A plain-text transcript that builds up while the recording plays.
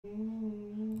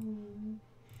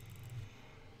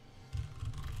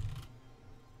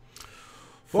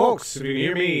Folks, if you can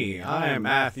hear me, I am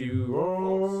Matthew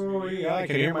Rorie. I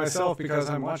can hear myself because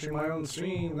I'm watching my own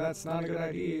stream. That's not a good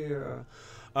idea.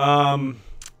 I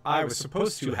was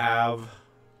supposed to have...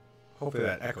 Hopefully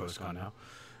that echo is gone now.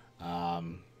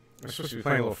 I'm supposed to be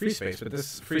playing a little Freespace, but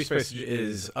this Freespace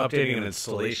is updating an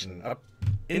installation.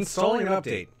 Installing an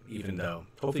update, even though.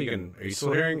 Hopefully you can... Are you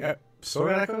still hearing... still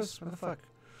got echoes? What the fuck?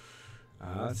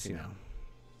 Let's see now.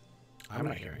 I'm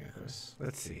not hearing echoes.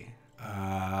 Let's see.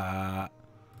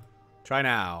 Try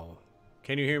now.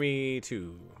 Can you hear me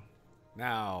too?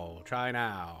 Now. Try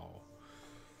now.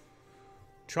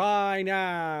 Try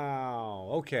now.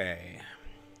 Okay.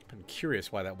 I'm curious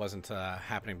why that wasn't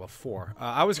happening before.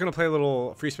 I was going to play a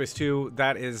little Freespace 2.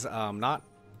 That is not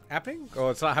happening. Oh,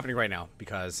 it's not happening right now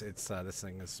because it's this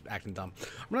thing is acting dumb.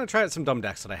 I'm going to try out some dumb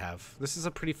decks that I have. This is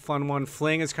a pretty fun one.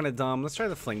 Fling is kind of dumb. Let's try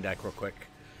the Fling deck real quick.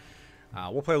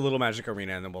 We'll play a little Magic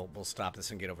Arena and then we'll stop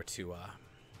this and get over to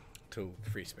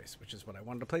Freespace, which is what I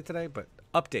wanted to play today. But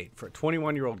update for a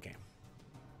 21-year-old game.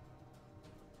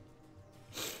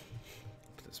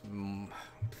 Put this thing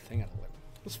out of the way.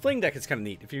 This Fling deck is kind of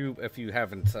neat. If you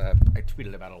haven't, I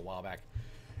tweeted about it a while back.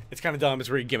 It's kind of dumb. It's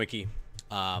very gimmicky.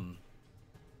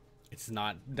 It's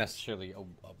not necessarily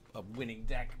a winning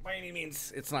deck by any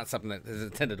means. It's not something that is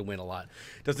intended to win a lot.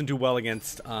 Doesn't do well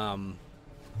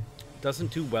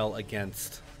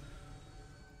against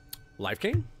Life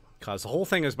Gain, because the whole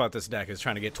thing is about this deck is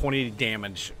trying to get 20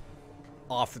 damage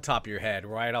off the top of your head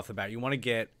right off the bat. You want to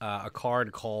get a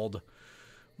card called,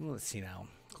 well, let's see now,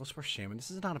 Glowspore Shaman. This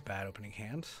is not a bad opening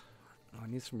hand. I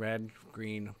need some red,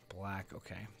 green, black.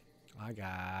 Okay, I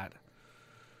got,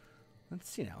 let's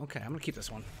see now. Okay, I'm gonna keep this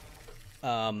one.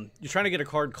 You're trying to get a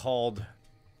card called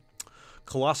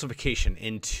Colossification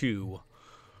into.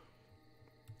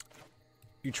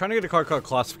 You're trying to get a card called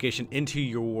Classification into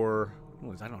your...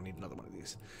 Oh, I don't need another one of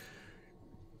these.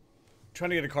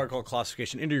 Trying to get a card called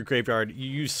Classification into your graveyard. You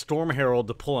use Storm Herald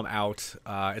to pull him out.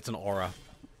 It's an aura.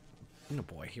 Oh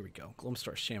boy, here we go.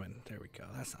 Gloomstar Shaman. There we go.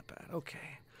 That's not bad.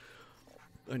 Okay.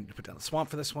 I need to put down the Swamp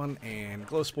for this one. And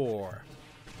Glowspore.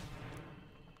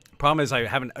 Problem is I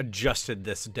haven't adjusted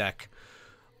this deck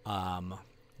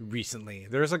recently.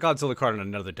 There's a Godzilla card in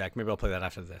another deck. Maybe I'll play that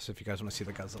after this if you guys want to see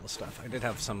the Godzilla stuff. I did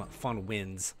have some fun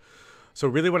wins. So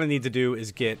really what I need to do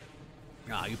is get...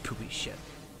 Ah, you poopy shit.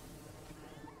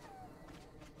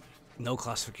 No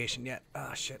classification yet.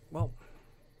 Ah, shit. Well,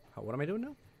 what am I doing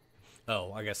now?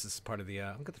 Oh, I guess this is part of the...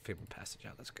 I'll get the Fabled Passage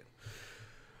out. That's good.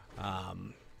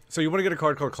 So you want to get a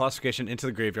card called Classification into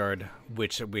the graveyard,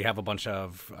 which we have a bunch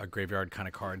of graveyard kind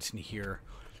of cards in here.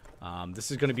 This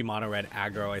is going to be mono red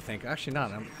aggro, I think. Actually, not.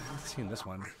 I'm not seeing this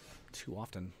one too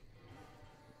often.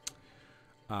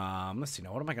 Let's see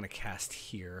now. What am I going to cast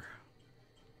here?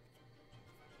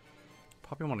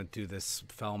 Probably want to do this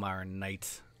Felmire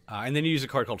Knight. And then you use a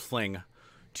card called Fling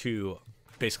to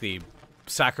basically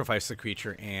sacrifice the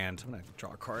creature. And I'm going to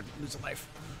draw a card, lose a life.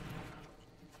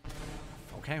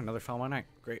 Okay, another Felmire Knight.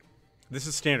 Great. This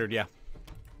is standard, yeah.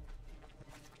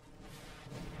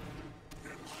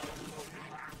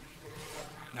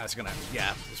 That's gonna,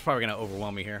 yeah, it's probably gonna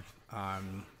overwhelm me here.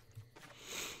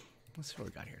 Let's see what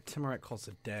we got here. Timuret Calls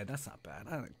the Dead. That's not bad.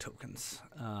 I like tokens.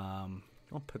 I'll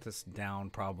put this down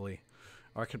probably,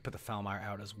 or I could put the Falmire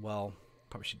out as well.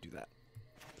 Probably should do that.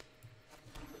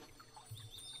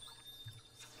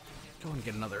 Go and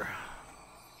get another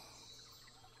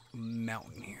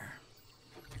mountain here.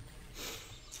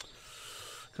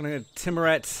 Gonna get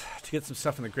Timuret to get some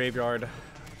stuff in the graveyard.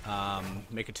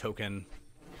 Make a token.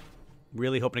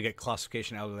 Really hoping to get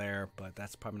Classification out of there, but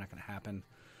that's probably not going to happen.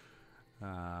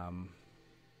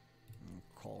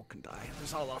 Cole can die.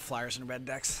 There's not a lot of flyers in red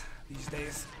decks these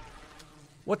days.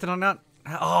 What did I not...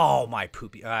 Oh, my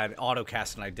poopy. I had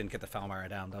auto-cast and I didn't get the Falmire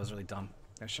down. That was really dumb.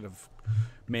 I should have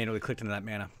manually clicked into that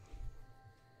mana.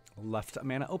 Left a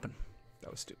mana open.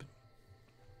 That was stupid.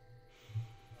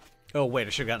 Oh, wait. I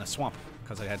should have gotten a Swamp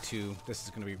because I had to... This is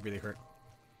going to be really hurt.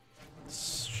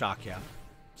 Shock, yeah.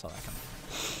 Saw that coming.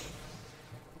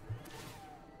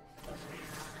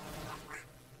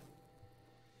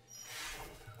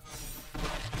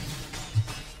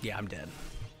 Yeah, I'm dead.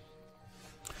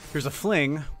 Here's a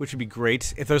Fling, which would be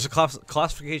great. If there's a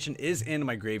Classification is in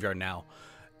my graveyard now,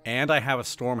 and I have a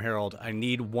Storm Herald, I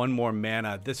need one more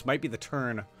mana. This might be the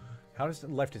turn. How does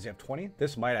life does he have 20?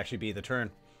 This might actually be the turn.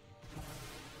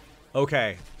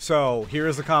 Okay, so here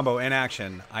is the combo in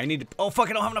action. I need to... Oh,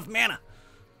 fuck, I don't have enough mana.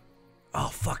 Oh,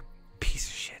 fuck. Piece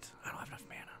of shit. I don't have enough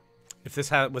mana. If this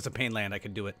was a pain land, I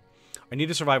could do it. I need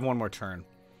to survive one more turn.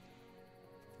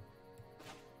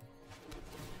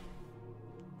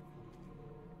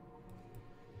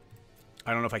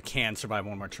 I don't know if I can survive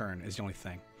one more turn, is the only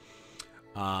thing.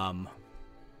 I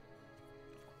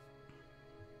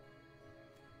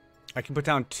can put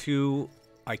down 2.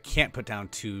 I can't put down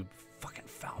 2 fucking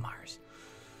Falmires.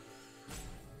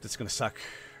 This is gonna suck.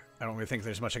 I don't really think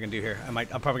there's much I can do here. I'm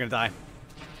probably gonna die.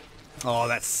 Oh,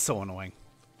 that's so annoying.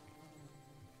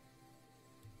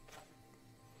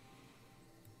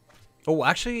 Oh,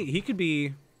 actually, he could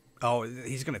be... Oh,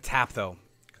 he's gonna tap, though.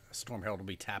 Storm Herald will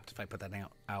be tapped if I put that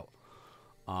out.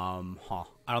 I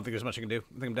don't think there's much I can do.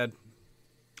 I think I'm dead.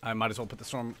 I might as well put the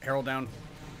Storm Herald down.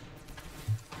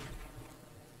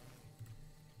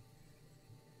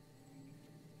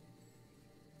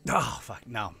 Oh, fuck.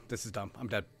 No, this is dumb. I'm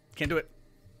dead. Can't do it.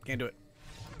 Can't do it.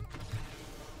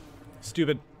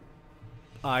 Stupid.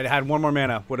 I'd had 1 more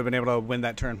mana. Would have been able to win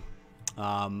that turn.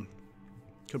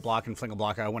 Could block and fling a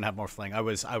blocker. I wouldn't have more fling. I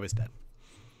was dead.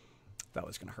 That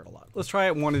was going to hurt a lot. Let's try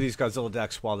it one of these Godzilla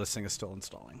decks while this thing is still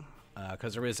installing.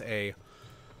 Because there is a...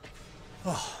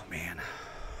 Oh, man.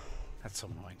 That's so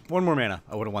annoying. 1 more mana.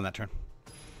 I would have won that turn.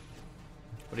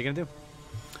 What are you going to do?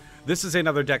 This is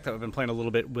another deck that I've been playing a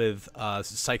little bit with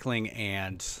cycling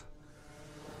and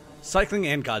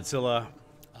Godzilla.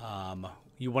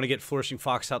 You want to get Flourishing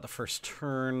Fox out the first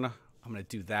turn. I'm going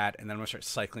to do that, and then I'm going to start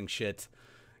cycling shit.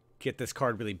 Get this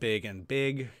card really big, and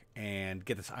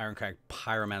get this Ironcrag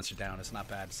Pyromancer down. It's not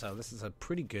bad. So this is a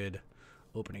pretty good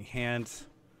opening hand.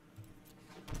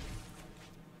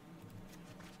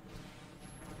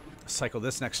 Cycle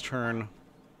this next turn.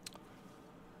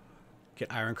 Get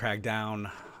Ironcrag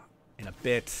down in a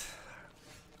bit.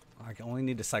 I only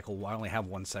need to cycle. I only have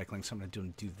 1 cycling, so I'm going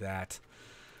to do that.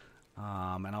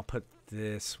 And I'll put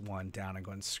this one down and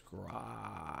go and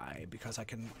scry because I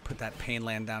can put that Pain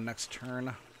Land down next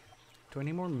turn. Do I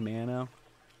need more mana?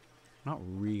 Not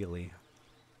really.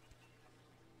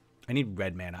 I need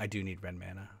red mana. I do need red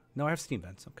mana. No, I have Steam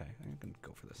Vents. Okay, I can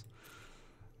go for this.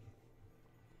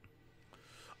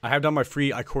 I have done my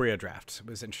free Ikoria draft. It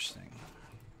was interesting.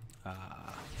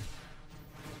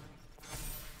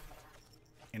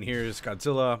 And here's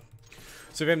Godzilla.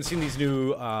 So if you haven't seen these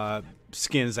new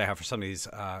skins I have for some of these,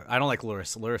 I don't like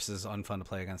Luris. Luris is unfun to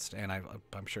play against, and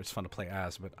I'm sure it's fun to play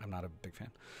as, but I'm not a big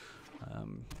fan.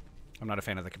 I'm not a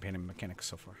fan of the companion mechanics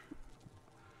so far.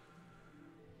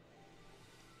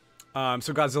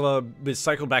 So Godzilla is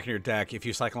cycled back in your deck. If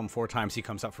you cycle him 4 times, he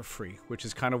comes out for free, which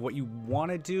is kind of what you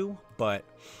want to do, but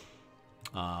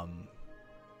what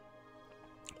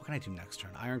can I do next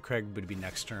turn? Ironcrag would be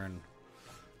next turn.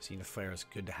 Zenith Flare is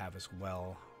good to have as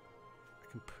well.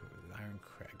 I can put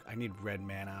Ironcrag. I need red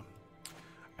mana,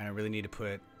 and I really need to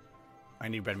put... I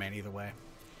need red mana either way.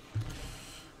 I'm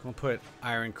going to put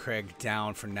Ironcrag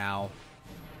down for now.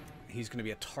 He's going to be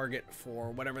a target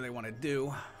for whatever they want to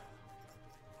do.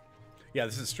 Yeah,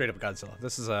 this is straight up Godzilla.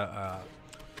 This is a...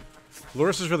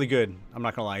 Luris is really good. I'm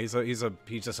not going to lie. He's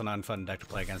just an unfun deck to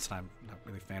play against. I'm not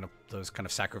really a fan of those kind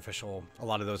of sacrificial... A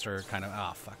lot of those are kind of...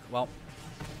 Ah, fuck. Well...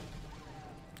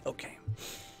 Okay.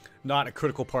 Not a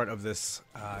critical part of this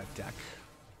deck.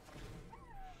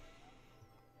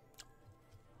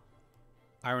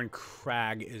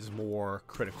 Ironcrag is more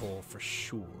critical for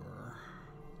sure.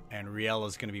 And Riel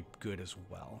is going to be good as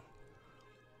well.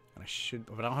 And I should...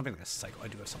 But I don't have anything to cycle. I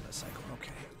do have something to cycle.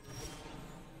 Okay.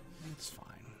 That's fine.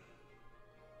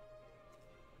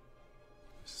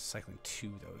 Cycling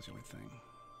 2, though, is the only thing.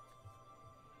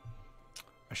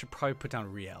 I should probably put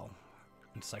down Riel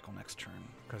and cycle next turn,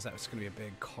 because that's going to be a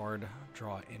big card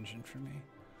draw engine for me.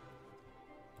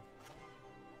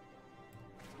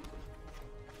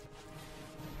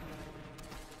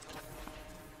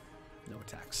 No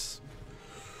attacks.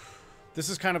 This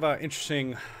is kind of an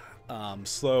interesting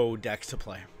slow deck to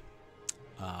play.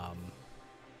 It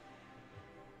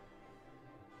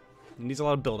needs a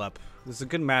lot of build up. This is a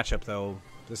good matchup, though.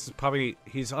 This is probably...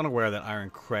 He's unaware that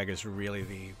Ironcrag is really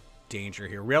the danger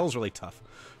here. Riel's really tough.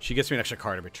 She gets me an extra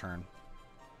card every turn.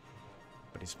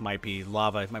 But he might be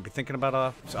lava. He might be thinking about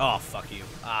a... Oh, fuck you.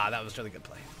 Ah, that was really good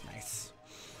play. Nice.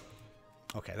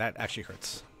 Okay, that actually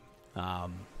hurts.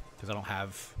 Because I don't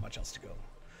have much else to go.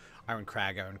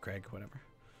 Ironcrag, whatever.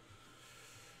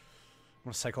 I'm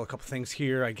going to cycle a couple things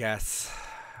here, I guess.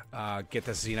 Get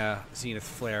the Zenith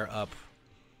Flare up.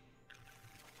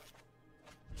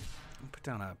 I'll put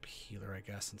down a healer, I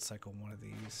guess, and cycle one of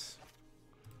these.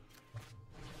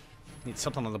 Need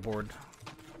something on the board.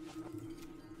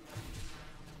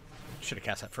 Should have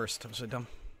cast that first. I was so dumb.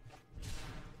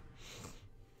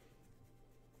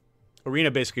 Arena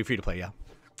basically free to play, yeah.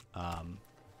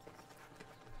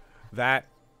 That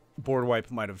board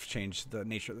wipe might have changed the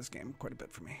nature of this game quite a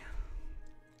bit for me.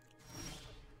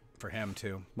 For him,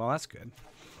 too. Well, that's good.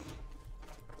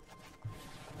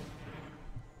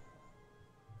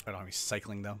 I don't have any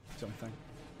cycling, though. That's the only thing.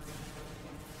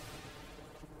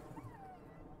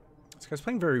 This guy's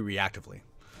playing very reactively.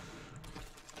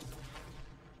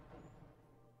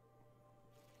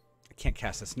 I can't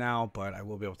cast this now, but I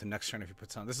will be able to next turn if he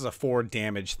puts on. This is a 4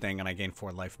 damage thing, and I gain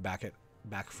 4 life back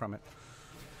from it.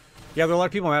 Yeah, there are a lot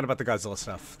of people mad about the Godzilla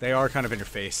stuff. They are kind of in your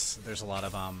face. There's a lot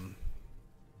of,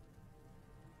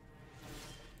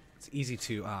 It's easy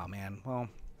to... Oh, man. Well...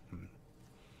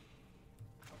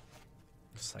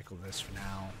 Cycle this for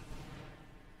now.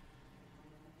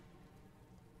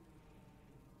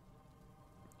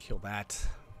 Kill that.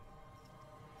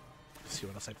 See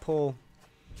what else I pull.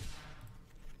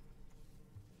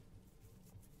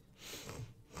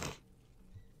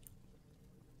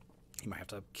 He might have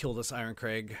to kill this Iron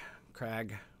Crag.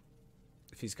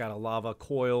 If he's got a lava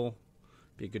coil,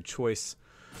 be a good choice.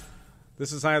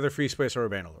 This is either Freespace or a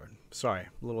Bannerlord. Sorry,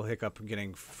 a little hiccup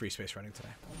getting Freespace running today.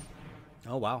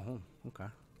 Oh, wow. Oh, okay.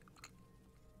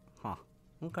 Huh.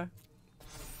 Okay.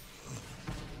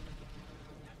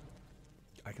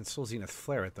 I can still Zenith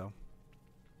Flare it, though.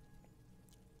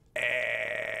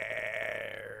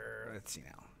 Let's see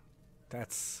now.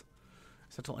 Is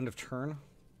that till end of turn?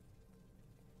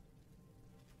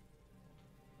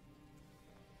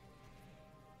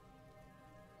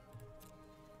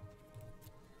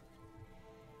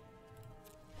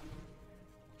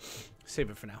 Save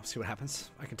it for now. See what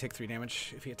happens. I can take 3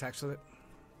 damage if he attacks with it.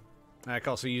 I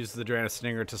can also use the Drana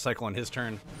Stinger to cycle on his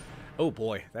turn. Oh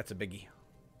boy, that's a biggie.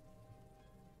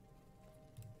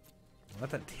 Let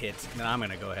that hit, and then I'm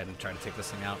going to go ahead and try to take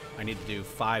this thing out. I need to do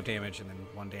 5 damage and then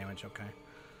 1 damage. Okay.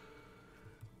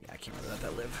 Yeah, I can't really let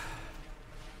that live.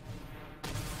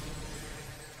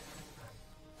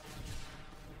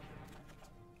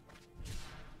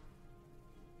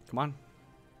 Come on.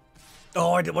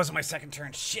 Oh, it wasn't my second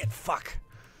turn. Shit, fuck.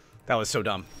 That was so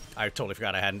dumb. I totally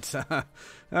forgot I hadn't.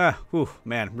 Whew,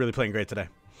 man, really playing great today.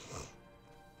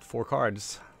 4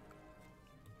 cards.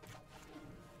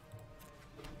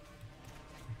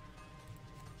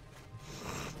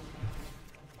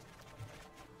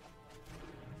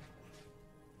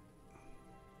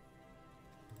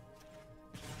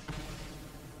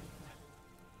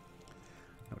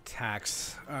 No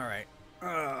tax. All right.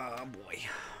 Oh, boy.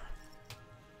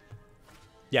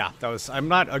 Yeah, that was... I'm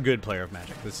not a good player of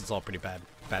Magic. This is all pretty bad.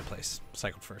 Bad place.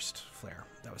 Cycled first. Flare.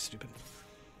 That was stupid.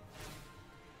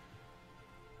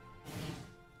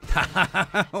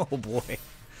 Oh, boy.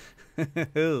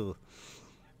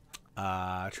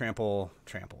 Trample.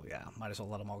 Trample. Yeah, might as well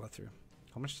let them all go through.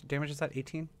 How much damage is that?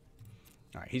 18?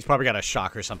 All right, he's probably got a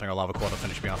shock or something or lava coil to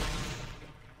finish me off.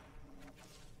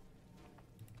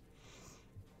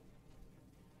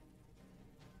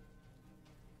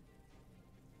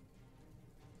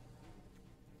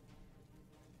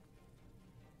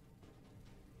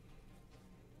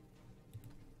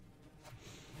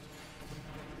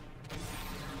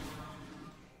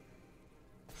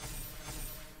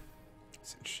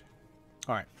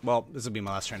 Alright, well, this will be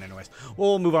my last turn anyways.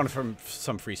 We'll move on from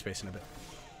some free space in a bit.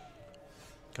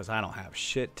 Because I don't have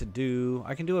shit to do.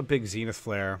 I can do a big Zenith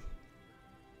Flare.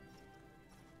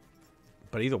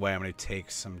 But either way, I'm going to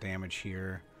take some damage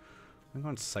here. I'm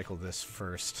going to cycle this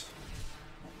first.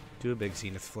 Do a big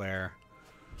Zenith Flare.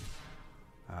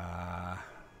 Take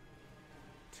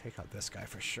out this guy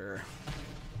for sure.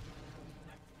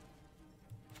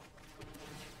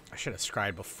 I should have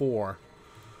scryed before.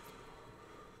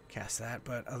 Cast that,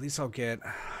 but at least I'll get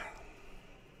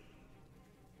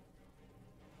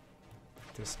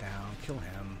this down, kill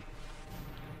him.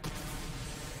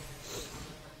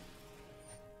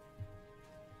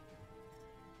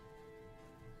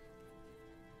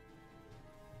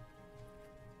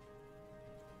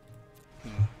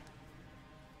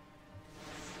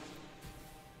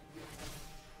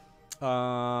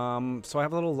 So I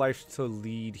have a little life to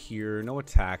lead here. No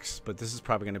attacks, but this is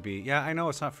probably going to be... Yeah, I know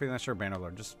it's not Freelancer or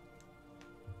Bannerlord. Just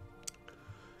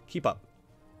keep up.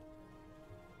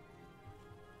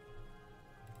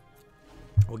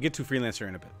 We'll get to Freelancer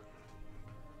in a bit.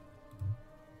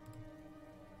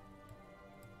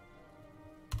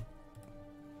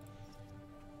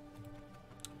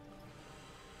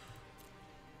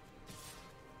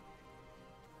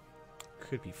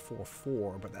 Could be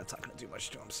 4/4, but that's not going to do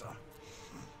much to him, so...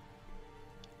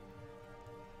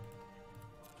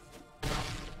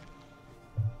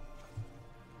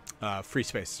 free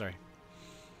space, sorry.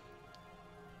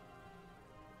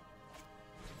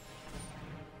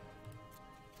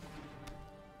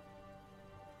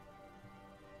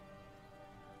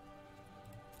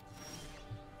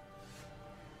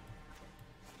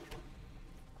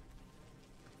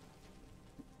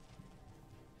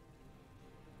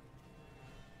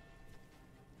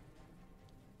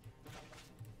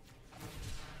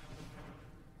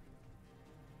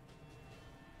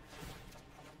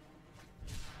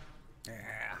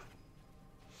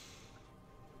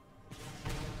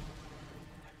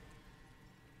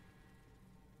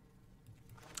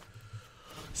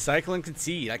 Cycle and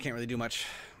concede. I can't really do much.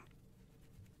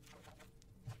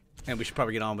 And we should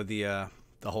probably get on with the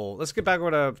whole... Let's get back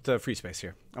over to Freespace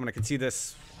here. I'm going to concede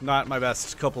this. Not my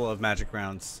best couple of Magic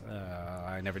rounds.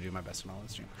 I never do my best in all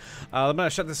this stream. I'm going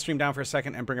to shut this stream down for a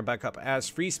second and bring it back up as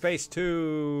Freespace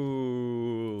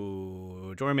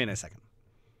 2. Join me in a second.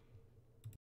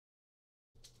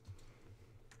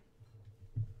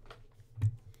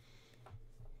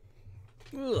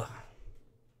 Ugh.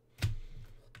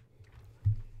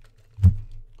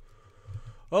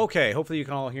 Okay, hopefully you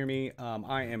can all hear me.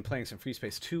 I am playing some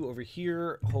Freespace 2 over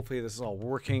here. Hopefully this is all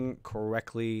working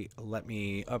correctly. Let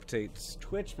me update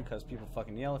Twitch because people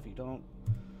fucking yell if you don't.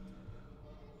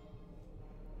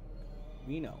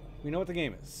 We know. We know what the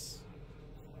game is.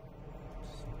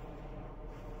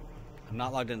 I'm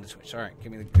not logged into Twitch. Alright,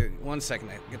 give me 1 second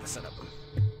to get this set up.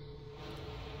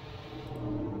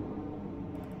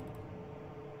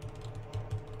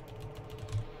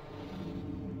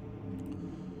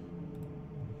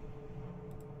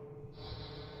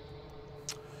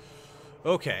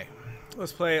 Okay,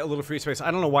 let's play a little Freespace. I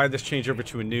don't know why this changed over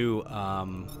to a new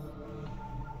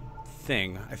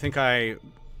thing. I think I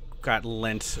got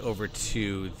lent over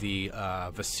to the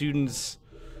Vasudens.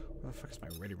 Where the fuck is my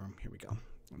ready room? Here we go.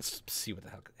 Let's see what the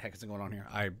heck is going on here.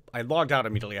 I logged out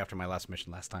immediately after my last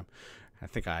mission last time. I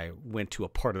think I went to a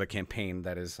part of the campaign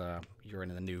that is you're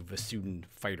in the new Vasuden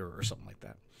fighter or something like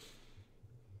that.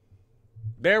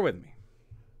 Bear with me.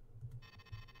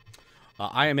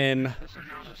 I am in. This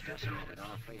account has decimated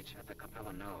our fleet at the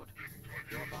Capella node.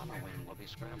 Your bomber wing will be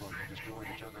scrambled to destroy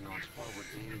the Juggernaut's forward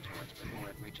beam turrets before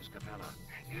it reaches Capella.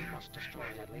 You must destroy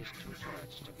at least 2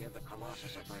 turrets to give the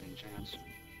Colossus a fighting chance.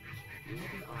 You will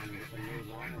be armed with a new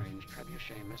long-range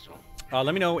trebuchet missile.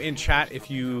 Let me know in chat if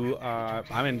you.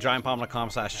 I'm in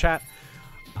giantbomb.com/chat.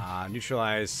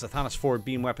 Neutralize Sathanas forward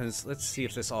beam weapons. Let's see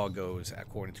if this all goes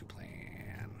according to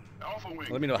plan. Alpha Wing,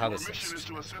 Let me know how this mission is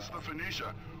to assist the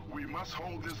Phoenicia. We must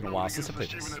hold this been a while building since I and played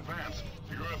achieve this. an advance.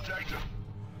 Your objective.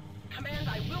 Command,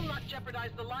 I will not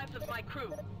jeopardize the lives of my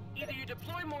crew. Either you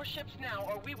deploy more ships now,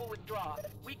 or we will withdraw.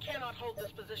 We cannot hold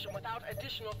this position without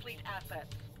additional fleet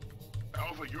assets.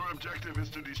 Alpha, your objective is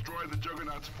to destroy the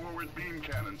Juggernaut's forward beam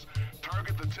cannons.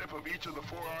 Target the tip of each of the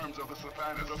 4 arms of the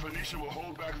Sathanas. The Phoenicia will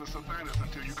hold back the Sathanas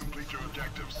until you complete your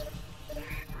objectives.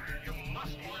 You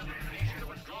must order the Phoenicia to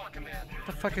withdraw, Command. What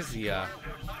the fuck is the Will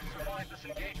not survive this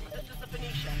engagement. This is the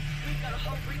Phoenicia. We've got a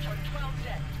hull breach on 12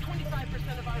 decks.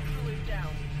 25% of our crew is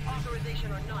down.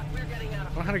 Authorization or not, we're getting out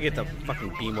of. I don't know how to get the fucking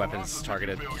beam You will weapons come up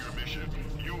targeted. to fulfill your mission.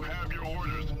 You have your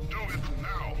orders. Do it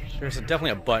now. There's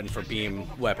definitely a button for beam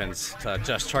weapons to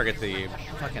just target the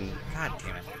fucking. God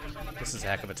damn it! This is a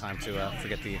heck of a time to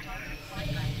forget the.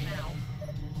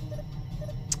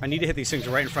 I need to hit these things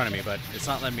right in front of me, but it's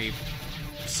not letting me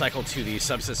cycle to the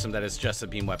subsystem that is just the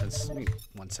beam weapons. Give me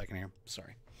 1 second here.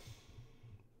 Sorry.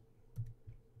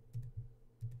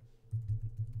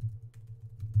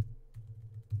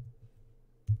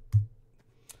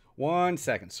 One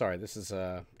second. Sorry, this is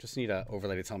just need a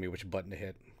overlay to tell me which button to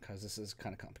hit because this is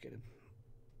kind of complicated,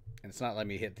 and it's not letting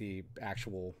me hit the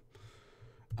actual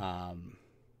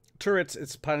turrets.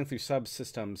 It's piloting through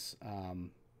subsystems.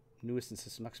 Newest in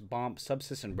system X bomb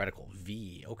subsystem reticle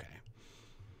V. Okay,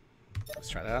 let's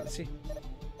try that out and see.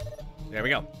 There we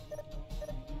go.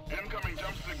 Incoming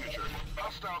jump signature.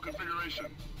 Hostile configuration.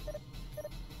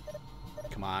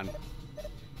 Come on.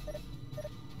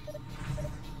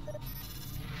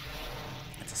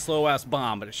 It's a slow ass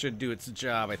bomb, but it should do its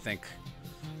job, I think.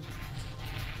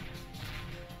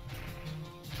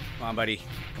 Come on, buddy.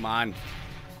 Come on.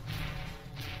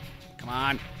 Come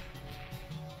on.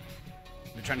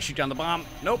 They're trying to shoot down the bomb.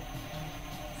 Nope.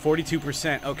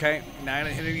 42%. Okay. Now I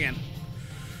gotta hit it again.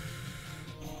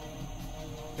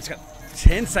 It's got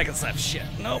 10 seconds left. Shit.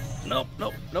 Nope. Nope.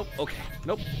 Nope. Nope. Okay.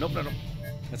 Nope. Nope. No. Nope.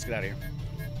 Let's get out of here.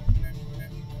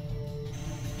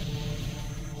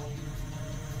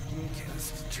 Okay.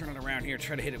 Let's turn it around here.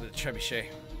 Try to hit it with a trebuchet.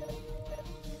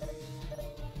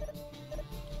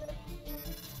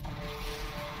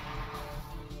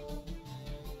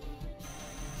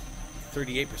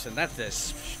 %. That's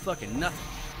this fucking nothing.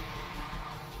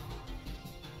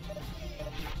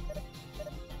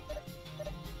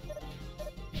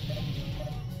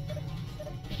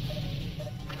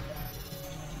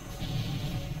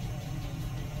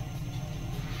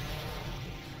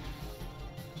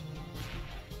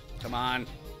 Come on.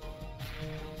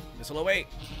 Missile away.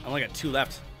 I only got 2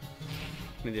 left.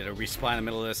 We need to respawn in the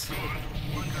middle of this.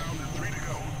 1 down and 3 to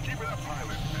go. Keep it up,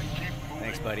 pilot, and keep moving.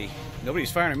 Thanks, buddy.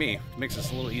 Nobody's firing at me. It makes this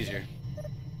a little easier.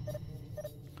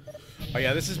 Oh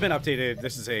yeah, this has been updated.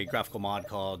 This is a graphical mod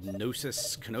called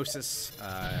Kenosis.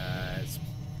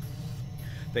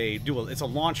 They do it's a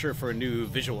launcher for new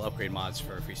visual upgrade mods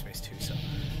for Freespace 2, so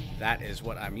that is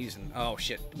what I'm using. Oh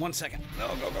shit, 1 second. Go,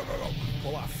 go, go, go, go.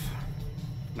 Pull off.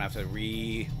 I'm gonna have to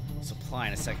resupply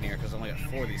in a second here because I only got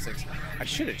 4 of these things. I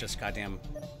should have just goddamn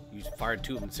fired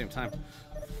 2 of them at the same time.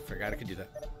 Forgot I could do that.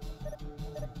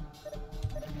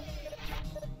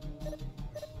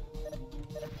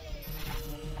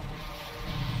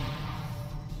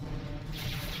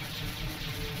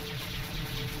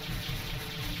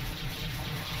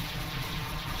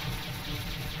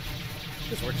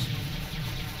 This works.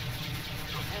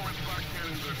 The forward flak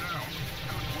cannons are down.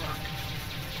 Good work.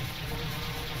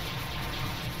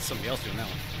 Somebody else doing that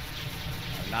one.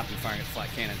 I've not been firing at flat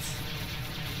cannons.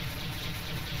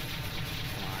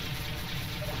 Come on.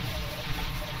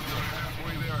 You're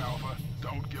halfway there, Alpha.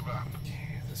 Don't give up.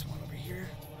 Okay, this one over here.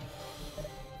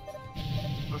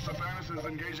 The Sathanis is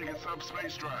engaging its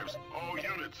subspace drives. All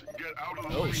units, get out of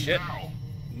the Oh way shit. now.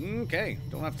 Okay,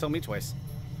 don't have to tell me twice.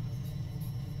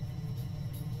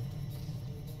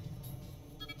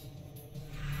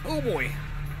 Oh boy.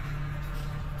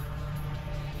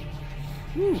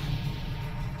 Woo.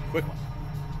 Quick one.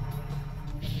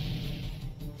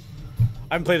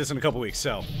 I haven't played this in a couple weeks,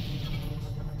 so.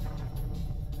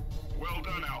 Well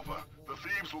done, Alpha. The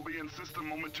thieves will be in system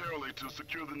momentarily to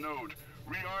secure the node.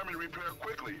 Rearm and repair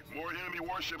quickly. More enemy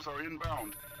warships are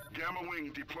inbound. Gamma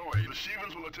Wing deploy. The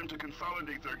Shivans will attempt to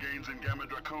consolidate their gains in Gamma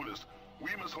Draconis.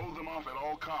 We must hold them off at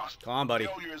all costs. Come on, buddy.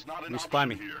 Failure is not an Resupply option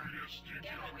me. here.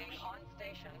 Gamma Wing on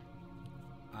station.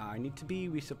 I need to be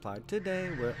resupplied today.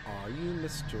 Where are you,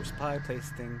 Mr. Supply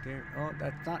Place thing there? Oh,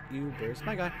 that's not you. Where's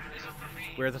my guy?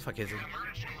 Where the fuck is he?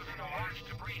 Emerged within a large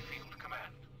debris field,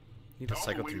 Command. Need to Alpha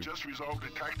cycle Wing through just resolved a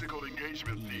tactical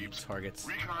engagement, thieves. targets.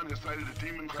 Recon has sighted a Come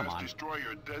demon-class on.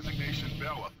 destroyer designation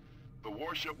Belloth. The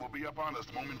warship will be up on us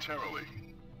momentarily.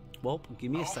 Well,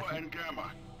 give me a Alpha second. and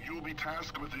Gamma, you will be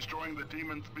tasked with destroying the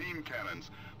demon's beam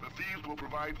cannons. The thieves will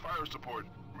provide fire support.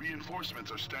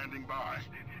 Reinforcements are standing by.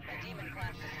 A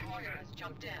demon-class destroyer has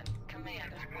jumped in.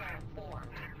 Command is well informed.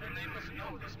 Then they must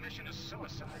know this mission is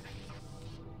suicide.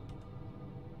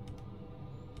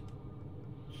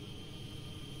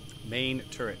 Main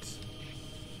turret.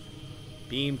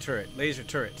 Beam turret. Laser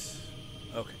turrets.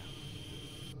 Okay.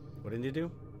 What do I need to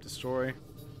do? Destroy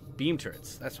beam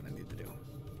turrets. That's what I need to do.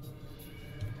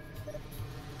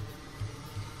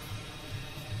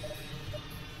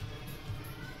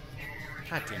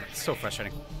 God damn it. It's so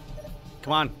frustrating.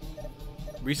 Come on.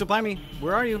 Resupply me.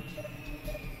 Where are you?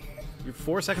 You're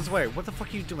 4 seconds away. What the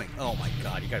fuck are you doing? Oh my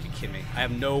god, you gotta be kidding me. I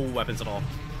have no weapons at all.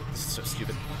 This is so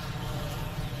stupid.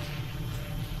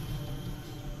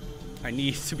 I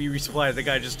need to be resupplied. The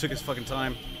guy just took his fucking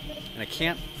time. And I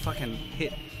can't fucking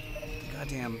hit the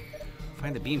goddamn...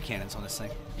 Find the beam cannons on this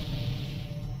thing.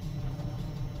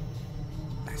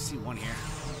 I see one here.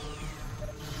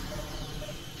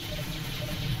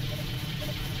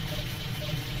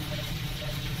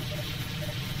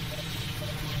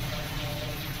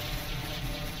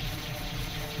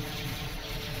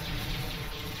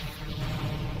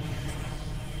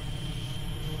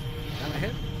 Did I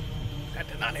hit? That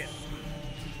did not hit.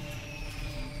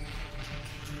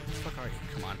 Where the fuck are you?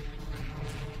 Come on.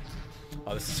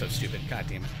 Oh, this is so stupid. God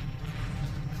damn it.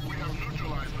 We have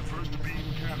neutralized the first beam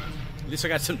cannon. At least I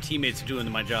got some teammates doing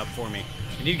my job for me.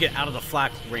 I need to get out of the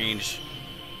flak range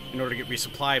in order to get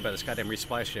resupplied by this goddamn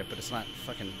resupply ship, but it's not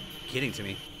fucking getting to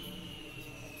me.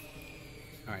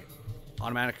 Alright.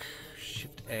 Automatic.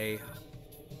 Shift A.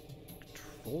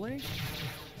 Control A?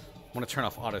 I want to turn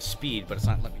off auto speed, but it's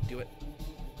not letting me do it.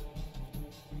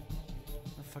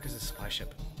 What the fuck is this supply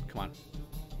ship? Come on.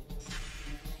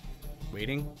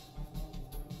 Waiting.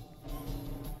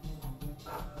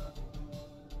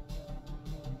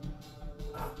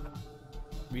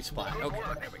 Resupply. Good Okay,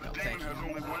 work. there we go. The Thank demon has you.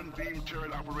 only one beam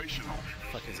turret operational.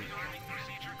 Fuck is he? Rearming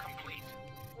procedure complete.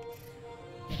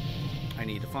 I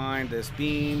need to find this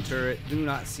beam turret. Do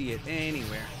not see it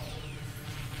anywhere.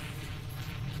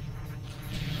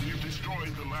 You've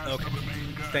destroyed the last Okay. of the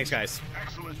main guns. Thanks, guys.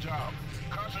 Excellent job.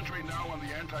 Concentrate now on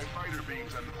the anti-fighter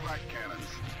beams and the flak cannons.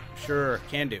 Sure,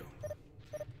 can do.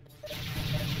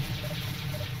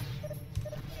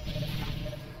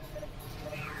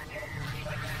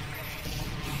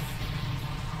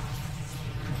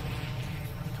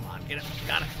 Come on, get it.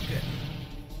 Got it. Good.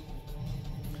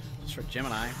 Sure,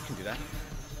 Gemini can do that.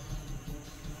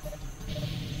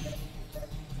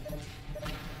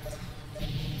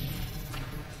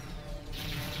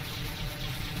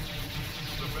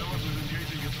 The Bellows is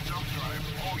engaging its jump drive.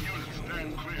 All units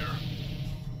stand clear.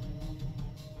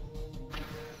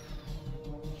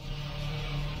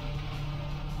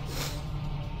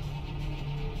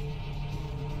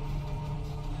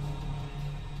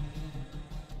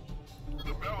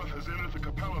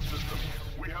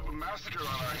 massacre on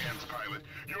our hands, pilot.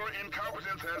 Your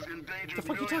incompetence has endangered The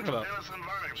fuck you millions talking of about? innocent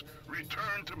lives.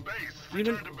 Return to base. You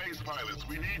Return didn't- to base, pilots.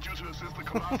 We need you to assist the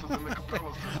Colossus in the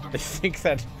Capella system. I think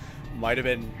that might have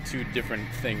been two different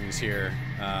things here.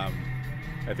 I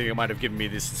think it might have given me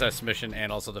the success mission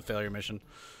and also the failure mission.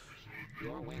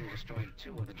 Your wing destroyed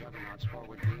 2 of the Juggernaut's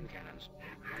forward beam cannons.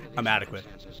 Under these I'm adequate.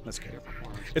 circumstances, That's good. your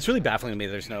performance It's really baffling to me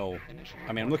there's no...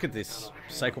 I mean, I'm looking at this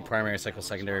cycle primary, cycle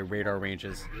secondary, radar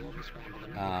ranges. will be scrambled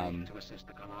immediately to assist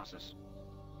the Colossus.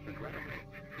 Regrettably,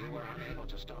 you were unable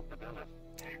to stop the Bellet.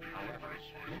 However,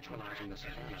 neutralizing the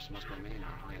Savanas must remain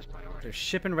our highest priority. There's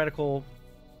ship and reticle,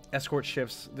 escort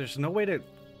ships. There's no way to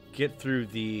get through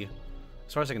the...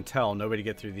 As far as I can tell, no way to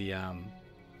get through the...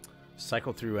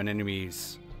 cycle through an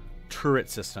enemy's turret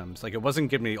systems. Like, it wasn't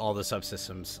giving me all the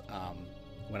subsystems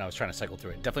when I was trying to cycle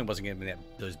through it. Definitely wasn't giving me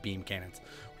those beam cannons,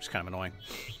 which is kind of annoying.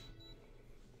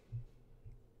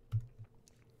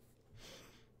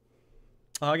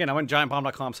 Again, I went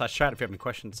giantbomb.com/chat if you have any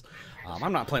questions.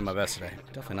 I'm not playing my best today.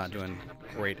 Definitely not doing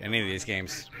great in any of these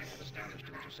games. Established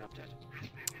to intercept it.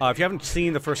 If you haven't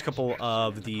seen the first couple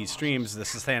of the streams, the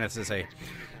Savanas is a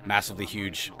massively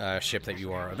huge ship that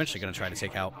you are eventually going to try to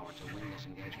take out. To win this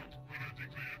engagement.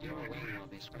 Your wing will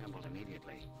be scrambled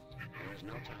immediately. There is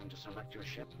no time to select your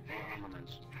ship or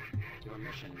armaments. Your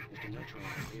mission is to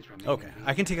neutralize these remaining Okay, beam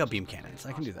I can take out beam cannons.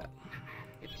 I can do that.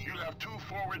 You have 2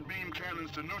 forward beam cannons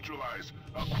to neutralize.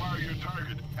 Acquire your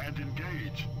target and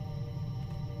engage.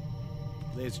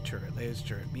 Laser turret,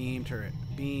 beam turret,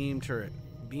 beam turret,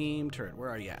 beam turret. Where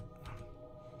are you at?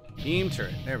 Beam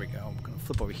turret. There we go. I'm going to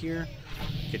flip over here.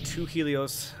 Get 2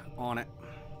 Helios on it.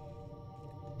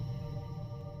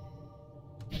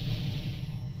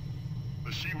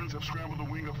 The Shevans have scrambled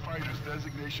the wing of fighters,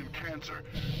 designation Cancer.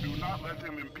 Do not let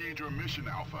them impede your mission,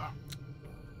 Alpha.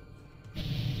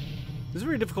 This is a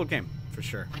very difficult game, for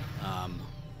sure.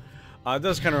 It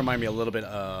does kind of remind me a little bit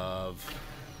of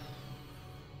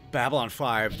Babylon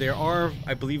 5. There are,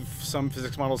 I believe, some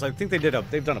physics models. I think they've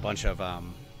done a bunch of... I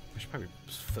should probably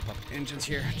just flip up engines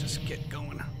here, just get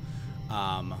going.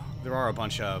 There are a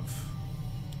bunch of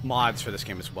mods for this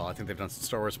game as well. I think they've done some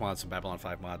Star Wars mods, some Babylon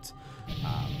 5 mods,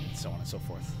 so on and so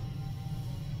forth.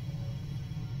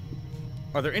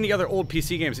 Are there any other old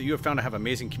PC games that you have found to have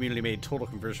amazing community-made total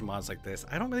conversion mods like this?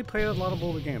 I don't really play a lot of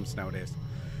older games nowadays.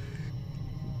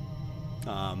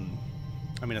 I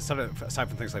mean, aside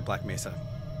from things like Black Mesa,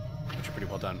 which are pretty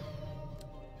well done.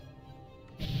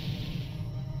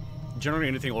 Generally,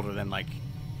 anything older than, like,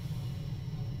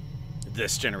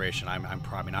 this generation, I'm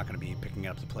probably not going to be picking it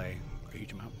up to play a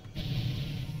huge amount.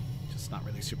 Just not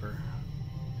really super...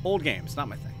 Old games, not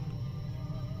my thing.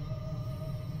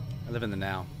 I live in the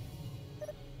now.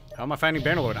 How am I finding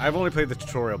Bannerlord? I've only played the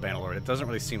tutorial Bannerlord. It doesn't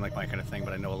really seem like my kind of thing,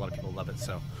 but I know a lot of people love it,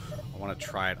 so I want to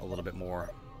try it a little bit more.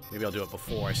 Maybe I'll do it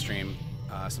before I stream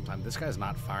sometime. This guy's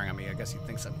not firing on me. I guess he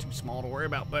thinks I'm too small to worry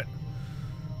about, but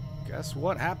guess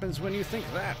what happens when you think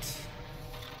that?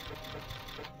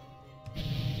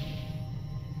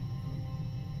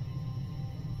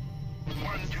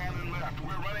 One cannon left. We're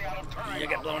running out of time. You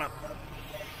get blown up.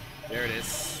 There it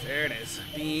is. There it is.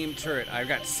 Beam turret. I've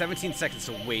got 17 seconds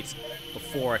to wait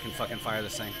before I can fucking fire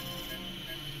this thing.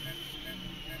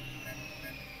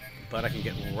 But I can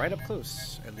get right up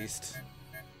close, at least.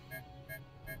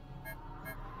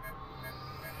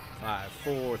 5,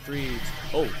 4, 3.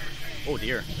 Oh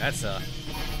dear. That's All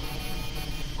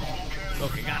cannons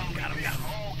Okay, are got him, down. got him, got him.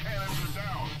 All cannons are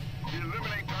down.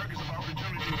 Eliminate targets of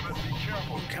opportunity. Let's be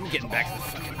careful. I'm getting back to the All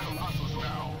fucking... Colossus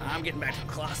now. I'm getting back to the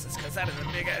Colossus, because that is a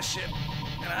big-ass ship,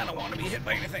 and I don't want to be hit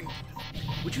by anything.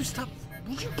 Would you stop?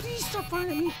 Would you please stop firing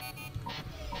at me?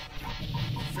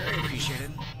 Very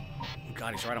appreciated. Oh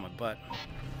God, he's right on my butt.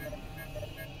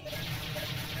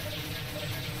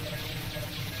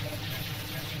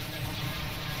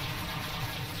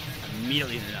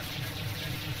 Immediately did nothing.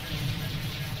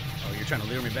 Oh, you're trying to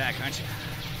lure me back, aren't you?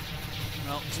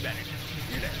 Well, too bad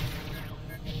you're dead.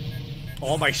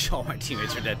 All my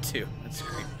teammates are dead too. That's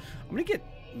great. I'm gonna get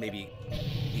maybe...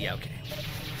 Yeah, okay.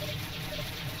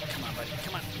 Come on, buddy.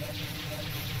 Come on.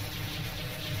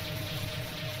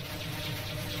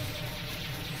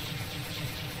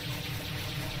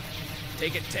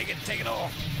 Take it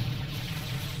all.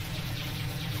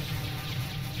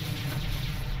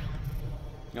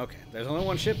 Okay, there's only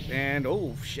one ship, and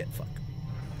oh shit, fuck.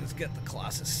 Let's get the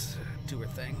Colossus do her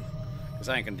thing. Because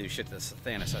I ain't gonna do shit to this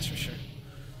Thanos, that's for sure.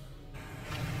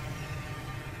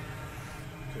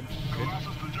 Good.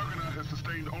 Colossus the Juggernaut has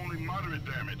sustained only moderate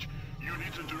damage. You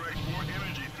need to direct more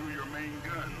energy through your main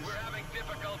guns. We're having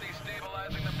difficulty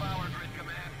stabilizing the power grid,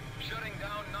 Command. Shutting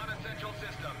down non-essential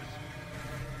systems.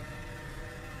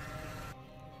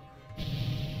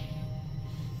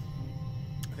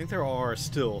 think there are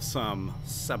still some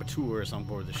saboteurs on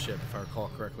board the ship, if I recall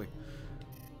correctly.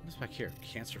 What's back here?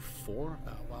 Cancer 4?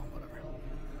 Oh, well, whatever.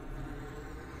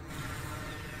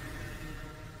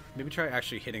 Maybe try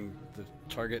actually hitting the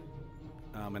target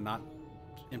and not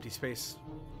empty space.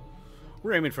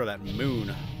 We're aiming for that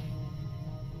moon.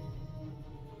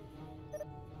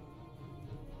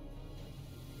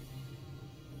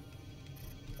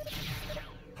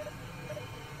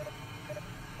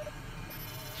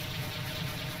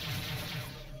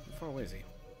 How far away is he?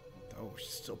 Oh,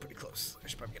 she's still pretty close. I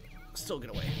should probably still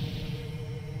get away.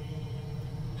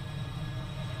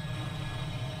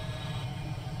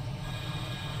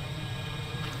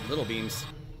 Little beams.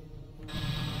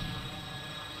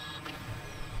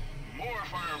 More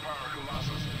firepower,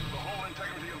 Colossus. The whole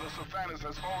integrity of the Sophanis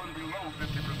has fallen below 50%.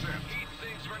 He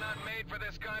thinks we're not made for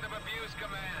this kind of abuse,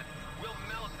 Command. We'll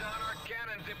melt down our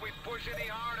cannons if we push any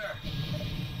harder.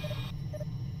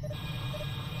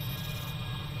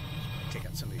 Take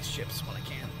out some of these ships while I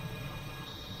can.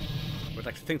 Would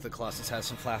like to think the Colossus has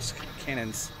some flask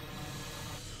cannons.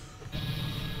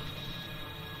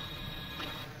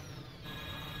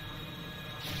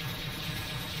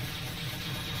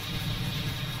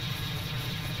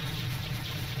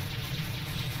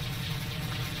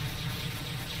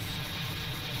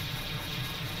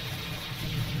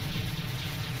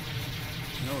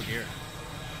 No dear.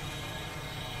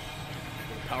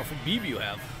 What a powerful beam you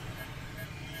have.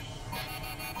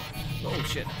 Oh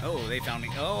shit. Oh, they found me.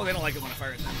 Oh, they don't like it when I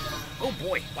fire at them. Oh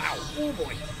boy. Wow. Oh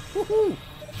boy. Woohoo.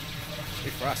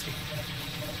 Hey, Frosty.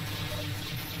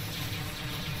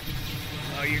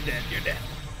 Oh, you're dead. You're dead.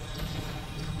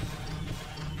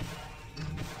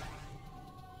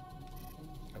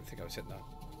 I think I was hitting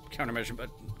the countermeasure,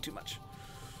 but too much.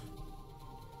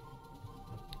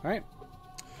 Alright.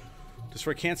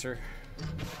 Destroy cancer.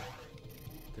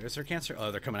 There's their cancer.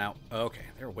 Oh, they're coming out. Oh, okay.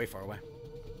 They're way far away.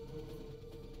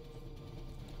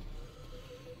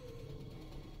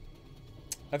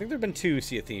 I think there have been 2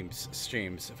 Sea of Themes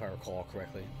streams, if I recall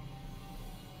correctly.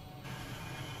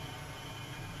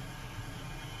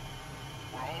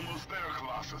 We're almost there,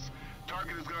 Colossus.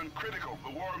 Target has gone critical.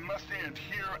 The war must end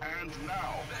here and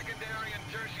now. Secondary and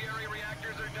tertiary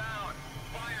reactors are down.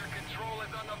 Fire control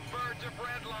is on the verge of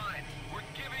redline. We're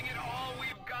giving it all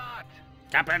we've got.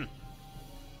 Captain!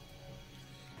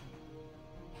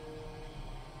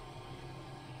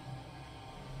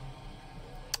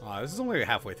 This is only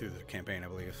halfway through the campaign, I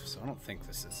believe, so I don't think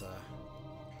this is,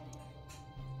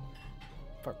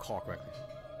 if I recall correctly.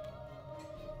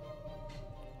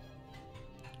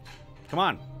 Come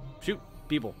on! Shoot!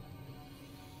 People!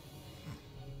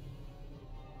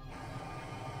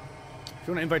 If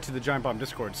you want to invite to the Giant Bomb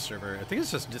Discord server, I think it's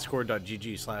just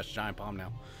discord.gg/giantbomb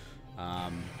now.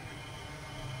 I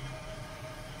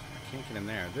can't get in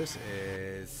there. This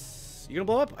is... You gonna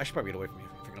blow up? I should probably get away from you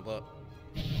if you're gonna blow up.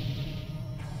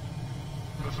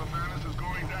 The Sophanis is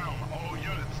going down. All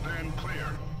units stand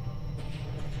clear.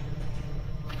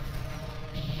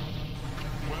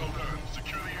 Well done.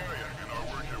 Secure the area, and our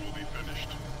work here will be finished.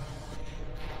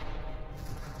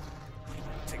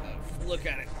 Take a look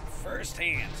at it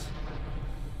firsthand.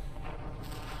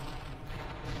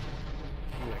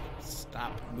 Ooh, I can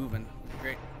stop moving.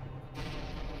 Great.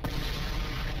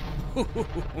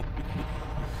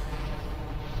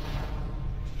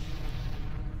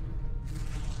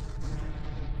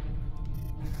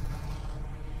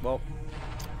 Well,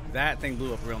 that thing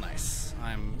blew up real nice.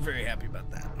 I'm very happy about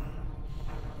that.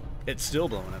 It's still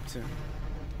blowing up, too.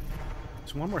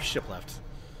 There's one more ship left.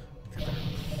 I think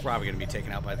they're probably going to be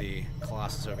taken out by the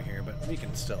Colossus over here, but we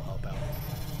can still help out.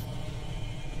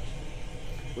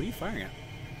 What are you firing at?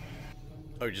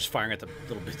 Oh, you're just firing at the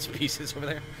little bits and pieces over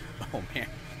there? Oh, man.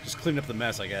 Just cleaning up the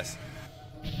mess, I guess.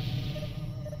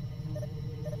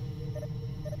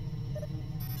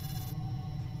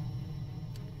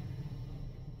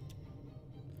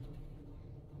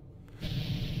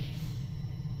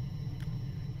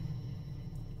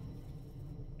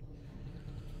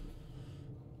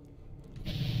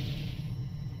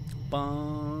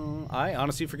 I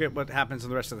honestly forget what happens in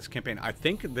the rest of this campaign. I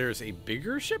think there's a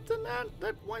bigger ship than that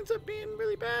that winds up being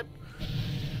really bad.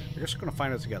 I guess we're going to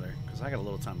find out together, because I got a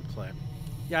little time to play.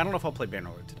 Yeah, I don't know if I'll play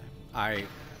Bannerlord today.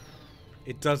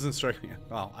 It doesn't strike me.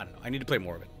 Well, I don't know. I need to play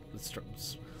more of it. Let's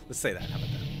say that. How about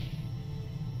that?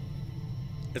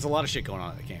 There's a lot of shit going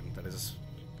on in the game that is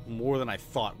more than I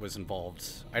thought was involved.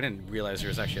 I didn't realize there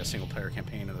was actually a single-player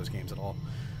campaign in those games at all.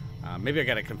 Maybe I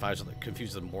got it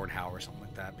confused with Mordhau or something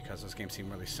like that, because those games seem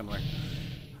really similar.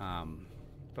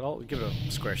 But I'll give it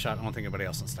a square shot. I don't think anybody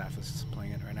else on staff is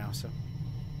playing it right now, so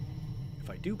if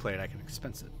I do play it, I can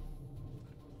expense it.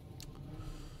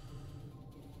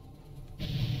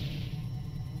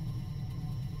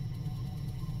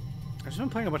 just been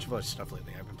playing a bunch of other stuff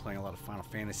lately. I've been playing a lot of Final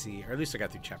Fantasy, or at least I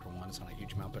got through Chapter 1. It's not a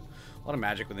huge amount, but a lot of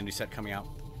Magic with the new set coming out.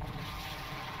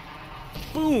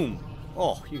 Boom!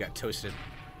 Oh, you got toasted.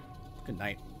 Good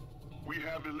night. We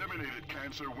have eliminated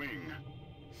Cancer Wing.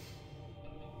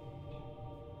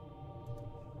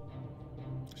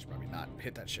 I should probably not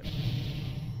hit that ship.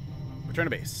 Return to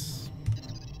base.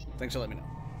 Thanks for letting me know.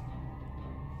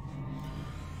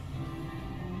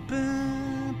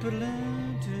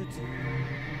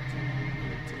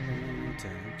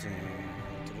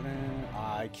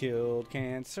 I killed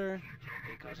Cancer.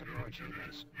 Because of your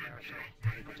achievements, character,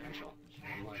 and potential,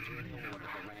 you are duly awarded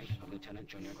the rank of Lieutenant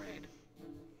Junior Grade.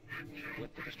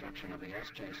 With the destruction of the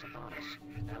S.J.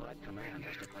 Sathanas, Allied Command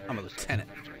has declared I'm a lieutenant.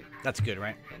 That's good,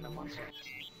 right? in the months.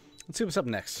 Let's see what's up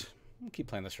next. I'll keep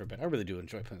playing this for a bit. I really do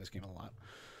enjoy playing this game a lot.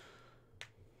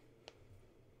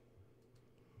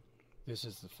 This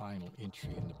is the final entry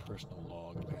in the personal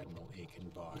log of Admiral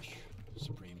Aiken Bosch,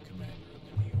 Supreme Commander of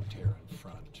the Neo-Terran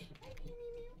Front.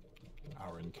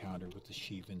 Our encounter with the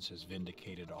Shivans has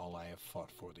vindicated all I have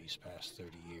fought for these past 30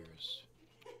 years.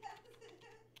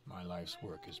 My life's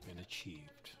work has been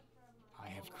achieved. I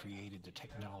have created the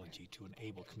technology to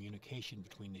enable communication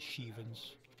between the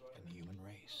Shivans and the human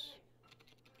race.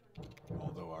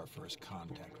 Although our first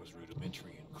contact was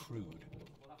rudimentary and crude,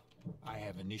 I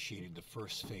have initiated the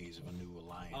first phase of a new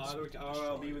alliance.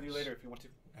 I'll be with you later if you want to.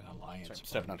 An alliance Sorry,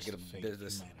 stepping out to get a fate bit of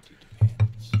this. humanity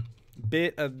depends.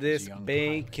 Bit of this young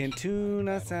bacon pilot, tuna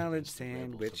battled salad against the rebels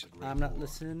of sandwich. the Great I'm not War.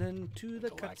 listening to the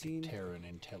Galactic cutscene. Terran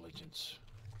intelligence,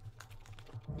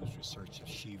 whose research of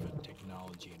Shivan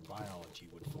technology and biology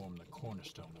would form the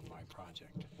cornerstone of my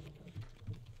project.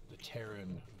 The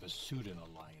Terran Vasudan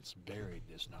alliance buried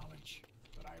this knowledge,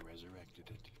 but I resurrected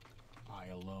it. I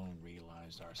alone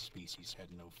realized our species had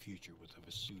no future with the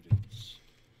Vasudans.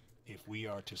 If we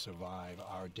are to survive,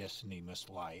 our destiny must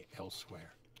lie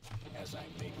elsewhere. As I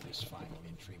make this final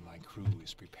entry, my crew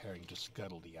is preparing to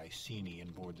scuttle the Iceni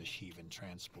and board the Shivan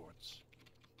transports.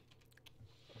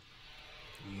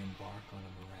 We embark on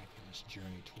a miraculous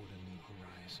journey toward a new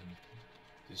horizon.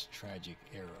 This tragic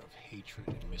era of hatred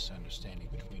and misunderstanding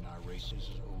between our races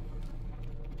is over.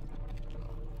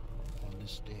 On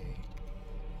this day,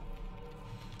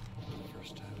 for the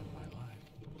first time in my life,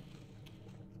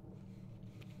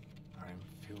 I am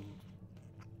filled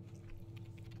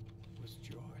with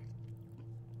joy.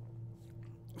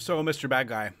 So, Mr. Bad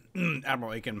Guy,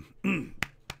 Admiral Aiken,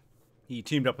 he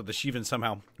teamed up with the Shivan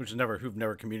somehow, who've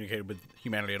never communicated with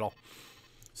humanity at all.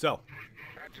 So,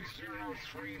 At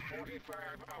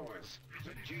 03:45 hours,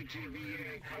 the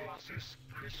GTVA Colossus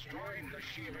destroyed the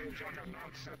Shivan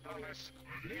juggernaut Sathanas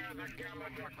near the Gamma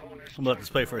Draconis. I'm gonna let this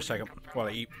play for a second while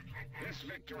I eat. This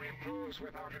victory proves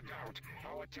without a doubt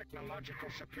our technological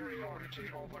superiority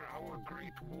over our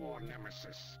great war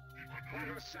nemesis.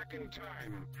 For the second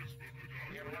time,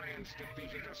 the Alliance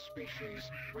defeated a species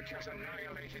which has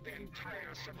annihilated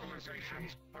entire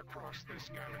civilizations across this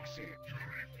galaxy.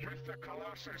 With the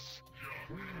Colossus,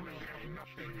 we will have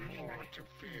nothing more to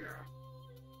fear.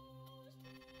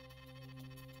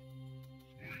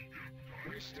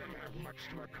 We still have much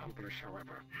to accomplish,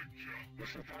 however. The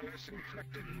Sathanas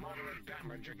inflicted moderate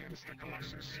damage against the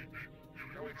Colossus,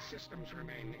 though its systems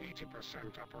remain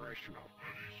 80% operational.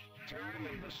 Terran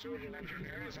and Vasudan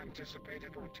engineers anticipate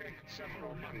it will take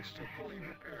several months to fully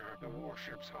repair the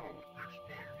warship's hull.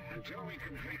 Until we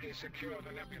completely secure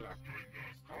the nebula,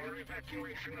 our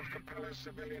evacuation of Capella's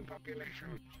civilian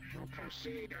population will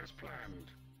proceed as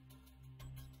planned.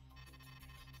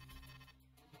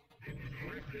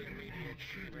 With the immediate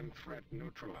Shivan threat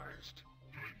neutralized,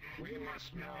 we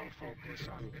must now focus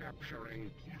on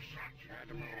capturing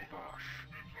Admiral Bosch.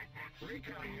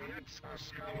 Recon units are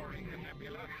scouring the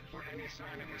nebula for any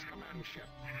sign of his command ship.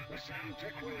 The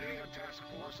Samtic will lead a task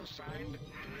force assigned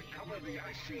to recover the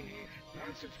Iceni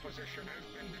once its position has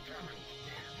been determined.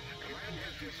 Command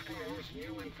has disclosed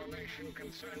new information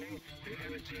concerning the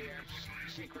MTF's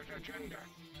secret agenda.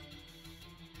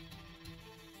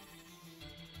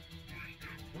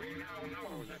 We now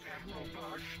know that Admiral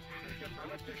Bosch has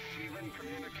developed a Shivan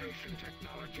communication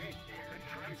technology that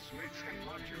transmits and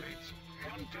modulates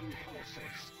quantum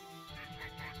pulses.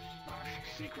 Bosch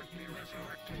secretly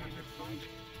resurrected a defunct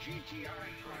GTI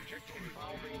project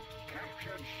involving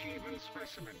captured Shivan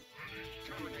specimen,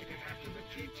 terminated after the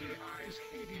GTI's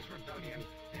Hades rebellion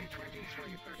in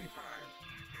 2335.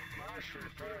 Bosch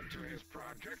referred to his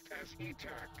project as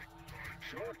ETAC,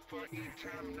 short for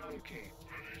Etam Nunki,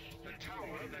 the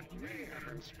tower that may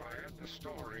have inspired the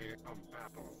story of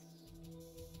Babel.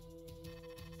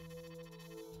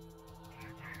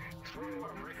 Through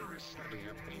a rigorous study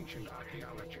of ancient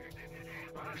archaeology,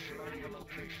 Bosch learned the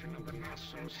location of the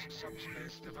Knossos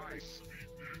subspace device,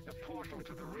 the portal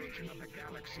to the region of the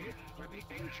galaxy where the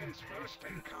ancients first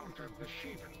encountered the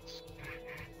Shivans.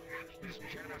 His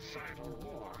genocidal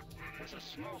war was a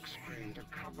smokescreen to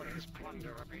cover his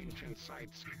plunder of ancient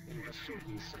sites in the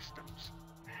Sudan systems.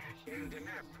 In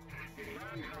Deneb, he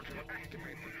learned how to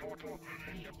activate the portal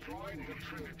and deployed the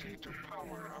Trinity to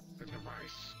power up the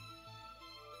device.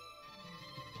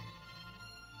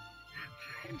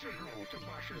 Integral to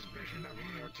Bosch's vision of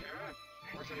Neoterra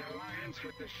was an alliance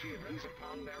with the Shivans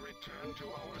upon their return to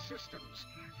our systems.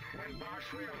 When Bosch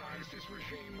realized his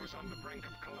regime was on the brink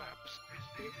of collapse,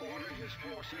 he ordered his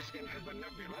forces into the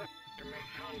nebula to make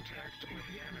contact with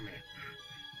the enemy.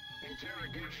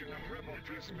 Interrogation of rebel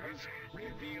prisoners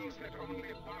reveals that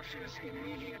only Bosch's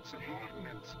immediate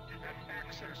subordinates had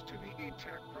access to the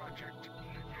ETAC project.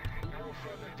 No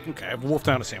further details. Okay, I've wolfed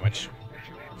down a sandwich. At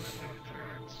your level of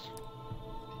clearance.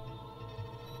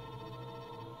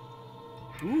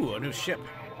 Ooh, a new ship.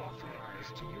 Now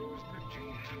authorized to use the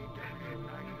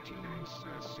GTW-19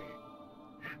 Cersei.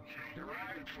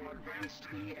 Derived from advanced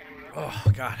EM. Oh,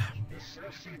 God. The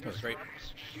Cersei That was great.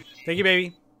 disrupts Thank you,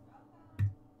 baby.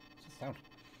 Sound.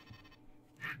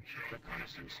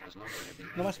 Reconnaissance has located the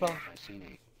No más bala.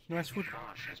 Iceni. No más food.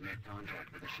 Bosch has made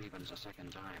contact with the Shivans a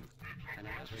second time. An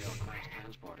Asriel-class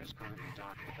transport is currently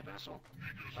docked with the vessel.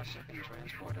 A second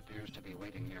transport appears to be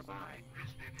waiting nearby.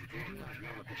 We do not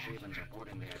know if the Shivans are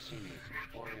boarding the Iceni,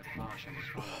 or if Bosch and his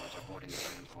followers are boarding the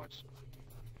transports.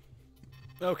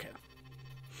 Okay.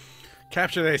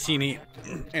 Capture the Iceni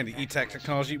and the ETAC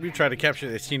technology. We've tried to capture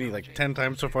the Iceni like 10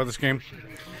 times so far this game.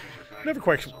 Never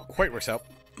quite works out.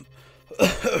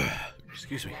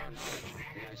 Excuse me.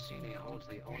 The Iceni holds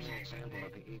the only example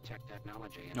of the ETEC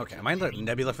technology. Okay, am I in the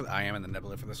nebula for I am in the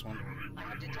nebula for this one. I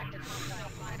have detected hostile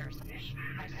fighters.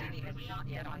 Iceni is not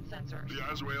yet on sensors. The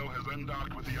Azrael has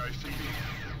undocked with the Iceni.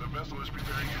 The vessel is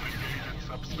preparing to engage its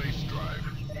subspace drive.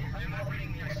 I am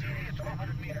orbiting the Iceni at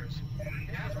 1,200 meters.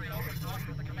 The Azrael is docked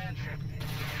with the command ship.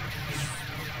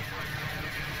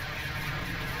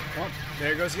 Well,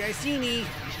 there goes the Iceni.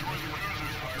 Destroy the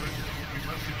cruisers, pilot. We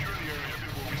must secure the area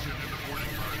before we send in the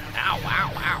boarding party. Ow,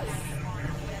 ow, ow.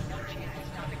 No chance of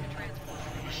stopping the transport.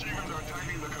 The Shivans are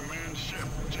attacking the command ship,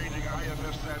 changing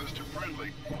IFF status to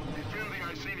friendly. Defend the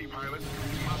Iceni, pilot.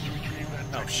 We must retrieve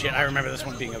that Oh shit, I remember this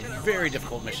one being a very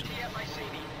difficult mission. MTGA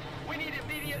Iceni. We need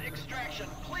immediate extraction.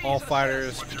 Please All assist.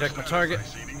 fighters protect my target.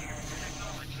 Iceni.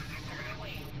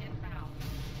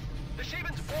 The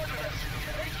Shivans boarded us.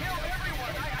 They killed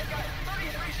everyone. I've got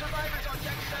 33 survivors on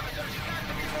deck 7. There's got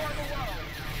to be more below.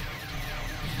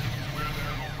 Where's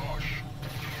Admiral Bosch?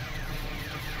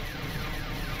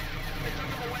 They took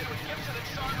them away with Gibson and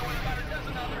Sarno and about a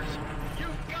dozen others.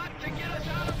 You've got to get us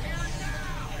out of here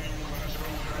now! Class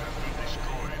rotor has been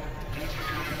destroyed. Use the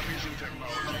communication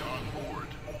technology on board.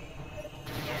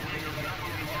 A wing of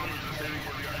Nephilim bombers is heading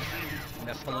for the Iceni.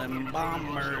 Nephilim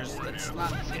bombers. Let's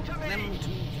not Listen get to them me! to...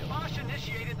 Bosch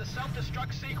initiated the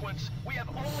self-destruct sequence. We have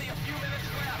only a few minutes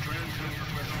left. Transmit the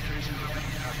specifications of the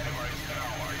ETAC device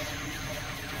now, Iceni.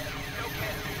 No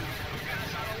can do. You got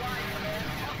us out of line, man.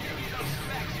 I'll give you those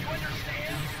specs. You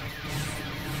understand?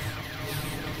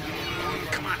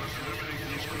 Come on. Eliminate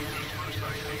these cruisers first,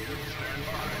 Iceni. Stand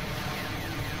by.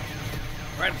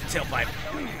 Right at the tailpipe.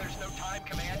 Telling you there's no time,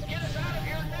 Command. Get us out of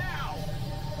here now!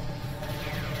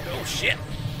 Oh shit.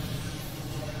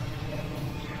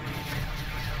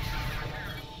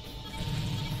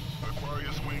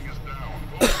 Aquarius wing is down.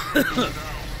 Both wings are down.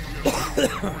 We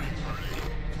have a boarding party.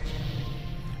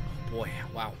 Boy,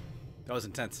 wow. That was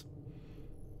intense.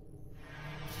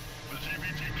 The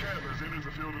GBT cab has entered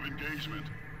the field of engagement.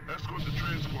 Escort the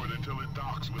transport until it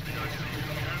docks with the Iceni.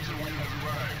 Answer wing has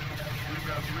arrived. We've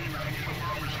got 3 Nahima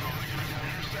bombers loading in.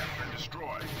 Intercept and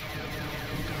destroy.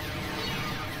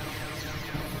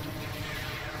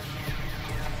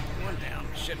 One down.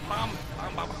 Shit. Bomb.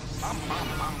 Bomb, bomb, bomb, bomb,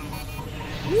 bomb.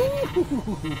 Woo!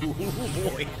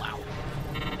 Boy, wow.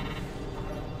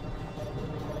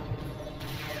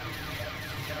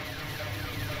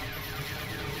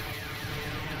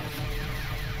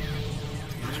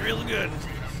 It was really good.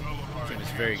 It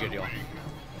was very good, y'all.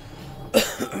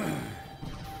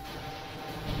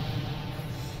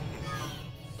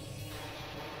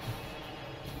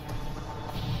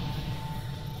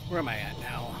 Where am I at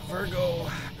now? Virgo,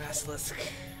 Basilisk.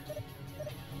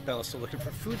 Bella's still looking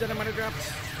for food that I might have dropped.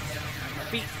 My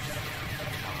feet.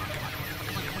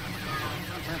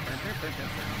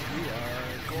 We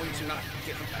are going to not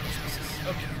get hit by those pieces.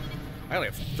 Okay. I only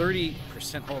have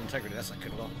 30% hull integrity. That's not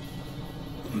good at all.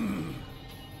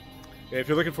 If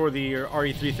you're looking for the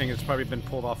RE3 thing, it's probably been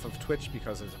pulled off of Twitch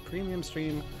because it's a premium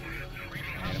stream,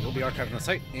 and it will be archived on the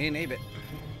site in a bit.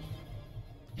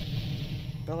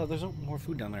 Bella, there's no more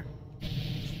food down there.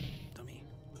 Dummy.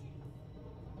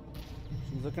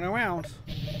 She's looking around.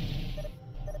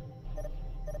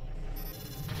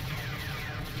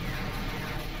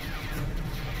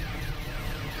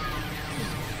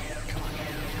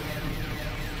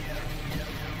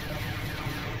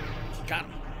 Got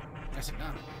him. Yes, I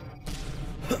got him.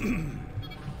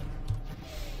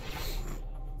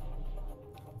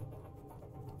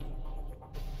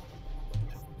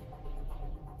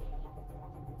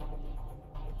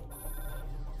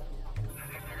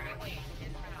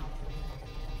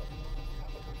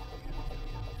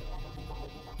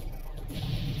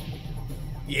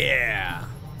 Yeah.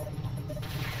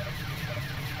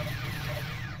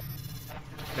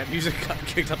 That music got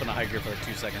kicked up in a high gear for like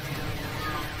 2 seconds.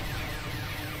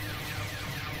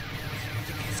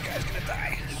 This guy's gonna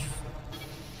die.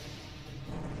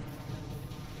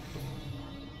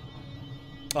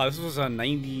 Oh, this was a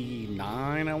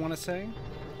 99, I want to say.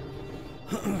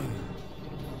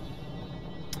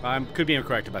 I could be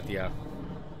incorrect about the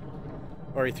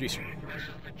RE3 stream.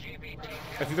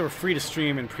 I think they were free to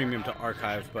stream and premium to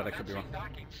archive, but I could be wrong. I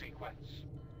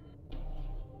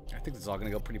think this is all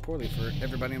going to go pretty poorly for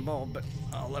everybody involved, but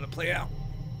I'll let it play out.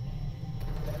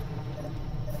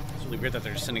 It's really weird that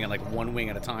they're just sending in like one wing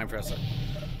at a time for us to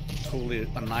totally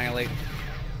annihilate.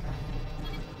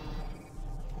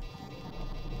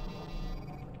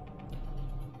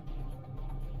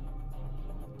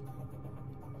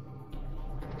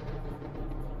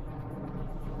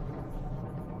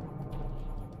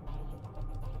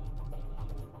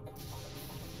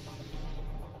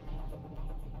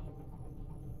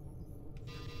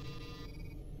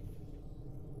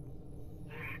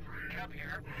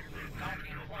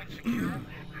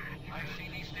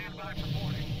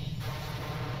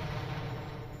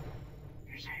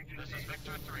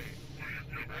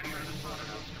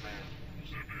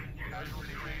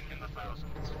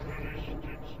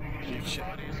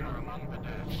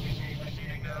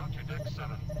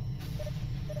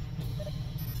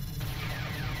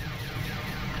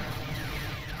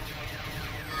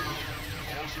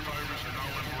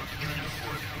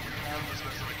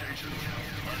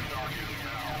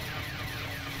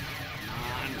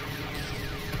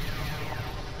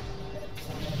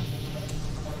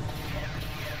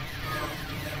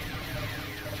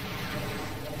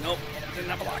 Nope, didn't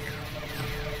have a locker.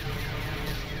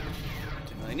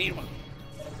 Didn't really need one.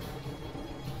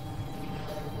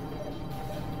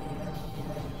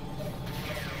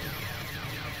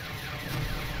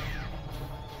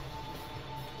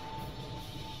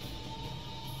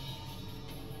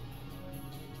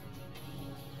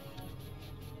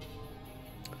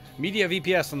 Media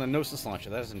VPS on the Gnosis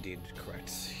launcher. That is indeed correct.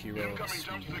 Hero. Incoming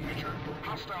jump signature.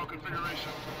 Hostile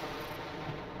configuration.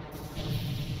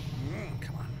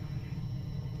 Come on.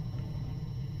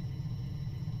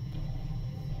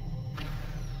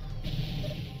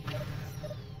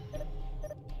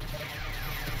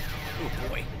 Oh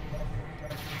boy.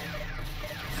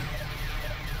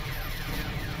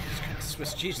 Just kind of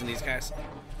Swiss cheese in these guys.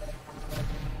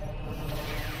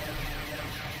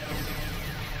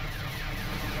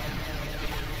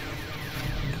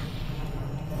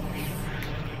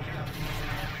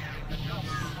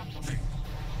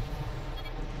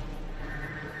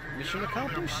 Mission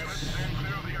accomplished. Stand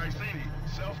clear of the Iceni.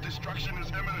 Self-destruction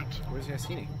is imminent. Where's the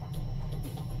Iceni?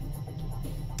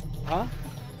 Huh?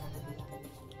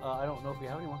 I don't know if we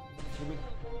have anyone. Maybe.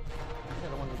 I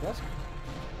got one on the desk.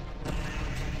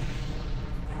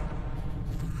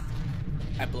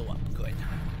 I blew up. Good.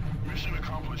 Mission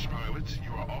accomplished, pilots.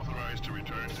 You are authorized to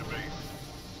return to base.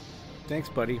 Thanks,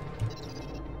 buddy.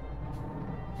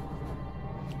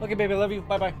 Okay, baby. I love you.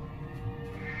 Bye-bye.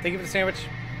 Thank you for the sandwich.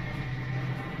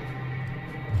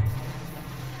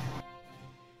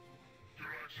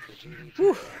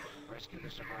 Whew. Rescue the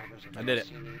survivors of I did it.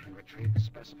 and retrieve the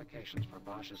specifications for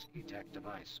Bosch's E-Tech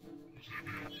device.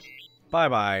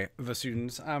 Bye-bye, the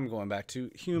students. I'm going back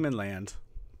to human land.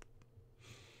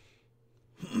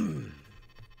 At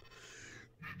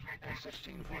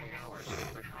 1640 hours,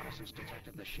 reconnaissance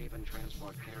detected the Sheevan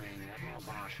transport carrying Admiral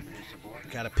Bosch and his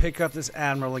subordinates. Gotta pick up this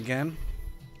admiral again.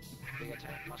 The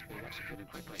attack must be executed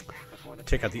quickly before the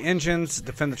Take out the engines,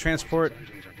 defend the transport.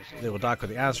 They will dock with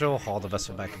the Azrael, haul the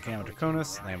vessel back to Gamma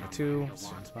Draconis, land with 2.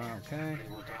 Student spot, okay. They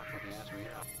will dock with the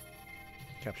Azrael.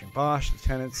 Capturing Bosch,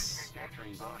 lieutenants.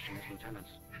 Capturing Bosch and his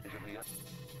lieutenants. Is it the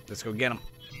Let's go get them.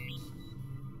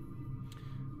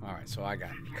 Alright, so I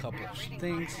got a couple of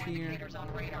things here. Indicators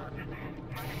on radar.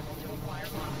 Unable to acquire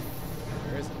lock.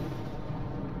 Where is it?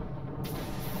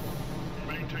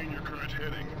 Maintain your current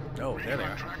heading. Oh, there they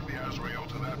are. Track the Azrael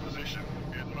to that position.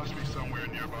 It must be somewhere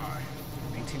nearby.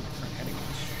 Maintain the current heading.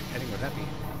 Which heading would that be?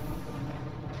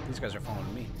 These guys are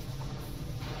following me.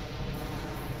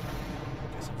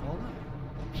 Guess I'm following them.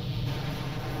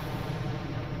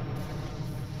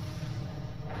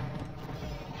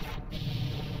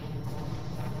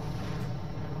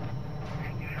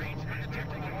 We're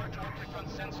detecting a large object on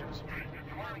sensors.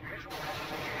 Acquiring visual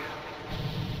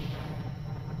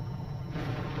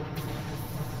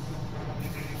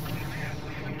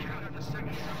we've encountered a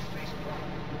second subspace portal.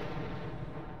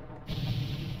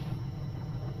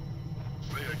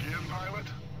 Say again, pilot?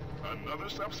 Another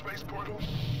subspace portal?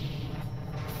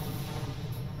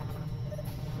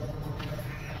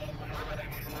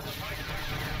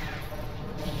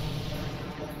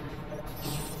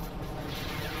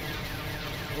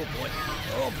 Oh boy.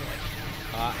 Oh boy.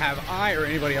 Have I or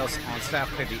anybody else on staff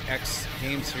played the X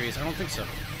game series? I don't think so.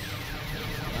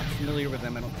 Not familiar with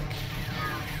them, I don't think.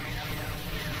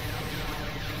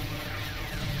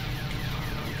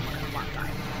 Come on,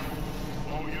 die.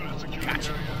 All units secure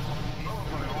Gotcha. the area.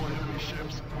 Nullify all enemy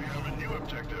ships. We have a new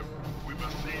objective. We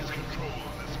must seize control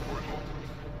of this portal.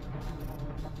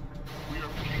 We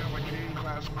are picking up a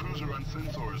Kane-class cruiser on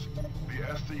sensors. The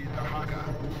SC Dahaka.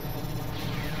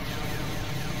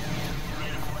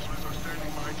 Reinforcements are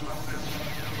standing by to assist.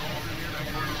 Call them in at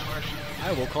your discretion.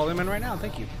 I will call them in right now,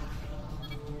 thank you.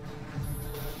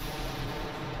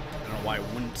 I don't know why I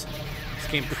wouldn't. This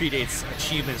game predates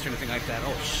achievements or anything like that.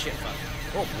 Oh shit, fuck.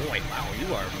 Oh boy, wow,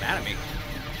 you are mad at me. A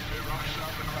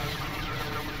Rockshot-class cruiser has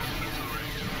come within sensor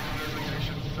range.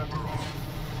 Designation Sephiroth.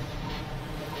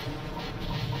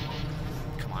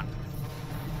 Come on.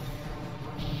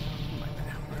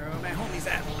 Where are my homies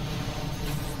at?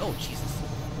 Oh, Jesus.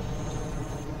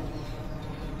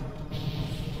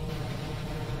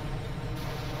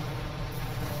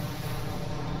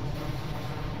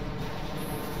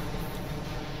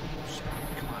 Shit,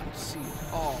 come on, see.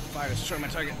 Oh, fire, destroy my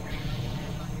target.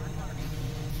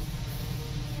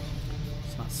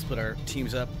 Let's not split our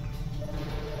teams up.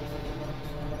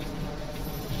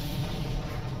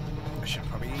 I should have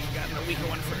probably gotten a weaker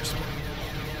one first.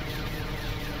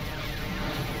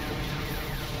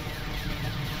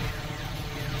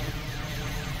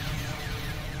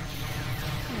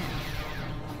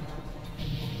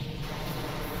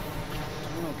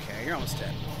 Okay, you're almost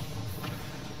dead.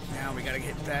 Now we gotta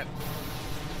get that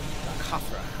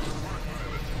Khafra.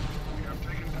 We have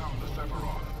taken down the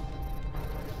Sephiroth.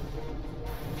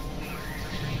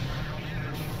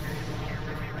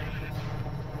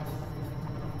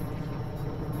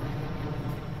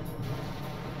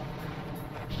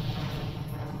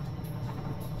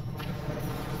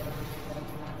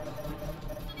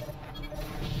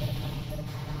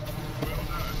 Well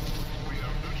done. We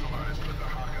have neutralized the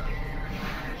Dahaka.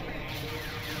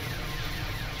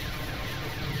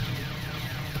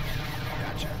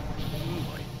 Gotcha. Oh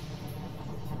boy.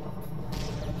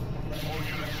 All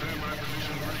units stand by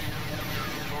position 3. We are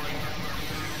deploying the thermal.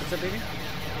 What's up, baby?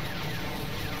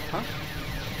 Huh?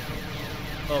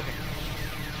 Oh, okay.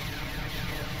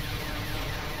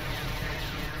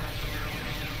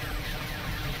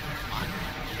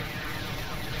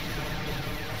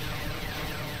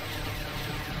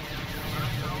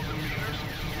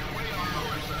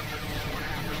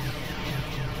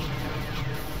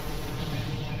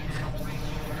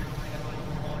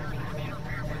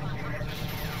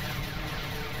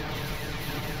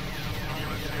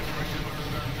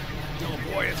 Oh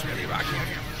boy, it's really rocky out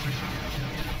here.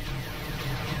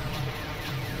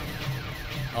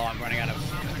 Oh, I'm running out of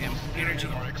goddamn energy.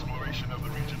 Our exploration of the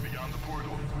region beyond the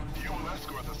portal. You will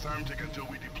escort the Samtic until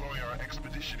we deploy our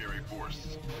expeditionary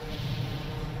force.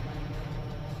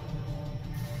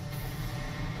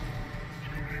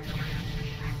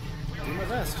 Do my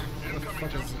best. What the Incoming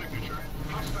fuck jump is signature.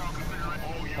 Hostile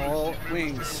configuration. all units defend the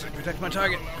wings? Samtic. Protect my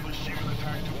target. Allow the Shivan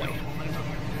attack to build momentum.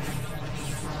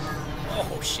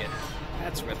 Oh shit.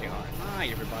 That's really hard. Hi,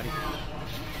 everybody.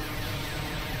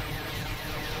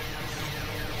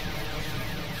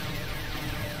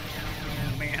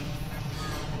 Oh, man.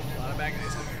 A lot of bad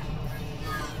guys out here.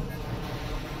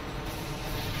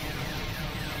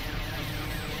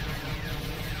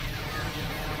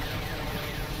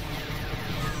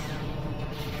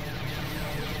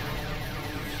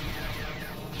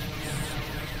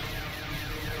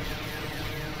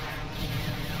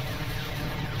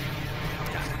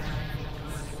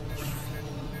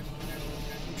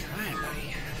 I'm trying,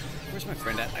 buddy. Where's my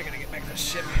friend at? I gotta get back to the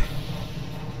ship.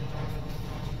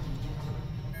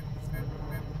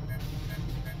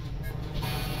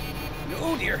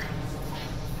 Oh dear.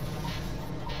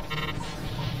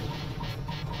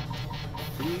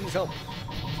 Please help.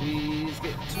 Please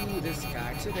get to this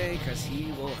guy today, because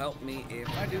he will help me if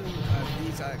I do, because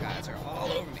these other guys are all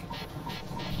over me.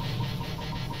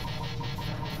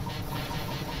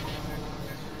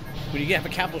 When you have a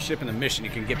capital ship in the mission,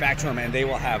 you can get back to them, and they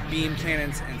will have beam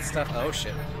cannons and stuff. Oh,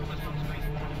 shit.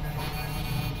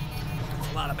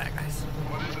 That's a lot of bad guys.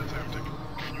 What is it, Tactic?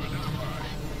 Can you identify?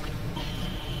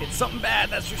 It's something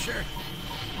bad, that's for sure.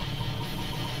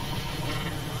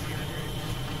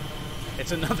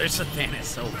 It's another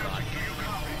Sathanis, oh god.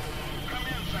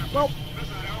 Well, This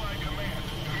is Allied Command.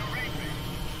 Do you read me?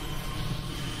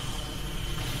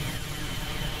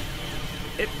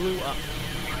 it blew up.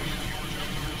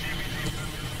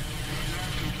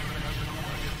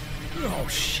 Oh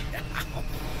shit.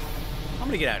 I'm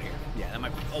gonna get out of here. Yeah, that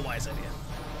might be a wise idea.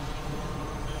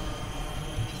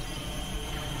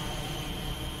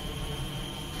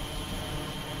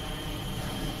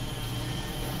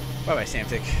 Bye-bye,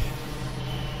 Samtic.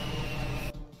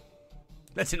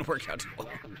 That didn't work out too well.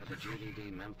 Welcome to the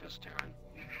GDD Memphis, Terran.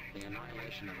 The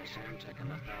annihilation of the Samtic and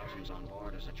the thousands on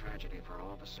board is a tragedy for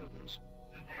all the students.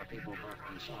 A people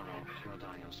birthed in sorrow will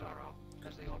die in sorrow,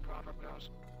 as the old proverb goes.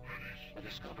 The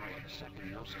discovery of the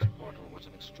second Gnosis portal was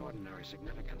of extraordinary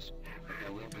significance, but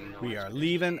there will be no... We are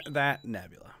leaving that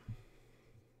nebula.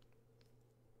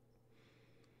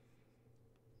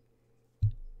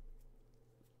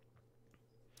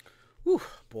 Whew,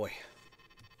 boy.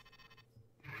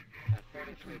 At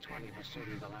 3320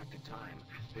 Vesuvian Galactic Time,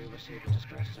 we received a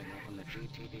distress signal from the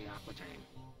GTD Aquitaine.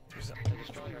 The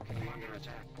destroyer came under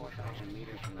attack 4,000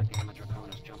 meters from the Gamma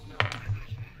Draconis jump node.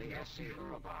 The SC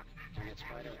Urobach and its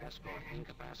fighter escort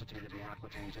incapacitated the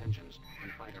Aquitaine's engines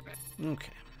and fighter bay.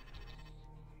 Okay.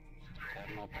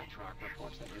 Admiral Petrock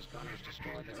reports that his gunners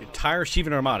destroyed their... The entire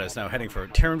Shivan Armada is now heading for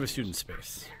Terran Student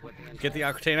Space. Get the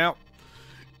Aquitaine out.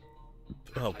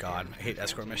 Oh god, I hate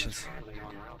escort missions. Currently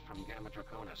en route from Gamma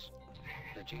Draconis.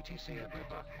 The GTC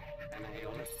Agrippa and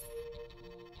Aeolus.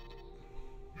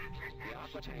 The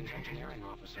Aquitaine's engineering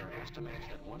officer estimates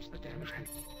that once the damage...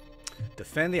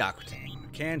 Defend the Aquitaine.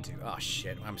 Can do. Oh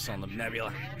shit, I'm still in the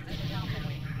nebula. This is Alpha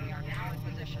Wing. We are now in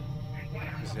position.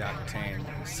 This is the Aquitaine.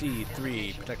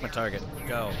 C3, protect my target.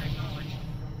 Go.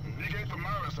 Negate the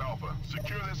Maris Alpha.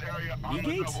 Secure this area on the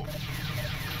Negate? double.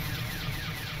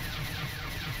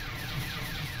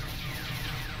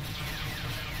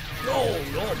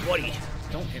 No, buddy.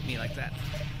 Don't hit me like that.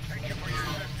 Thank you for your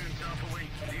assistance, Alpha Wing.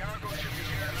 The Argo should be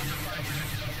here in under 5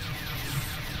 minutes.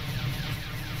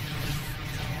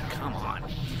 Come on,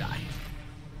 you die.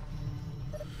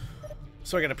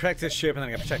 So I gotta protect this ship, and then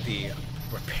I gotta protect the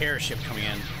repair ship coming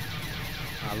in.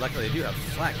 Luckily, they do have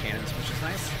flat cannons, which is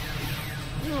nice.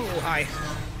 Oh, hi.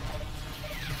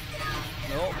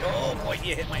 No, oh boy,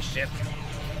 you hit my ship.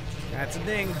 That's a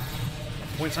ding.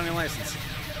 Points on your license.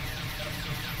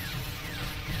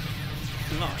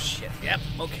 Oh shit. Yep.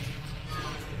 Okay.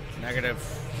 Negative.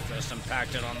 Just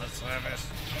impacted on the surface.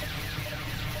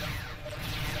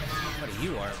 Buddy,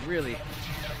 you are really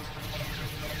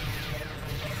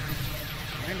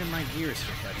grinding my gears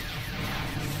here, buddy.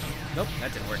 Nope,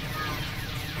 that didn't work.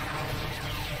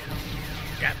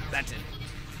 Yep, that did.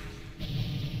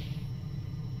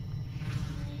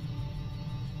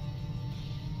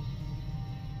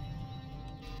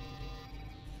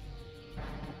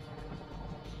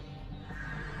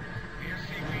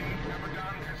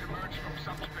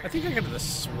 I think I got to the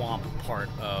swamp part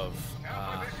of.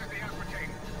 Alpha, this is the Aquitaine.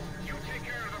 You take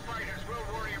care of the fighters.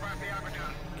 We'll worry about the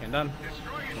Abaddon. Can done.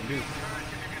 Destroy it. Can do. If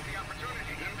you get the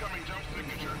opportunity. Incoming jump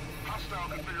signature. Hostile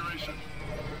configuration.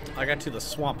 I got to the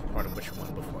swamp part of Witcher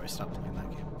 1 before I stopped playing that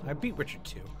game. I beat Witcher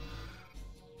 2.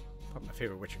 Probably my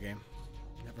favorite Witcher game.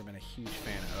 Never been a huge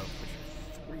fan of Witcher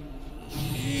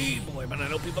 3. Boy, but I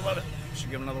know people love it.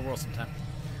 Should give it another whirl sometime.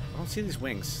 I don't see these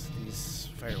wings. These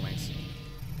fire wings.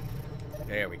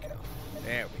 There we go.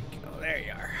 There we go. There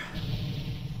you are.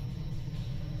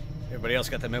 Everybody else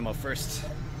got the memo first.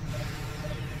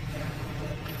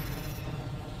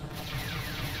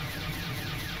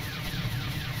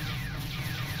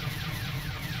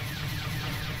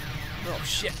 Oh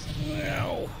shit.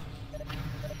 No.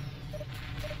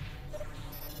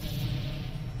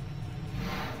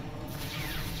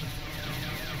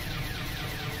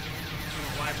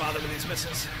 Why bother with these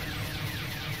missiles?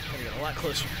 Gotta get a lot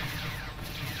closer.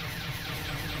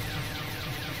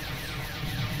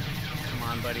 Come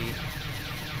on, buddy.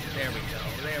 There we go.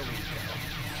 There we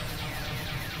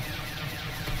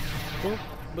go. Boop,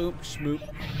 boop, schmoop.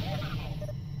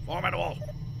 Formidable.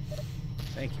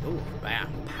 Thank you. Ooh, bam,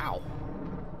 pow.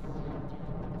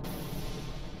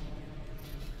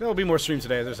 There will be more streams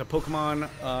today. There's a Pokemon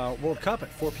World Cup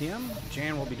at 4 p.m.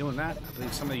 Jan will be doing that. I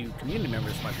believe some of you community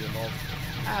members might be involved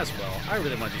as well. I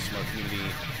really want to do some more community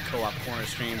co-op corner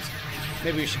streams.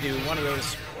 Maybe we should do one of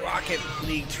those Rocket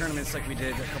League tournaments like we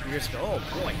did a couple years ago. Oh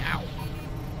boy, ow.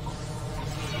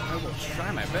 I will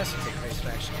try my best to take face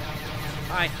action.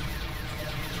 Hi.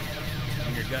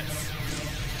 In your guts.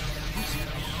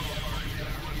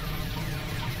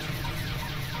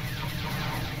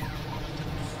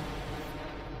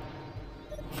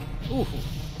 Ooh.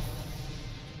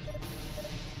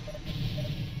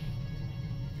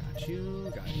 Got you,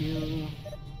 got you.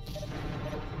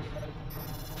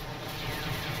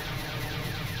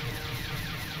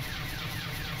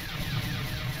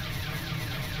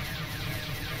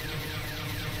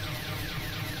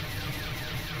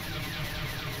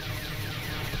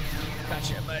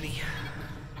 Gotcha, buddy.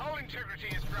 Hull integrity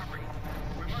is dropping.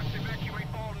 We must evacuate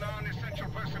all non-essential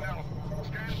personnel.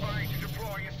 Stand by to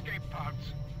deploy escape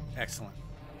pods. Excellent.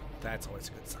 That's always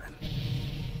a good sign.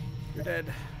 You're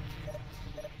dead.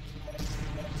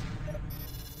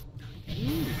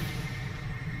 Ooh.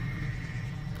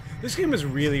 This game is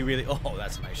really, really... Oh,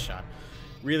 that's a nice shot.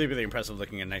 Really, really impressive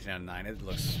looking in 1999. It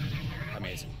looks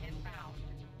amazing.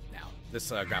 Now, this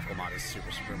graphical mod is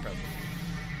super, super impressive.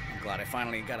 I'm glad I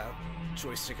finally got a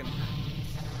joystick and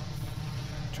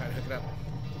try to hook it up.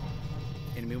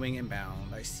 Enemy wing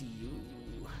inbound. I see you.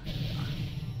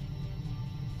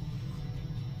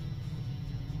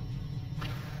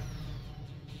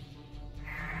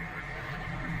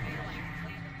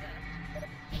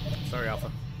 Sorry,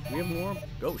 Alpha. Do we have more?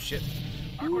 Oh, shit.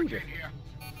 Ooh, Aquitaine here.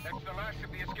 That's the last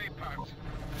of the escape pods.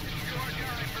 It's do or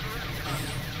die for the rest of us.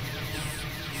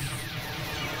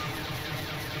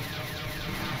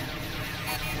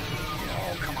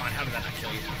 Oh, come on. How did that not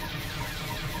kill you?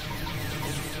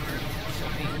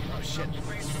 Oh, shit.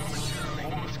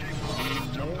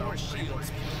 More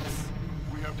shields, please.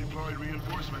 We have deployed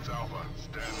reinforcements, Alpha.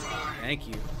 Stand by. Thank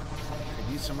you.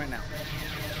 Could use some right now.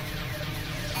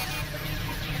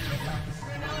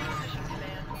 We're now in position,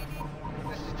 Command.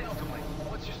 This is Delta Wing.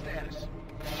 What's your status?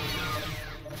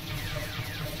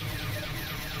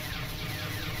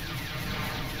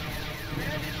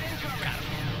 Command is incoming.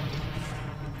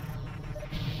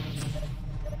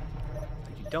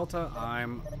 Thank you, Delta.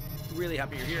 I'm really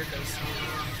happy you're here because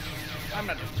I'm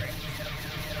not doing great.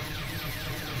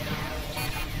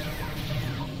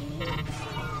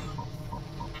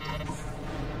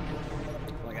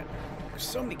 Oh my god. There's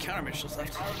so many counter missions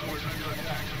left.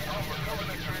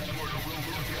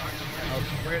 Oh,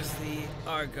 where's the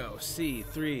Argo?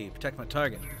 C3. Protect my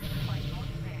target.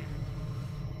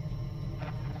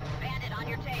 Bandit on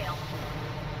your tail.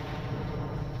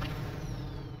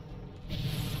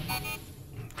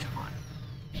 Come on.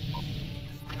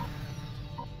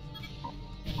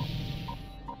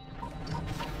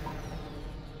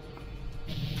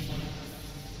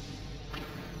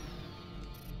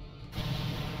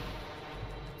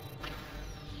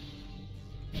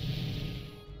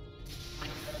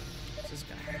 What's this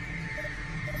guy?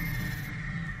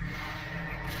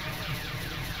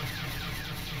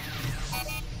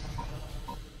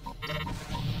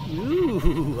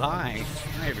 Ooh, hi.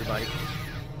 Hi, everybody.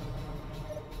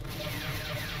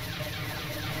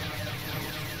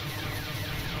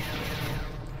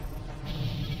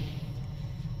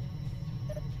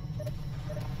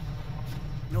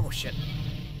 No shit.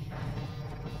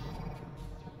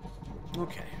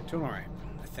 Okay, doing alright,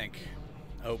 I think.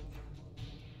 Oh.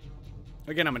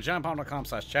 Again, I'm at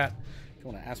johnpalm.com/chat. If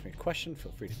you want to ask me a question,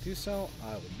 feel free to do so.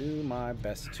 I will do my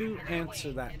best to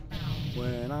answer that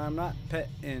when I'm not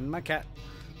petting my cat.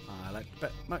 I like to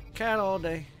pet my cat all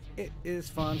day. It is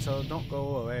fun, so don't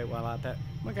go away while I pet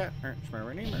my cat. Okay,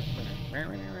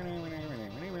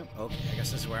 I guess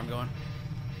this is where I'm going.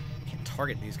 Can't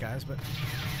target these guys, but...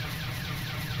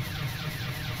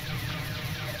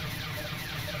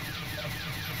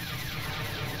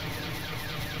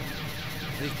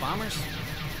 Are these bombers?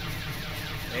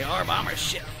 They are bombers,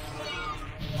 shit.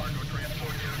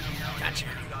 Gotcha.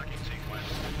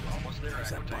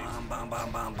 There's that bomb, bomb,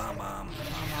 bomb, bomb, bomb, bomb.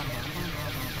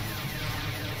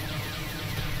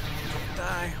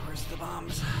 Die. Where's the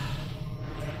bombs?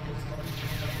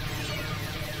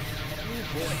 Oh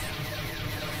boy.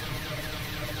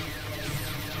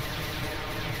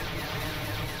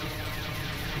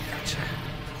 Gotcha.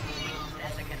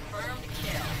 That's a confirmed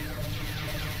kill.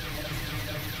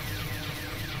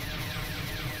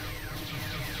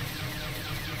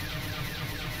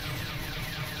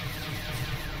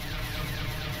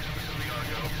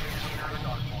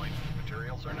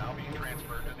 Materials are now being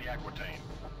transferred to the Aquitaine.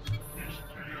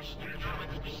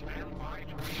 Stand by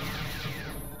to rearm.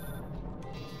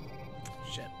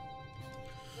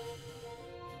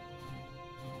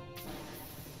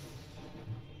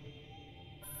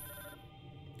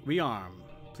 Rearm,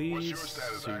 please. What's your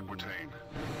status, soon. Aquitaine?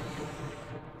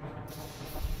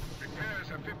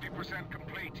 Repairs are 50%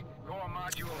 complete. Core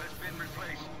module has been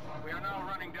replaced. We are now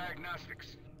running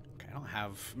diagnostics. Okay, I don't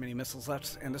have many missiles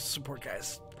left, and this support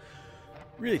guy's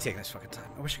really taking his fucking time.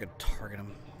 I wish I could target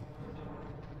him.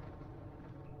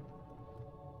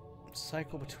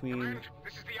 Cycle between. Command,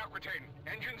 this is the Aquitaine.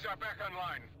 Engines are back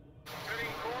online.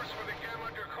 Setting course for the Gamma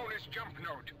Draconis jump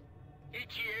node.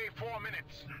 ETA 4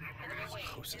 minutes.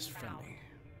 Closest friendly.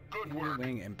 Good work.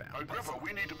 Wing inbound. Agrippa,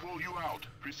 we need to pull you out.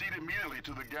 Proceed immediately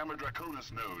to the Gamma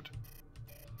Draconis node.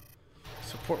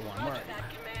 Support one. Where Roger are you? that,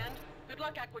 Command. Good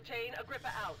luck, Aquitaine.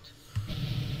 Agrippa out.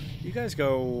 You guys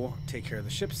go take care of the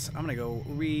ships. I'm gonna go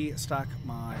restock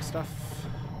my stuff.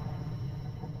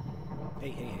 Hey,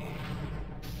 hey, hey.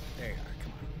 There you are.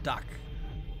 Come on. Dock.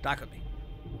 Dock with me.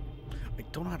 I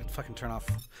don't know how to fucking turn off.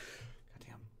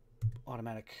 Goddamn.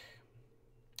 Automatic.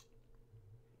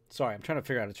 Sorry, I'm trying to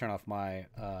figure out how to turn off my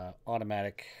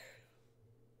automatic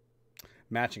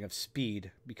matching of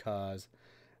speed because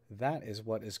that is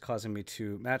what is causing me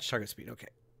to match target speed. Okay.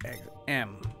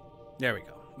 M. There we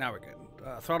go. Now we're good.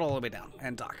 Throttle all the way down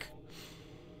and dock.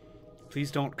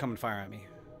 Please don't come and fire at me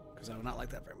because I would not like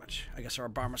that very much. I guess our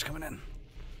bomber's coming in.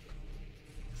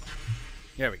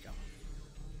 There we go.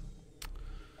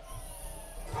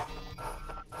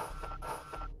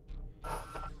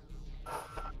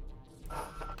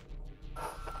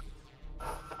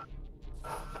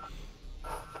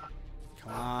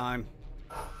 Come on.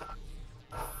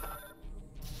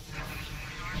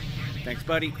 Thanks,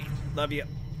 buddy. Love you.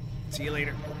 See you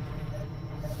later.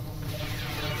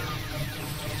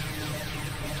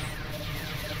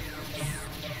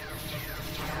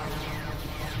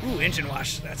 Ooh, engine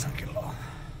wash. That's not good at all.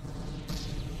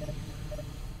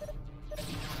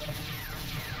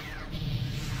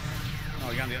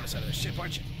 Oh, you're on the other side of the ship,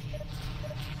 aren't you?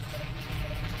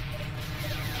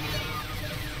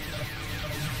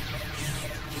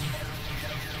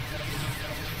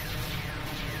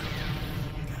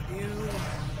 Got you.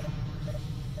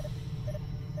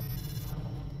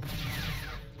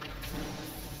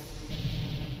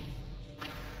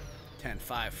 Ten,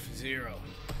 5, 0.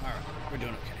 All right, we're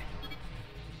doing okay.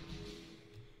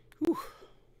 Whew.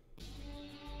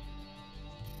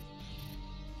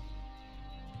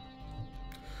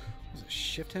 Was it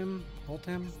shift him? Alt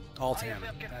him? Alt him.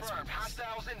 That's what it is.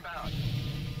 Hostiles inbound.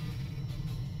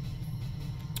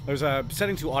 There's a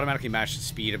setting to automatically match the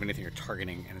speed of anything you're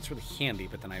targeting, and it's really handy,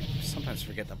 but then I sometimes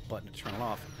forget the button to turn it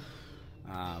off.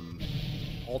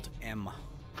 Alt M.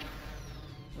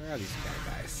 Where are these bad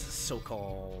guys?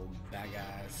 So-called bad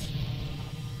guys.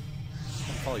 I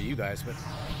don't follow you guys, but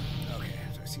okay.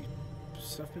 Do I see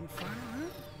stuff been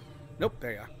fired? Nope.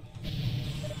 There you are.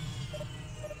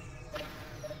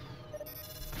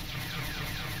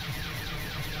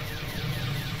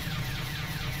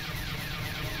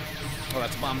 Oh,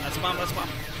 that's a bomb. That's a bomb. That's a bomb.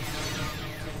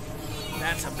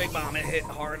 That's a big bomb. It hit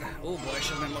hard. Oh boy, I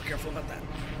should have been more careful about that.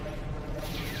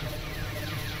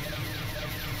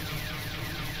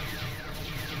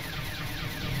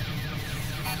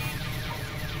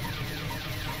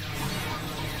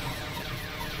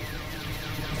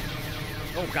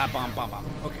 Oh god, bomb, bomb, bomb.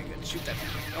 Okay, good. Shoot that down.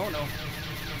 Oh no.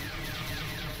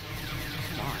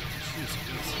 Come on. Jeez,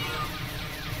 please.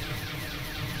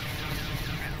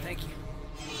 Thank you.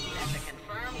 That's a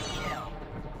confirmed kill.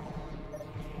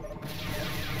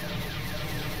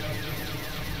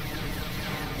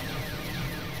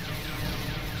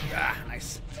 Ah,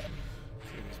 nice.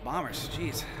 These bombers.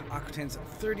 Jeez. Aquitaine's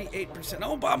at 38%.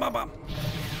 Oh, bomb, bomb, bomb.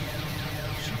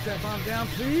 Shoot that bomb down,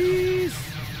 please.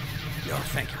 Oh,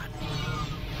 thank God.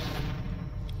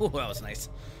 Oh, that was nice.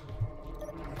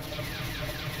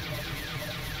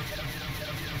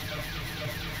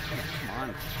 Come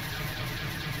on.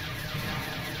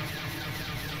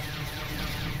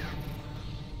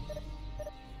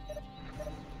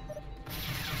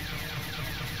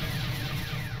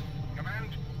 Command,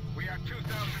 we are 2,000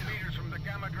 meters from the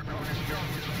Gamma Draconis jump.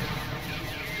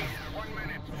 ETA 1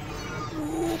 minute.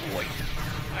 Oh, boy.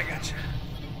 I gotcha.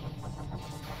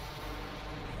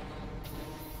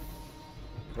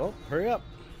 Well, hurry up.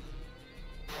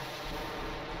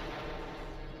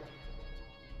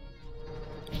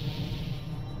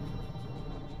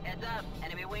 Heads up.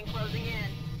 Enemy wing closing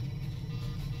in.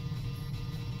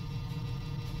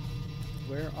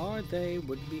 Where are they?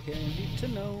 Would be handy to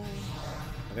know.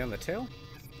 Are they on the tail?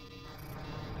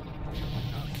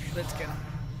 Okay, let's get them.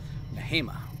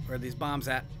 Nahema, where are these bombs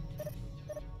at?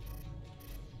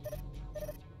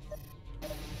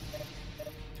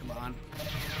 Come on.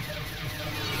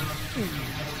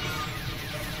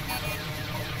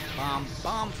 Bomb,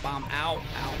 bomb, bomb. Ow,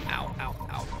 ow, ow, ow,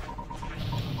 ow.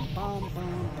 Bomb,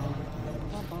 bomb, bomb,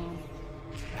 bomb, bomb.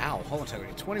 Ow, hull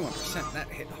integrity, 21%. That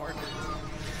hit hard.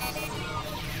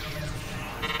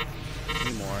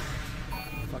 Need more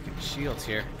fucking shields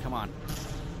here. Come on.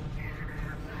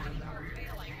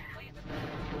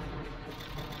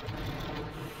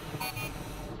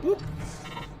 Whoop.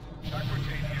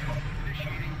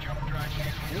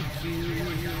 Thank you.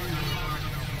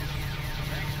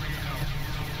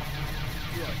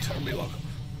 You are totally welcome.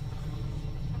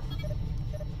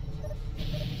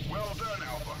 Well done,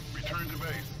 Alpha. Return to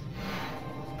base.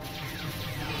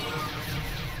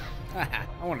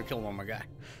 I wanted to kill one more guy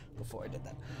before I did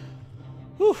that.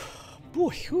 Whew. Boy,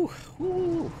 whew,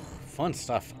 whew. Fun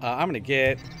stuff. I'm gonna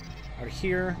get out of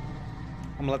here.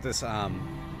 I'm gonna let this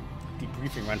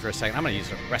debriefing run for a second. I'm gonna use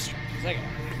the restroom.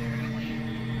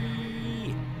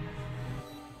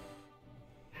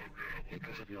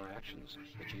 Because of your actions,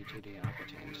 the G2D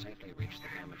Aquitaine safely reached the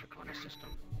Gamma Draconis system.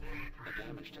 The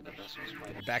damage to the vessel's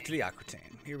flight... Back to the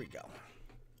Aquitaine. Here we go.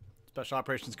 Special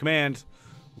Operations Command.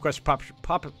 Request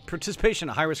participation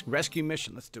in a high-risk rescue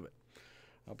mission. Let's do it.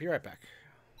 I'll be right back.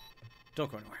 Don't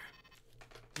go anywhere.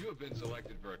 You have been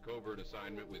selected for a covert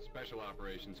assignment with Special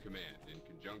Operations Command in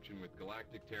conjunction with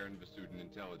Galactic Terran Vasudin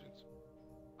Intelligence.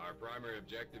 Our primary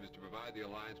objective is to provide the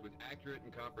Alliance with accurate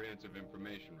and comprehensive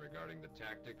information regarding the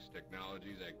tactics,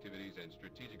 technologies, activities, and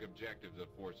strategic objectives of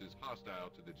forces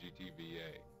hostile to the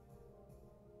GTVA.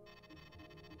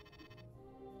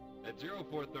 At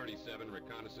 0437,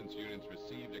 reconnaissance units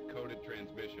received a coded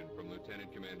transmission from Lieutenant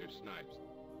Commander Snipes.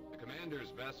 The commander's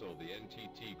vessel, the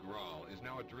NTT Graal, is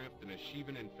now adrift in a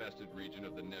Shivan-infested region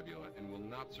of the nebula and will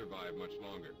not survive much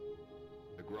longer.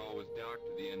 The Graal was docked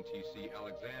to the NTC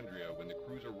Alexandria when the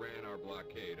cruiser ran our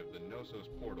blockade of the Knossos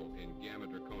portal in Gamma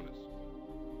Draconis.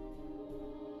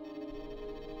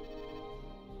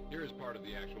 Here is part of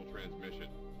the actual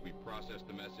transmission. We processed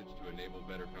the message to enable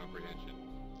better comprehension.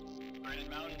 Granite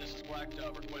Mountain, this is Black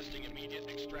Dove requesting immediate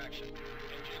extraction.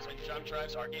 Engines and jump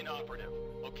drives are inoperative.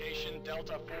 Location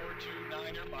Delta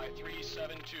 429er by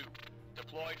 372.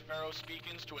 Deployed Pharos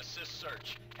beacons to assist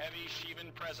search. Heavy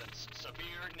Shivan presence.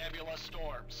 Severe nebula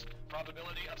storms.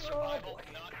 Probability of survival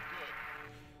not good.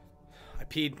 I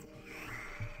peed.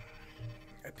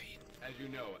 As you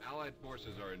know, Allied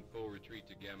forces are in full retreat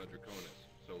to Gamma Draconis,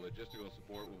 so logistical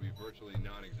support will be virtually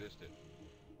non-existent.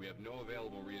 We have no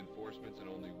available reinforcements and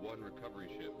only one recovery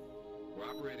ship. We're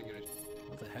operating in a...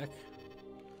 What the heck?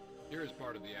 Here is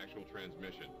part of the actual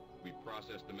transmission. We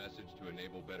processed the message to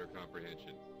enable better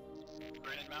comprehension.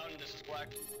 Granite Mountain, this is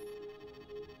Black.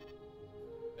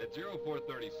 At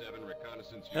 0437,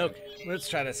 reconnaissance units... Okay, let's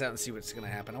try this out and see what's going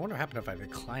to happen. I wonder what happened if I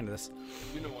decline this.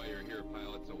 You know why you're here,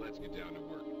 pilot, so let's get down to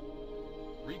work.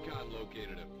 Recon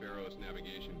located a Pharos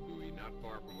navigation buoy not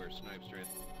far from where Snipes trans...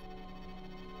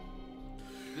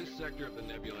 This sector of the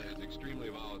nebula is extremely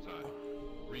volatile.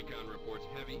 Recon reports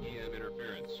heavy EM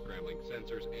interference, scrambling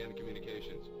sensors and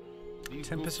communications.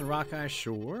 Tempest and Rockeye,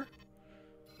 sure.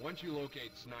 Once you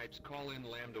locate Snipes, call in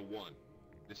Lambda 1.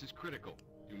 This is critical.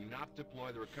 Do not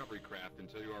deploy the recovery craft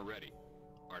until you are ready.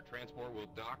 Our transport will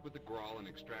dock with the Graal and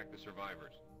extract the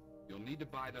survivors. You'll need to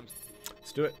buy them...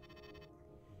 Let's do it.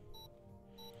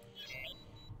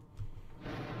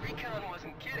 Recon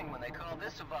wasn't kidding when they called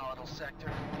this a volatile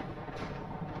sector.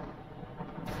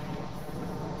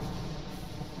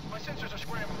 My sensors are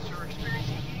scrambling, sir.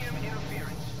 Experiencing EM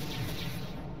interference.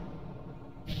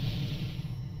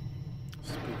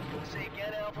 Say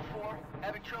again, Alpha 4.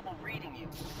 Having trouble reading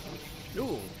you.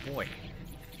 Ooh, boy.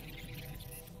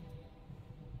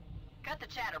 Cut the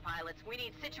chatter, pilots. We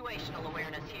need situational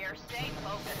awareness here. Stay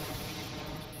focused.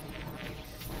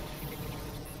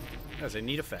 That's a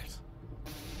neat effect.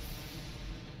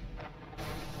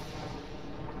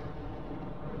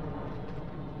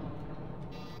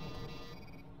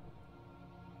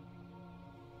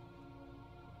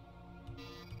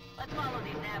 Let's follow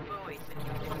these nav buoys.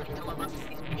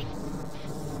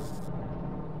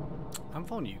 I'm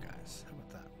following you guys. How about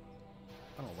that?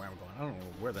 I don't know where I'm going. I don't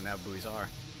know where the nav buoys are.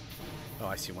 Oh,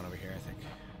 I see one over here, I think.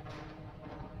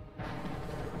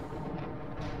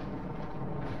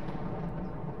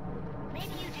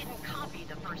 Maybe you didn't copy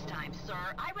the first time,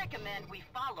 sir. I recommend we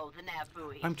follow the nav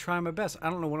buoys. I'm trying my best. I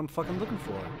don't know what I'm fucking looking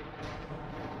for.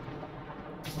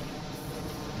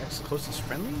 Next closest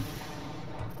friendly?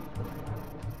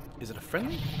 Is it a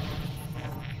friendly?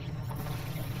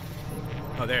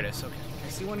 Oh, there it is. Okay. I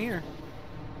see one here.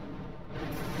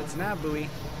 It's nav buoy. I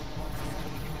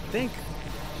think.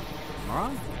 Am I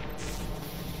wrong?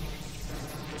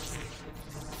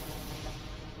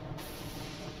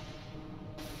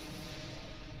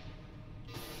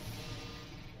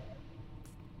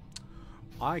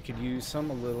 I could use a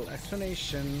little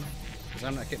explanation, because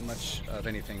I'm not getting much of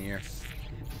anything here.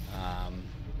 I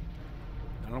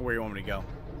don't know where you want me to go.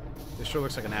 This sure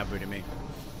looks like an Abu to me.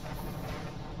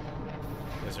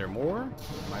 Is there more?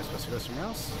 Am I supposed to go somewhere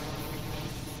else?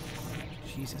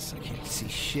 Jesus, I can't see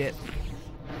shit.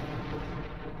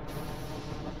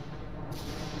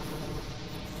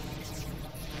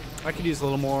 I could use a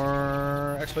little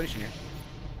more explanation here.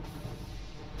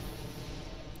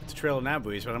 It's a trail of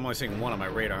Nabuis, but I'm only seeing one on my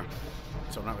radar.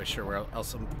 So I'm not really sure where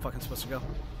else I'm fucking supposed to go.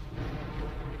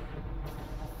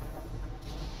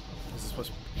 Is this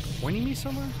supposed to be pointing me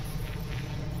somewhere?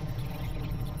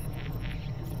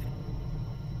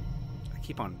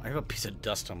 I have a piece of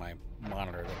dust on my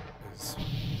monitor that is...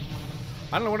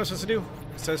 I don't know what I'm supposed to do.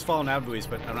 It says follow Nabuis,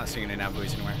 but I'm not seeing any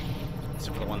Nabuis anywhere.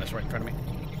 Except for the one that's right in front of me.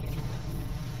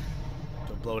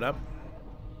 Don't blow it up.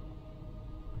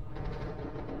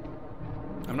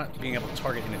 I'm not being able to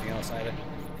target anything else either.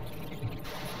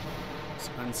 It's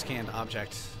an unscanned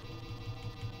object.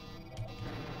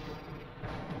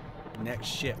 Next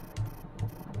ship.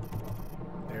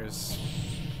 There's...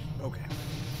 Okay.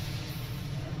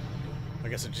 I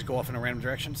guess I'll just go off in a random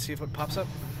direction to see if it pops up,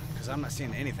 because I'm not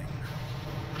seeing anything.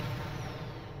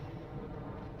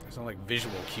 There's no, like,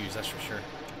 visual cues, that's for sure.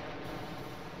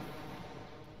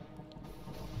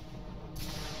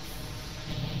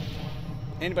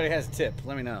 Anybody has a tip,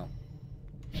 let me know.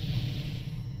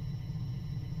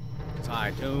 Because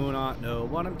I do not know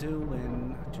what I'm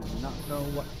doing. I do not know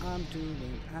what I'm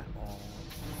doing at all.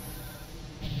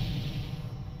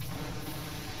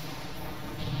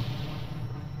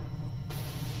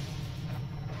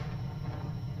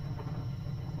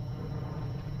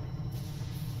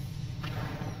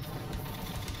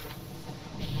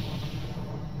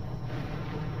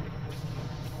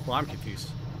 Well, I'm confused.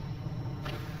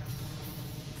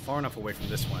 Far enough away from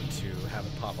this one to have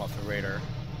it pop off the radar.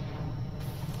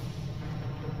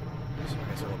 So I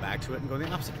guess I'll go back to it and go in the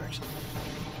opposite direction.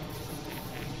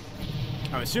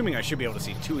 I'm assuming I should be able to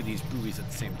see two of these buoys at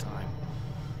the same time.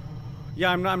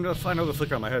 Yeah, I know the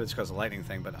flicker on my hood is because of the lightning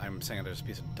thing, but I'm saying there's a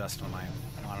piece of dust on my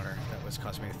monitor that was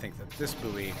causing me to think that this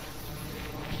buoy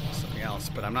is something else,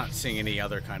 but I'm not seeing any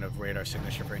other kind of radar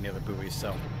signature for any other buoys,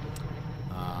 so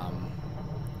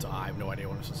I have no idea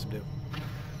what I'm supposed to do.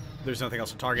 There's nothing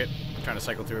else to target. I'm trying to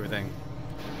cycle through everything.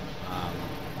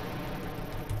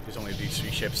 There's only these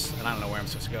three ships, and I don't know where I'm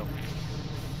supposed to go.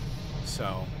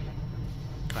 So,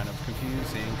 kind of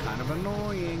confusing, kind of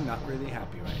annoying, not really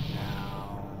happy right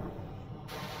now.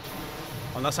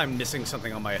 Unless I'm missing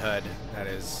something on my HUD that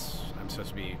is I'm supposed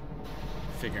to be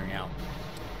figuring out.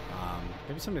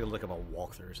 Maybe somebody will look up a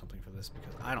walkthrough or something for this,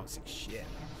 because I don't see shit.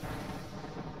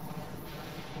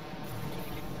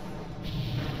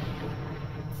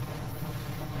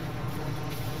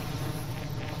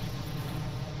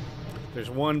 There's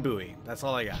one buoy. That's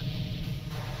all I got.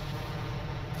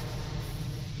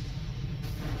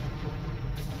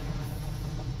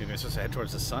 Maybe I'm supposed to head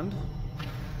towards the sun?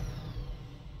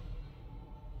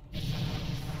 Let's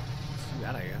do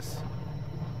that, I guess.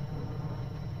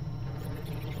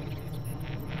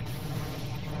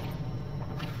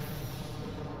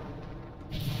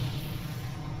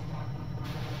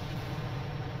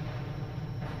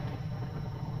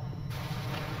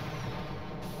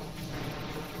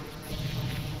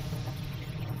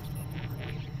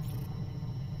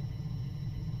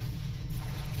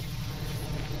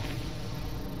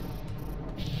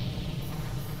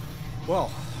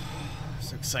 Well,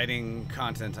 it's exciting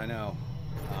content, I know.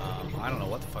 I don't know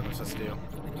what the fuck I'm supposed to do.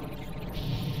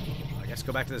 I guess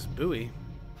go back to this buoy,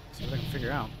 see what I can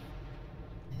figure out.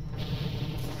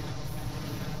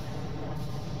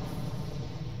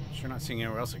 Sure not seeing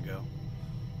anywhere else to go.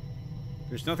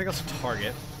 There's nothing else to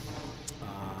target.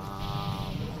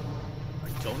 I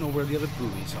don't know where the other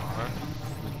buoys are.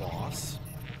 I'm lost.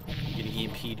 I'm getting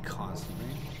EMP'd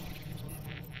constantly.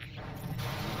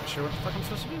 I'm not sure what the fuck I'm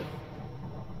supposed to do.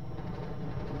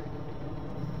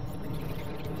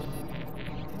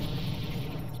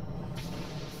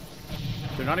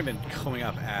 They're not even coming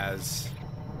up as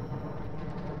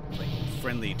like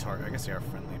friendly target. I guess they are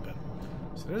friendly, but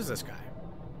so there's this guy.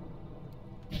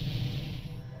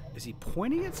 Is he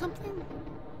pointing at something?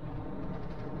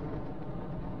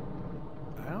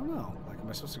 I don't know. Like, am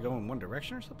I supposed to go in one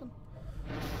direction or something?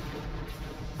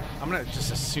 I'm gonna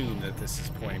just assume that this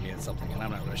is pointing me at something, and I'm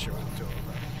not really sure what I'm doing.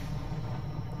 But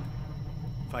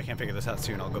if I can't figure this out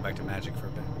soon, I'll go back to magic for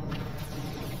a bit.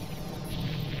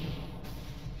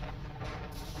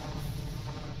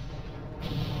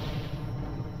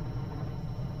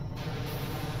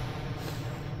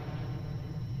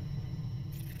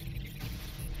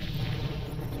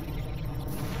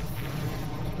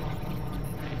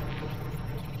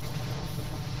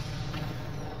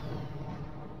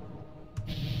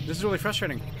 This is really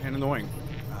frustrating and annoying.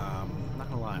 Not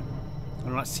gonna lie. I do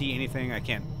not see anything. I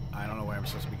don't know where I'm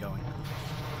supposed to be going.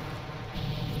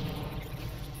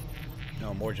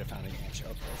 No, Morja found an inch.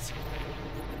 Okay, let's see.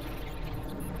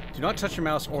 Do not touch your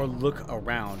mouse or look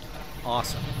around.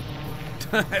 Awesome.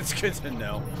 That's good to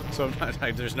know. So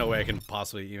there's no way I can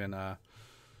possibly even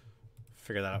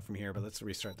figure that out from here, but let's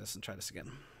restart this and try this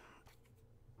again.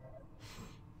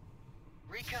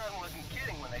 Recon wasn't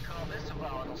kidding when they called this a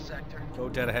volatile sector. Go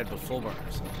dead ahead with full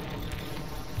burners.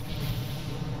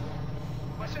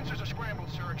 My sensors are scrambled,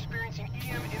 sir. Experiencing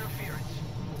EM interference.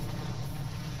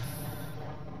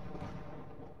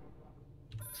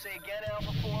 Say again,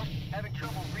 Alpha 4. Having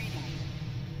trouble reading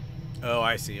you. Oh,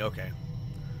 I see. Okay.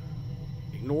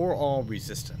 Ignore all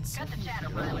resistance. Cut the chatter,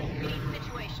 pilot. We need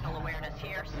situational awareness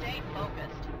here. Stay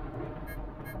focused.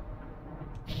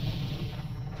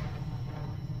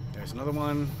 There's another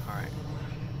one. Alright.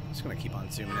 I'm just going to keep on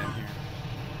zooming in here.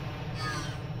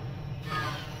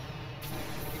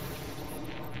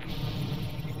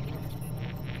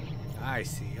 I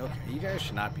see. Okay. You guys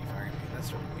should not be firing me.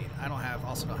 That's what I mean. I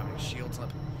also don't have any shields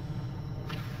up.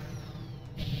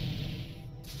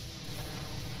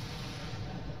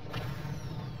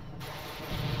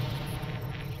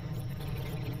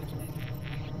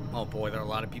 Oh boy, there are a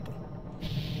lot of people.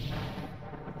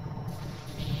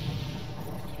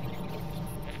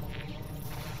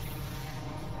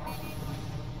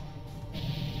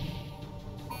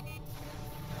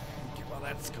 Okay, well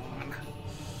that's going.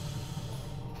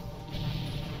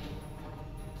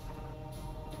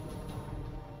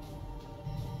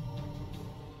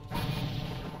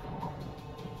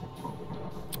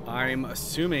 I'm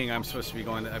assuming I'm supposed to be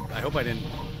going. I hope I didn't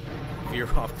veer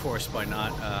off course by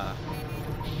not.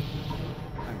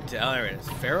 There it is.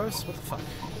 Pharaohs? What the fuck?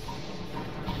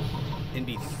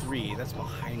 NB3. That's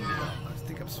behind me. I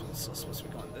think I'm still supposed to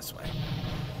be going this way.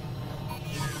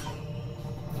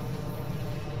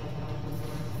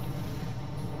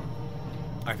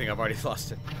 I think I've already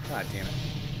lost it. God damn it.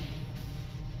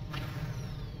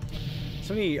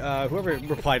 Somebody, whoever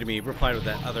replied to me, replied with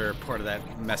that other part of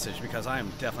that message, because I am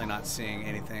definitely not seeing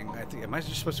anything. I think, am I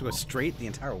just supposed to go straight the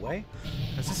entire way?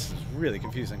 Because this is really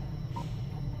confusing.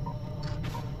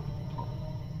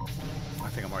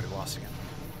 I think I'm already lost again.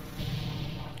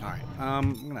 Alright,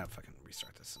 I'm gonna fucking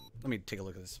restart this. Let me take a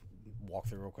look at this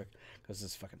walkthrough real quick, because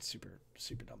this is fucking super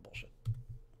dumb bullshit.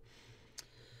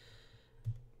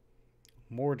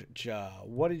 Mordja,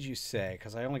 what did you say?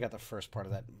 Because I only got the first part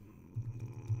of that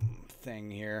thing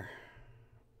here.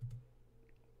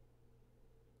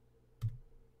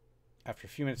 After a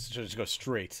few minutes, to just go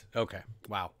straight. Okay,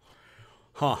 wow.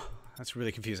 Huh, that's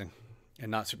really confusing and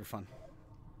not super fun.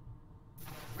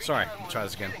 Sorry, I'll try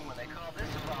this again.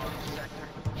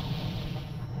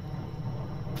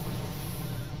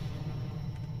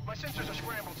 My sensors are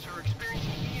scrambled, sir.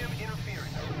 Experiencing EM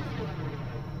interference.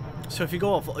 So if you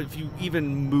go off, if you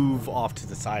even move off to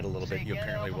the side a little bit, you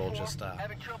apparently will just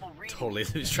totally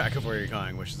lose track of where you're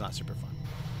going, which is not super fun.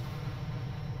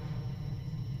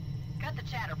 Cut the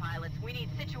chatter, pilots. We need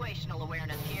situational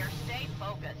awareness here. Stay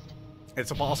focused.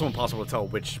 It's also impossible to tell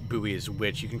which buoy is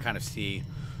which. You can kind of see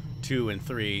 2 and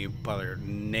 3 by their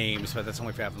names, but that's only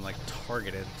if you have them like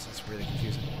targeted, so it's really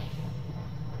confusing.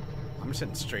 I'm just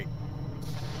sitting straight.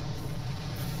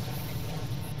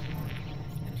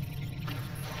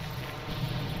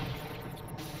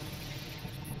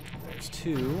 There's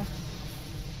 2.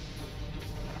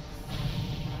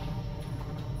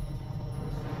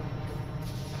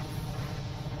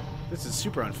 This is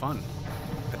super unfun.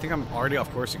 I think I'm already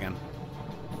off course again.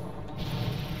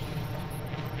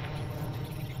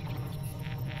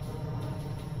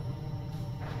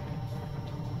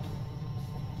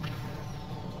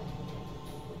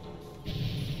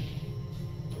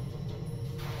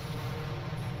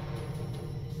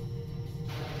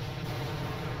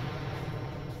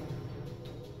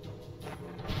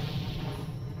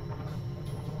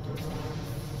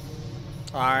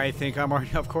 I think I'm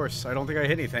already off course. I don't think I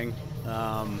hit anything,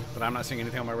 but I'm not seeing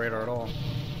anything on my radar at all.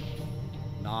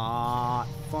 Not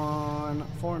fun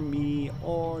for me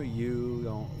or you.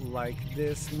 Don't like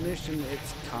this mission.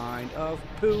 It's kind of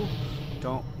poo.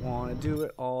 Don't want to do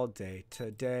it all day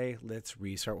today. Let's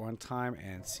restart one time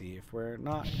and see if we're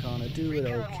not gonna do it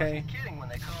okay.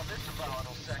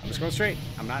 I'm just going straight.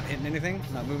 I'm not hitting anything.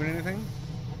 Not moving anything.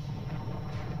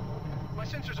 My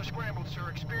sensors are scrambled, sir.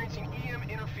 Experiencing EM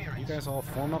interference. You guys all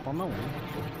form up on my way.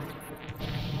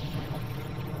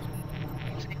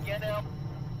 Get out.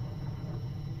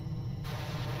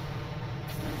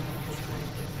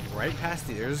 Right past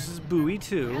the there's this buoy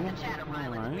too. Cut the chatter,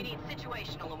 pilots. All right. We need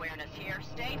situational awareness here.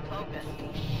 Stay focused.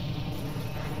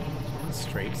 run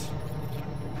straight.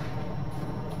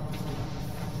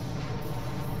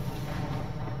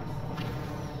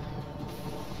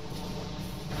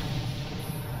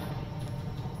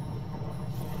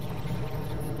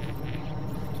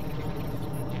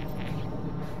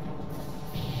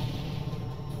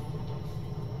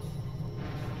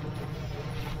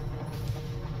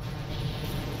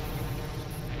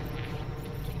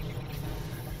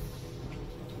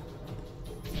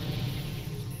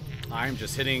 I'm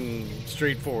just hitting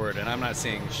straight forward and I'm not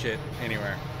seeing shit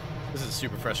anywhere. This is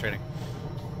super frustrating.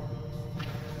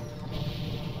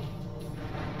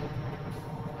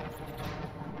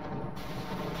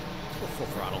 Go full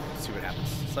throttle, see what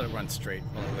happens. Just let it run straight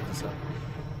while I look this up.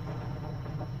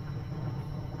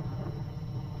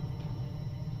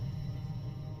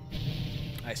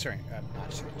 Sorry, I'm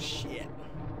not sure. Shit.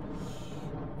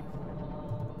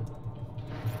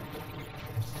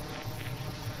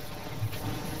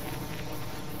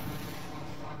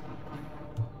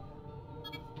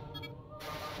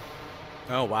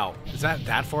 Oh, wow. Is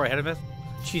that far ahead of it?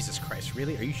 Jesus Christ,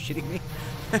 really? Are you shitting me?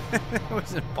 It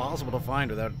was impossible to find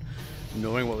without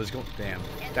knowing what was going... Damn.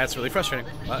 That's really frustrating.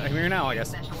 Well, I'm here now, I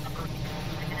guess.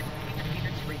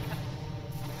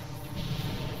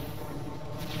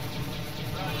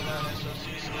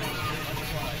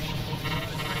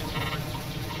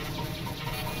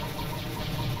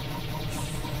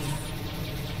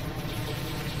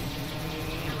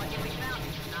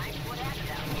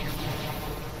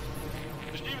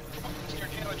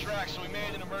 So we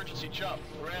made an emergency jump.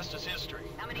 The rest is history.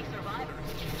 How many survivors?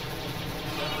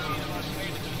 17 of us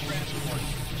made it to the transport.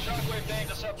 Shockwave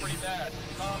banged us up pretty bad.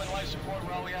 Comm and life support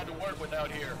were all we had to work with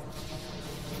out here.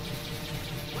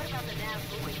 What about the nav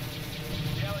buoy?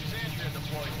 The Alexandria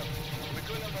deployed them. We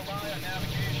couldn't rely on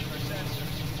navigation or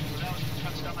sensors. So that was the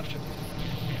best option.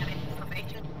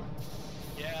 Information?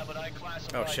 Yeah, but I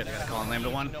classified Oh shit, I gotta call on Lambda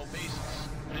 1. no basis.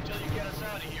 And until you get us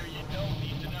out of here, you don't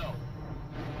need to know.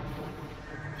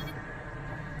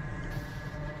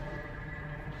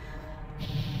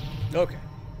 Okay.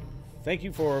 Thank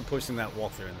you for posting that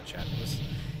walkthrough in the chat. It was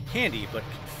handy, but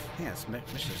yeah, this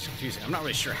mission is confusing. I'm not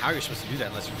really sure how you're supposed to do that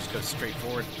unless you just go straight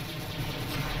forward.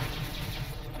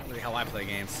 Not really how I play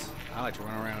games. I like to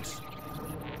run around.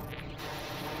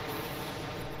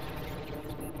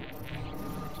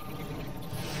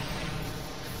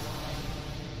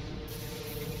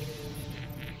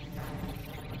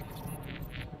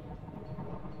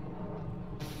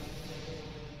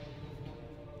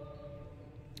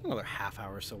 Another half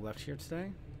hour or so left here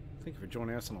today. Thank you for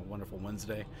joining us on a wonderful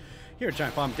Wednesday here at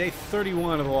Giant Bomb, day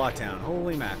 31 of the lockdown.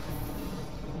 Holy mackerel.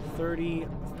 31.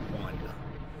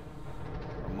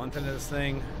 We're a month into this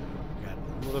thing. We got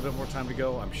a little bit more time to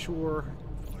go, I'm sure.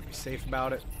 I want to be safe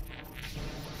about it.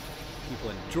 People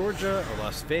in Georgia or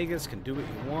Las Vegas can do what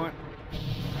you want. I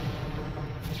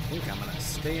think I'm going to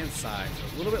stay inside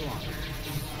for a little bit longer.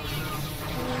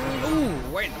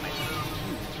 Ooh, wait a minute.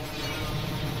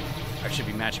 I should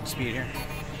be matching speed here.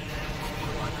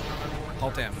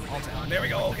 Alt M, alt M. There we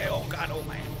go. Okay. Oh god. Oh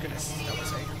my goodness. That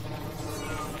was a.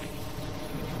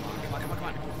 Come on, come on, come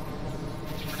on, come on.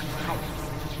 Ow.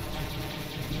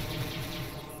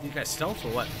 You guys stealth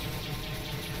or what?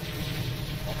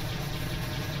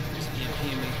 There's an EMP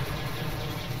in me.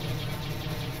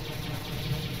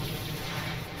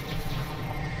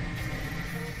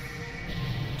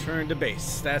 Turn to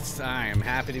base. I am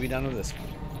happy to be done with this one.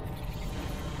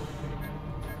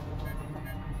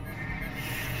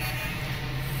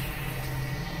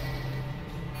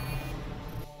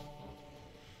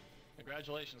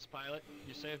 Congratulations, pilot.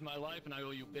 You saved my life, and I owe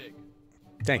you big.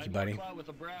 Thank you, buddy. If I fought with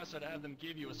the brass, I'd have them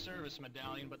give you a service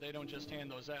medallion, but they don't just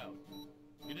hand those out.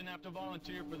 You didn't have to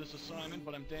volunteer for this assignment,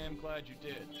 but I'm damn glad you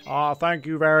did. Thank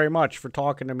you very much for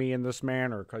talking to me in this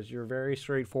manner, because you're very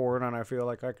straightforward, and I feel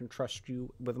like I can trust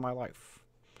you with my life.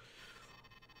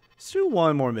 Let's do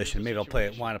one more mission. Maybe I'll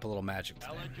wind up a little magic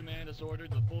today. Allied Command has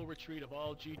ordered the full retreat of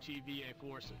all GTVA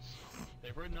forces.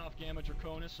 They've ridden off Gamma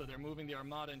Draconis, so they're moving the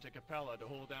Armada into Capella to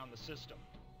hold down the system.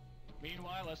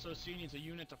 Meanwhile, SOC needs a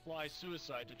unit to fly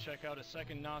Suicide to check out a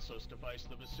second Knossos device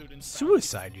the Vasudans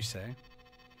Suicide, you say?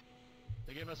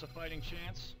 To give us a fighting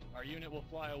chance, our unit will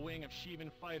fly a wing of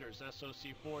Sheevan fighters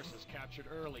SOC forces captured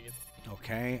early.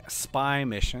 Okay, a spy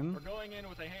mission. We're going in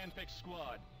with a hand-picked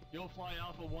squad. You'll fly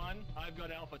Alpha 1, I've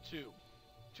got Alpha 2.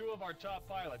 Two of our top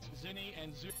pilots, Zinni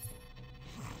and Zu.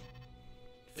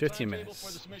 15 The timetable minutes.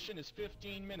 for this mission is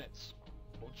 15 minutes.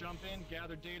 We'll jump in,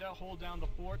 gather data, hold down the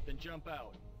fort, then jump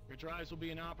out. Your drives will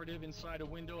be inoperative inside a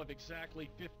window of exactly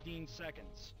 15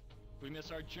 seconds. If we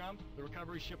miss our jump, the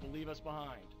recovery ship will leave us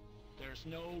behind. There's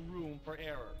no room for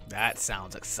error. That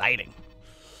sounds exciting.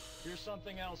 Here's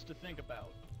something else to think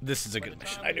about. This is a By good the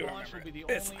mission. time I we do launch, remember we'll be it.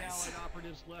 the It's only nice. Allied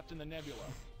operatives left in the nebula.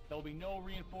 There'll be no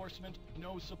reinforcement,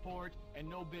 no support, and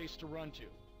no base to run to.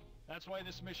 That's why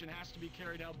this mission has to be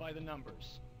carried out by the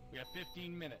numbers. We have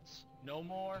 15 minutes. No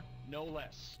more, no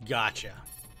less. Gotcha.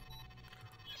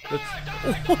 Die,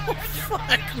 die, die!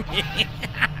 Fuck me.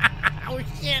 Oh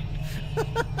shit.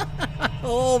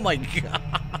 Oh my god.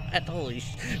 Holy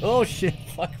oh shit.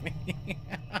 Fuck me.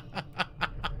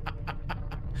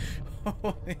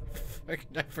 Holy fuck.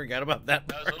 I forgot about that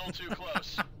That was part. a little too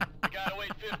close. We gotta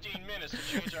wait 15 minutes to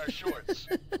change our shorts.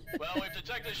 Well, we've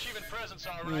detected a Shivan presence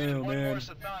alright, and one more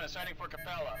Sathan is heading for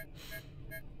Capella.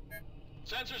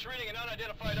 Sensors reading an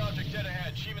unidentified object dead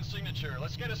ahead. Shivan signature.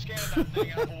 Let's get a scan of that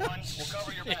thing, Alpha 1. We'll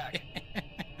cover your back.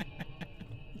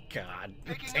 God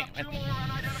Picking damn up 2 it. more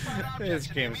unidentified objects This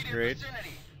in the game's immediate great. vicinity.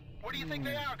 What do you think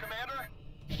they are, Commander?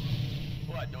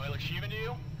 What, do I look Shivan to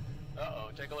you? Uh-oh,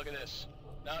 take a look at this.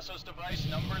 NASA's device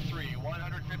number 3,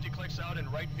 150 clicks out in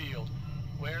right field.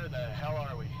 Where the hell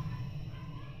are we?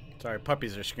 Sorry,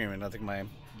 puppies are screaming. I think my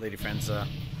lady friend's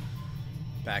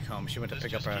back home. She went to This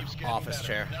pick up just her keeps getting office better.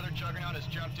 chair. Another juggernaut has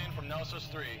jumped in from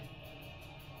Nelsos 3.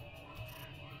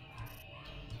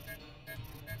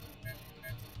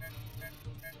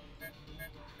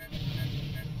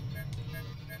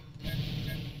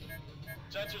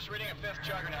 Sensors reading a 5th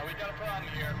juggernaut. We got a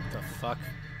problem here. What the fuck?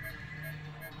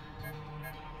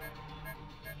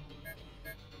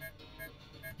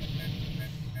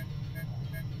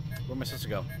 Where am I supposed to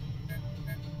go?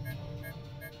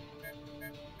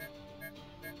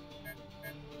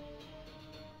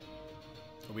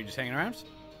 Are we just hanging around?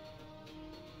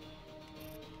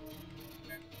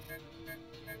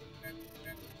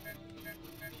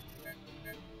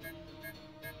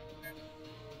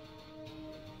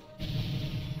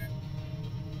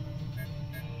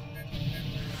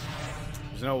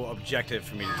 There's no objective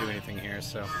for me to do anything here,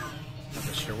 so I'm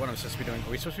not sure what I'm supposed to be doing.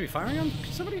 Are we supposed to be firing on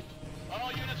somebody?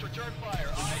 All units return fire.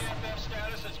 IFF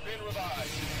status has been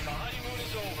revised. The honeymoon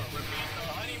is over. Repeat, the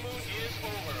honeymoon is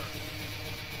over.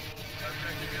 Our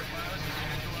objective here, pilots, is to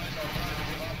neutralize our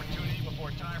targets of opportunity before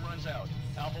time runs out.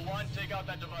 Alpha 1, take out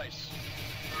that device.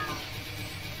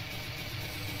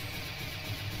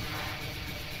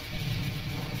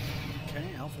 Okay,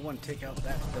 Alpha 1, take out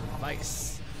that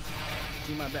device.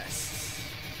 Do my best.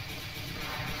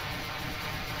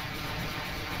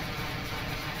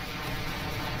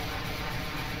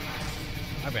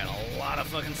 I've got a lot of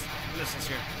fucking missiles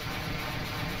here.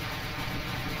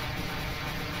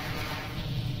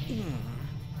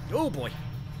 Oh boy.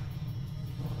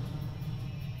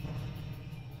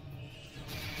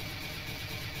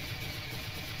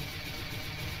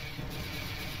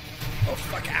 Oh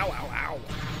fuck, ow, ow, ow.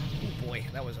 Oh boy,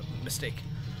 that was a mistake.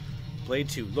 Blade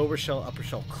 2, lower shell, upper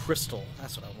shell, crystal.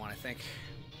 That's what I want, I think.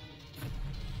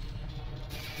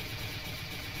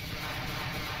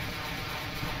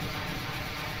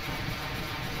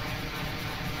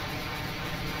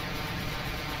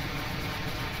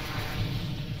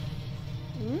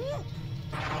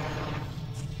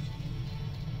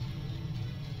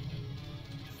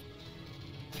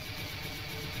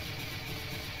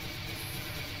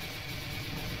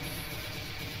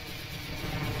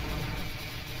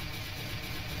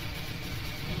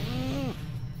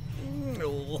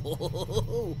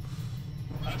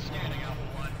 I'm scanning Alpha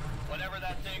 1. Whatever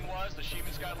that thing was, the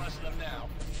Shivan's got less of them now.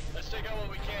 Let's take out what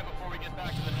we can before we get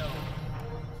back to the node.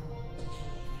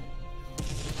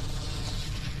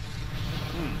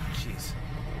 Jeez.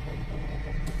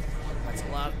 That's a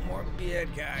lot more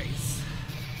bad guys.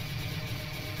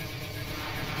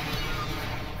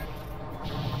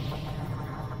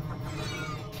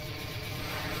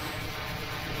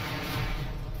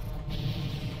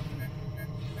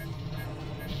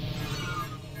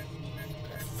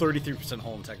 Okay, 33%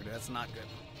 hull integrity. That's not good.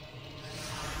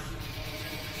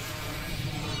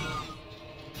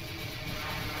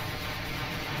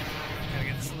 Gotta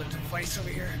get this little device over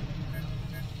here.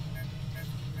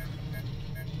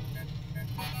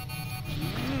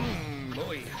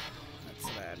 Boy,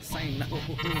 that's bad. Say no.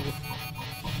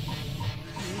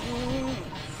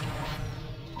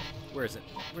 Where is it?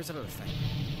 Where's that other thing?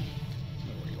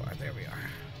 Oh, where you are. There we are.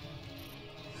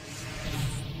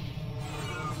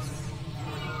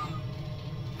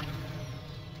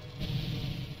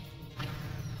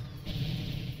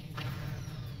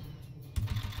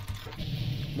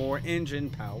 More engine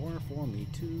power for me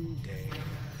today.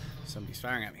 Somebody's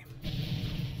firing at me.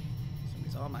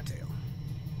 Somebody's on my tail.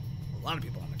 A lot of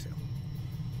people on my tail.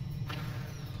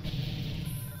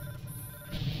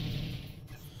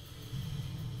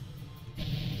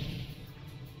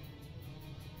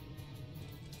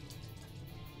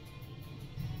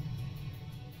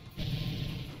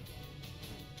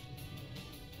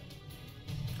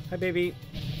 Hi, baby.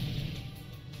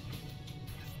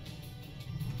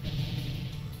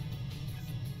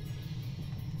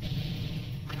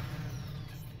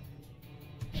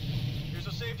 Here's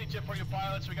a safety tip for you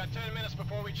pilots. We got 10 minutes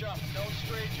before we jump. Don't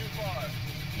stray too far.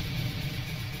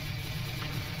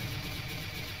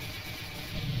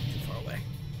 Too far away.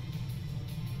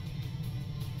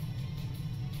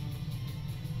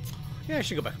 Yeah, I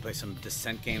should go back and play some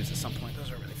Descent games at some point. Those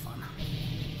are really fun.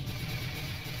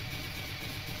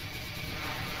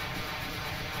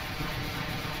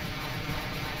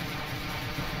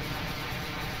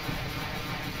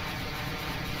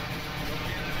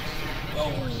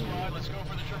 Let's go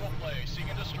for the triple play. Seek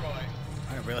and destroy.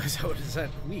 I didn't realize I was that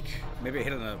weak. Maybe I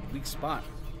hit on a weak spot.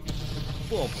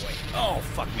 Oh boy. Oh,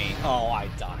 fuck me. Oh, I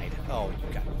died. Oh,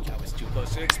 you got me. That was too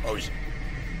close to an explosion.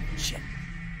 Shit.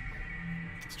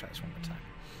 Let's try this one more time.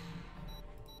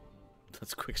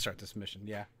 Let's quick start this mission.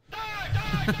 Yeah. Die!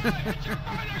 It's your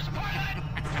orders, pilot!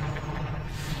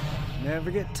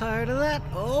 Never get tired of that.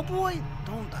 Oh boy.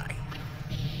 Don't die.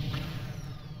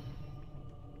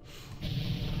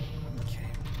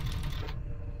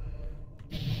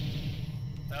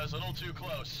 That was a little too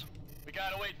close. We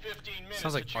gotta wait 15 minutes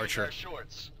Sounds like to change Archer. our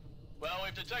shorts. Well,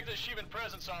 we've detected a Shivan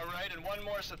presence all right, and one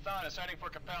more Sathan is heading for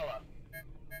Capella.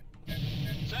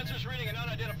 Sensors reading an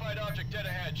unidentified object dead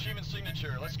ahead. Shivan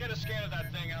signature. Let's get a scan of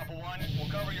that thing, Alpha 1. We'll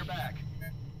cover your back.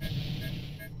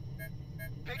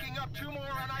 Picking up 2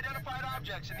 more unidentified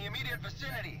objects in the immediate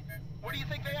vicinity. What do you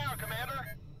think they are,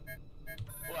 Commander?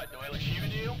 What, do I look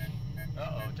Shivan to you?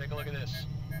 Uh-oh, take a look at this.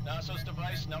 NASA's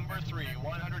device number 3,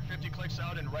 150 clicks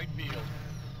out in right field.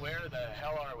 Where the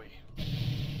hell are we?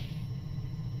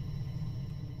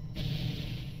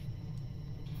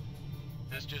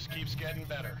 This just keeps getting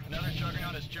better. Another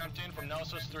juggernaut has jumped in from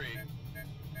NASA's 3.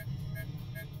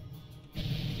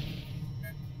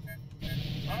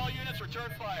 All units return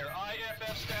fire.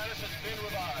 IFF status has been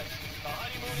revised. The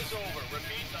honeymoon is over.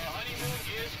 Repeat, the honeymoon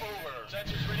is over.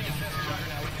 Sensors reading a fifth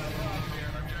juggernaut. We got a problem here.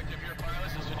 Our objective here,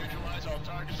 pilots, is to neutralize all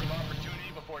targets of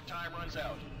opportunity before time runs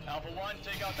out. Alpha 1,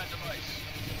 take out that device.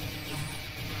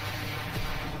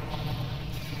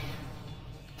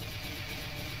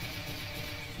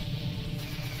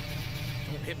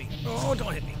 Don't hit me. Oh,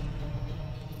 don't hit me.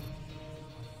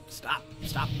 Stop.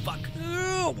 Stop. Fuck.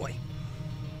 Oh, boy.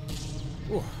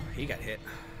 Ooh, he got hit.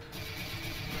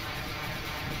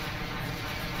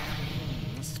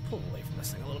 Let's pull away from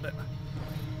this thing a little bit.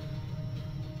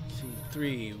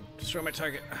 C3, destroy my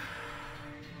target.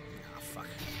 Oh, fuck.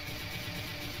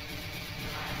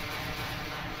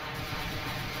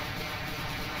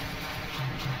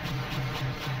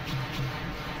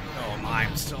 Oh,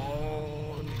 I'm so...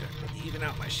 even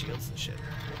out my shields and shit.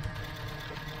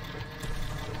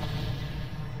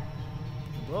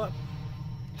 Blow up.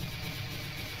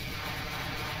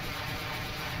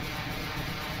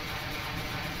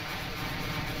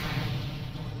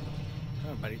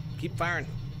 Come on, buddy. Keep firing.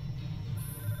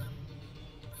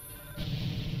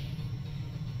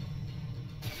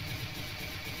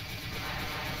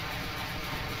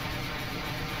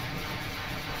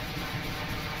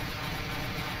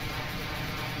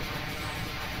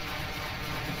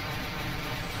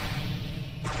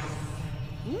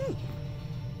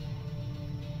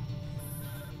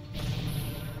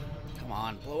 Come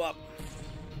on, blow up.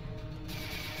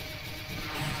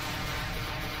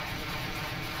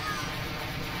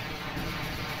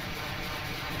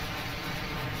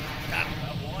 Got him.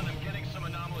 Alpha 1, I'm getting some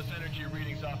anomalous energy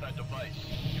readings off that device.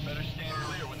 You better stand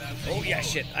clear when that thing Oh yeah, blows.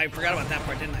 shit. I forgot about that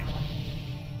part, didn't I?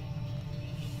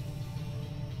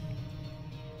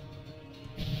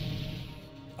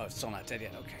 Oh, it's still not dead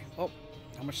yet. Okay. Oh,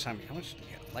 how much time? How much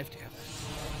life do you have?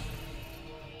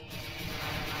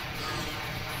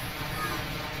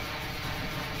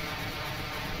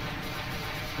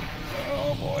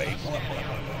 Oh boy.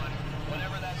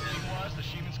 Whatever that thing was, the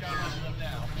Shivan's got most of them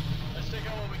now. Let's take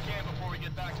out what we can before we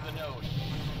get back to the node.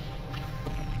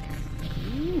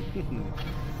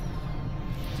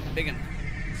 Big one.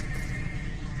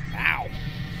 Ow.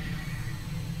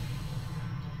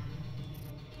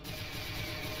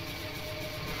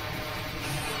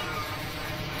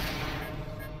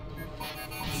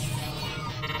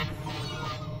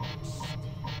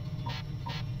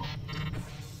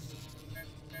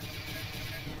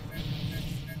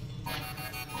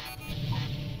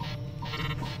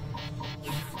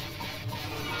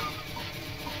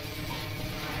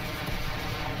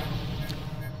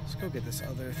 Go get this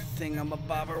other thing. I'm a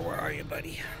bobber. Where are you,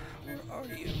 buddy? Where are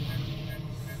you?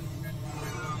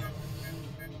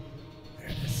 There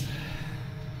it is.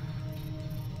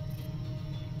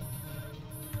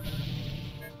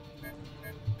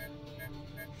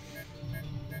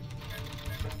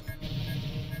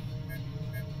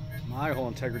 eye hole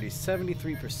integrity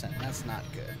 73%. That's not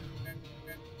good.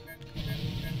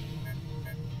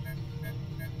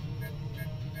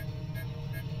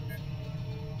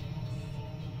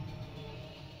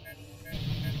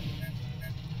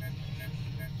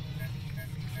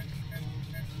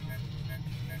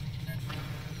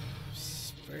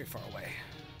 It's very far away.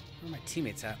 Where are my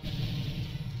teammates at?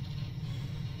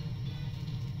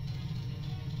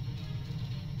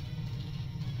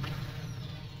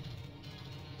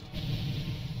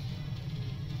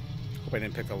 Hope I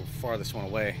didn't pick the farthest one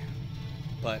away,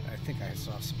 but I think I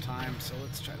still have some time, so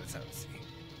let's try this out and see.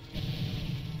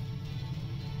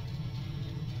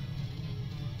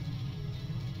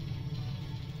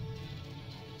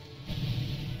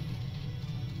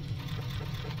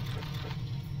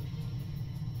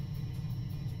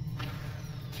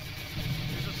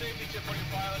 Here's a safety tip for you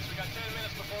pilots. We got 10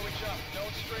 minutes before we jump.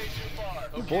 Don't stray too far.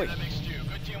 Oh boy. That makes two.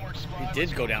 Good teamwork, squad. He did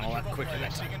Let's go down a to lot triple quicker play.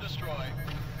 that time. Seek and destroy.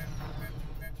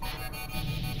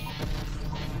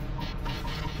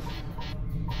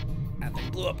 That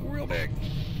thing blew up real big.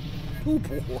 Ooh,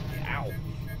 boy. Ow.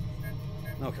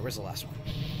 Okay, where's the last one?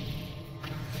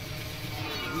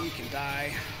 You can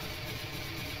die.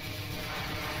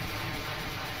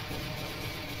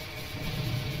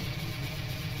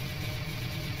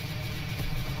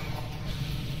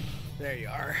 There you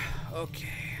are. Okay.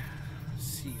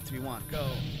 C31, go.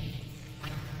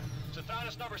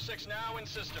 Sathanas number 6 now in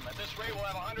system. At this rate, we'll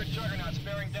have 100 juggernauts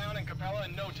bearing down in Capella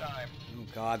in no time. Oh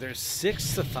god, there's 6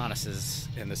 Sathanases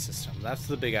in the system. That's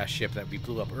the big ass ship that we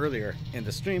blew up earlier in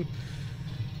the stream.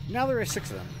 Now there are 6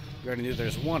 of them. We already knew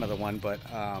there's one other one, but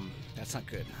that's not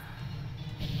good.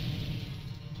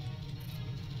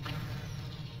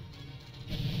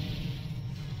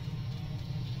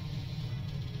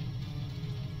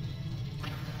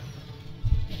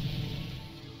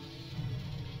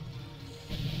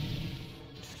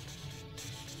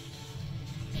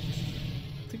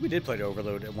 I think we did play to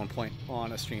Overload at one point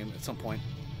on a stream at some point.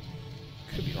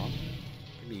 Could be wrong.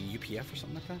 Maybe UPF or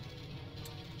something like that.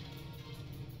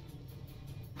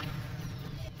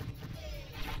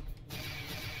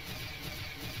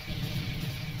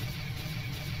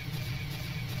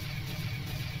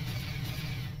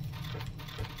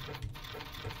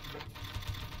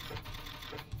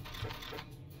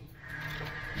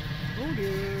 Oh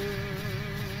dear.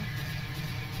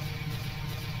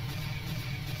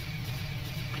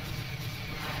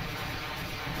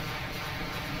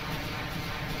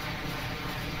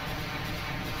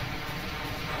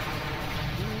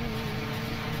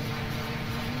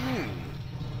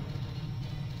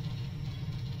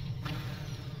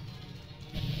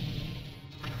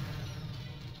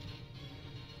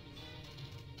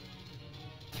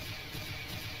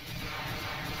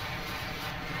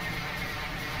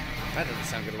 That doesn't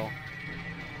sound good at all.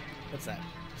 What's that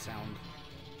sound?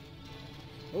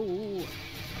 Oh.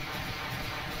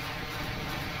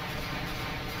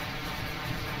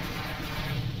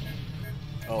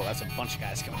 Oh, that's a bunch of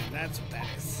guys coming in. That's what that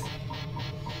is.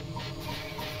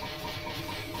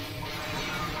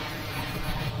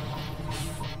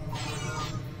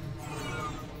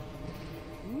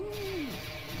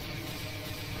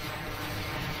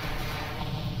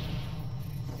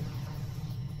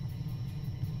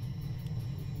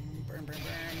 Burn, burn,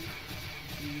 burn.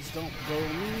 Please don't blow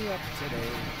me up today.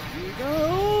 Here we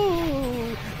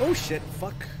go. Oh shit,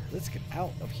 fuck. Let's get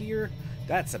out of here.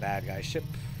 That's a bad guy ship.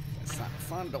 That's not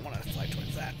fun. Don't want to fly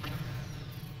towards that.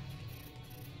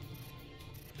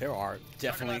 There are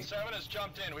definitely... Juggernaut 7 has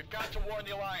jumped in. We've got to warn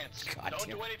the Alliance. God Don't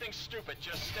damn. do anything stupid.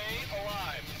 Just stay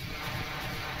alive.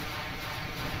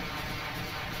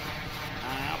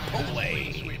 Pull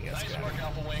away. Sweet. Let's Nice go. work,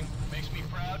 Alpha Wing. Makes me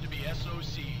proud to be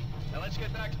SOC. Now let's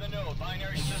get back to the node.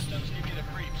 Binary systems give me the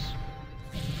creeps.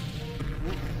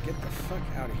 Get the fuck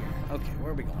out of here. Okay,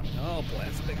 where are we going? Oh boy,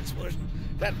 that's a big explosion.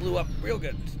 That blew up real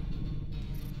good.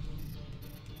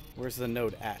 Where's the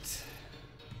node at?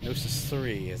 Gnosis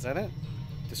 3, is that it?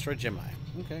 Destroy Gemini.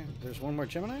 Okay, there's one more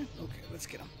Gemini? Okay, let's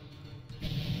get him.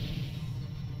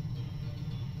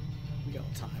 We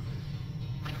got time.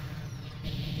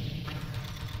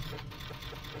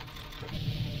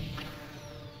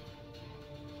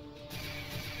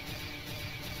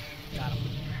 Got him.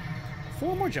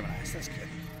 4 more Geminis, that's good.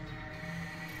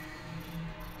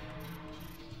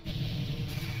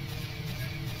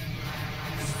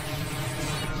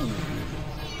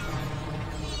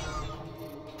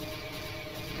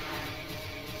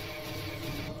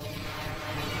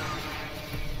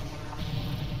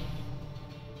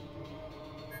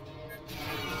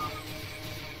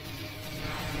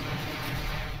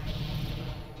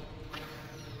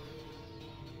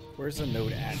 Where's the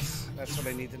node at? That's what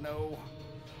I need to know.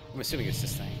 I'm assuming it's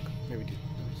this thing. Maybe do.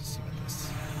 Let me just see what this.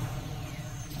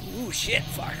 Ooh, shit!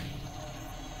 Fuck.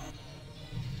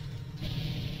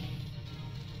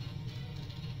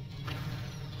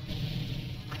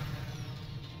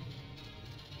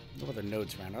 No other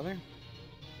nodes around, are there?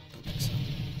 Don't think so.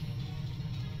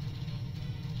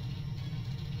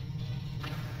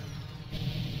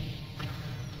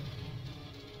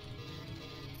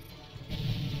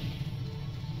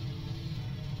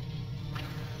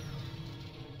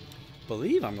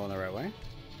 Believe I'm going the right way.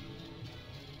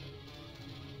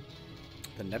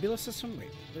 The Nebula system? Wait,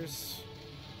 there's...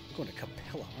 I'm going to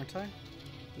Capella, aren't I?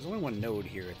 There's only one node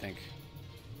here, I think.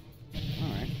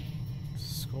 Alright.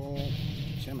 Skull...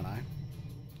 Gemini.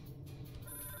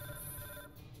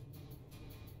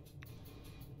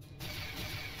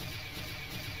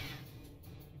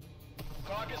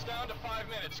 Clock is down to 5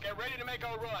 minutes. Get ready to make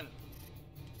our run.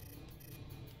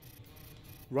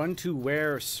 Run to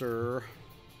where, sir?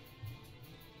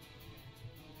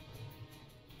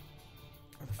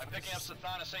 I'm picking up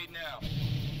Sathanas 8 now.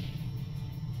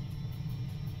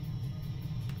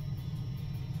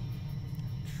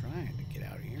 Trying to get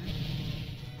out of here.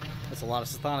 That's a lot of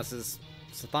Sathanases.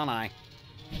 Sathani.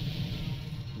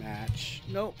 Match.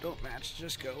 Nope, don't match.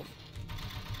 Just go.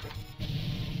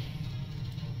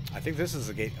 I think this is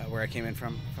the gate where I came in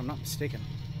from, if I'm not mistaken.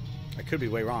 I could be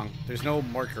way wrong. There's no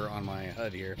marker on my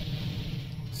HUD here.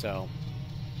 So...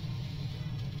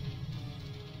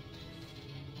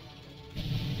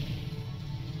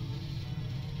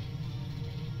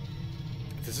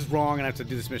 if this is wrong and I have to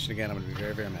do this mission again, I'm going to be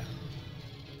very, very mad.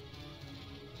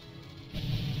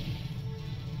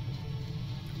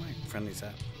 Where are my friendlies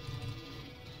at?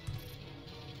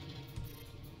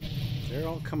 They're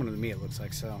all coming to me, it looks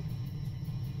like, so.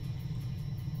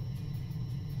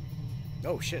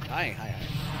 Oh, shit. Hi, hi, hi.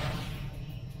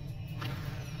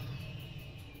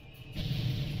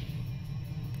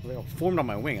 Well, they all formed on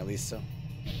my wing, at least, so.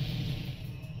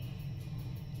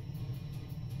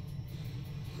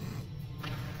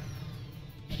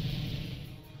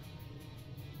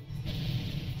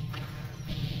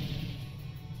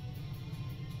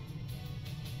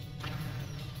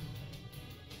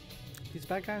 These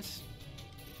bad guys?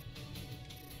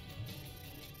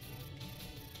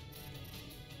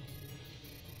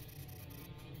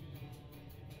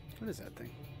 What is that thing?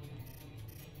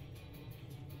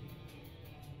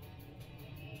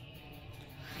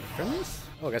 My friends?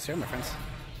 Oh, I guess here are my friends.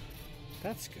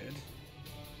 That's good.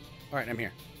 Alright, I'm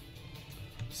here.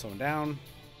 Slowing down.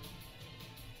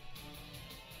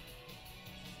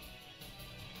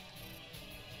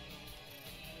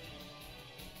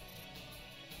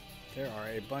 There are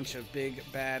a bunch of big,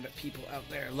 bad people out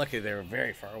there. Luckily, they were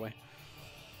very far away.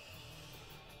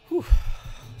 Whew.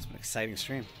 It's been an exciting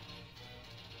stream.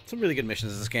 Some really good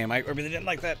missions in this game. I really didn't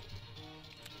like that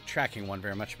tracking one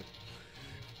very much, but...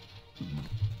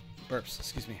 burps,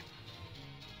 excuse me.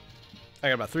 I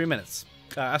got about 3 minutes.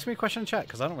 Ask me a question in chat,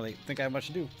 because I don't really think I have much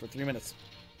to do for 3 minutes.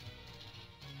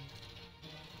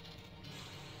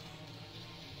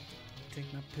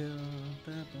 Take my pill.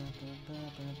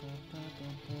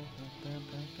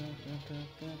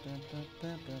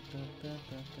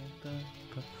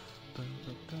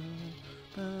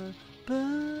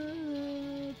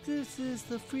 This is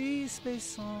the Freespace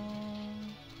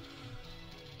song.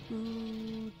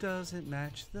 Ooh, doesn't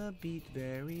match the beat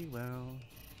very well.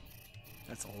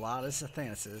 That's a lot of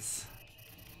Sathanases.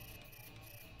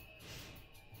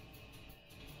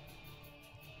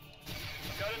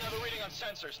 Got another reading on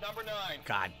sensors, number 9.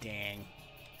 God dang.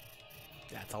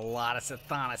 That's a lot of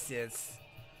Sathanases.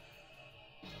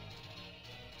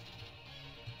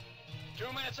 2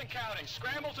 minutes and counting.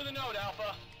 Scramble to the node,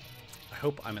 Alpha. I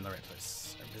hope I'm in the right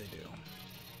place. I really do.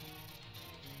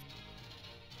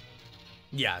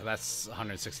 Yeah, that's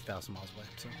 160,000 miles away.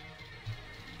 So.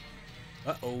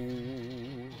 Uh-oh.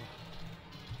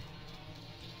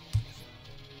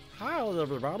 Hi,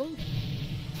 everybody.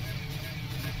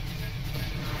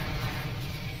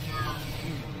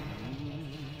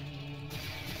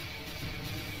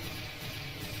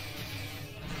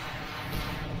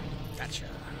 Gotcha.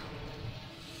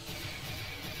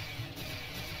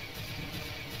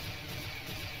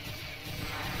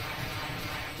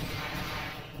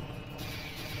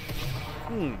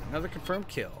 Another confirmed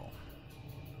kill.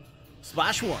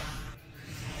 Splash 1.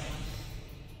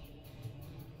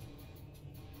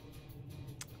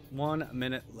 One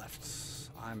minute left.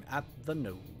 I'm at the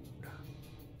node.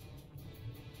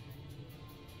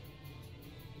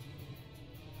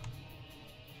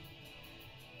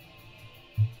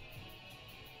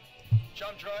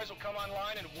 Jump drives will come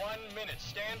online in 1 minute.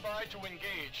 Stand by to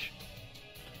engage.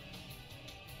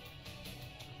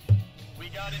 We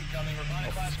got incoming. Revive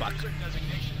Oh, class fuck. cruiser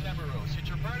designation Neveros. Hit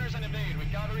your burners and evade. We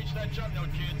gotta reach that jump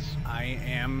node, kids. I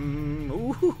am...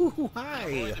 Ooh, Avoid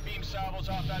hi. the beam salvos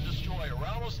off that destroyer. We're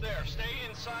almost there. Stay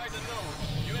inside the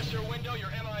node. You miss your window, you're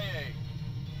MIA.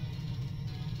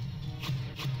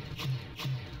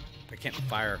 I can't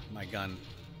fire my gun.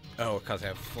 Oh, because I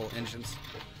have full engines.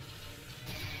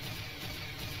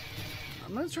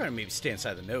 I'm gonna try to maybe stay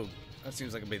inside the node. That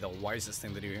seems like it'd be the wisest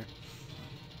thing to do here.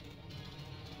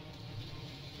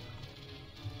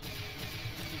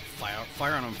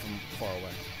 Fire on them from far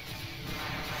away.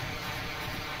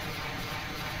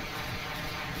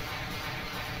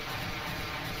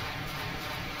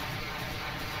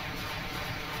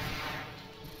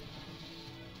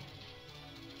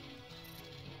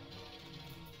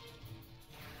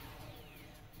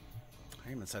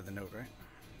 I am inside the node, right?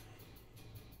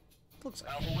 Looks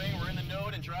like. Alpha Wing, we're in the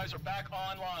node and drives are back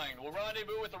online. We'll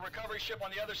rendezvous with the recovery ship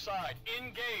on the other side.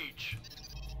 Engage!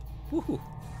 Woohoo!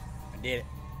 I did it.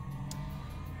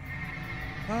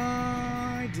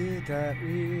 I did that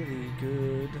really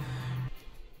good.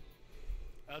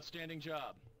 Outstanding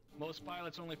job. Most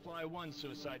pilots only fly one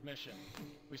suicide mission.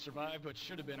 We survived what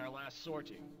should have been our last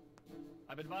sortie.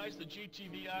 I've advised the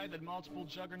GTVI that multiple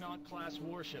Juggernaut-class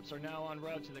warships are now en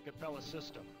route to the Capella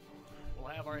system.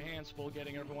 We'll have our hands full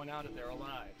getting everyone out of there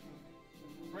alive.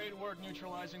 Great work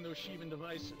neutralizing those Sheevan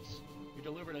devices. You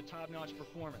delivered a top-notch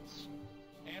performance.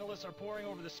 Analysts are poring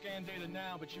over the scan data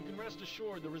now, but you can rest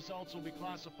assured the results will be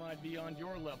classified beyond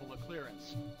your level of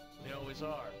clearance. They always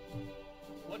are.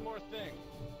 One more thing.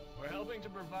 We're helping to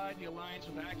provide the Alliance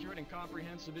with accurate and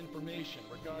comprehensive information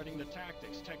regarding the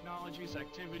tactics, technologies,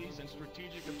 activities, and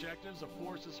strategic objectives of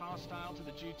forces hostile to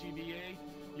the GTVA.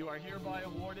 You are hereby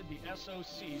awarded the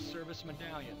SOC Service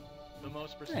Medallion, the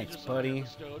most prestigious honor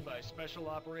bestowed by Special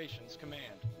Operations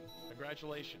Command.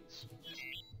 Congratulations.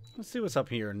 Let's see what's up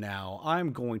here now.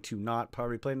 I'm going to not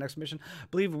probably play the next mission. I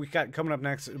believe we got coming up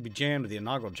next, it'll be jammed with the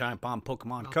inaugural Giant Bomb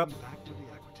Pokemon Cup.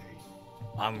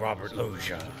 I'm Robert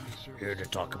Loggia, here to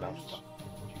talk about it.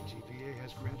 GTVA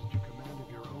has granted you command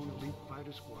of your own elite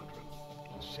fighter squadron,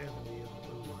 the 70th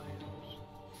Blue Lions.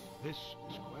 This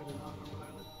is quite an honor,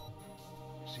 pilot.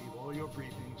 Receive all your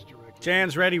briefings directly.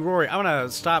 Jan's ready, Rory. I'm gonna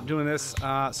stop doing this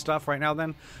stuff right now.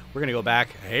 Then we're gonna go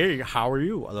back. Hey, how are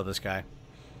you? I love this guy.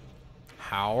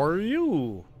 How are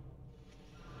you?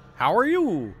 How are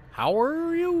you? How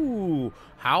are you?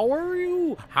 How are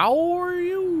you? How are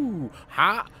you?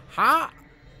 How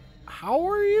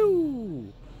are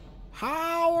you?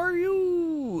 How are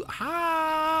you?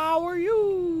 How are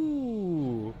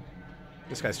you?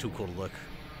 This guy's too cool to look.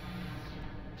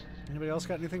 Anybody else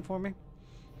got anything for me?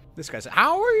 This guy's.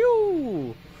 How are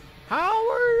you?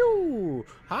 How are you?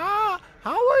 How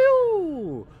are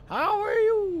you? How are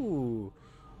you?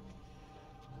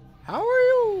 How are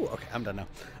you? Okay, I'm done now.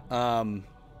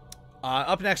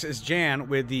 Up next is Jan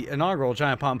with the inaugural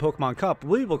Giant Bomb Pokemon Cup.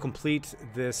 We will complete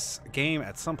this game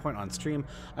at some point on stream.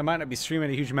 I might not be streaming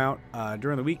a huge amount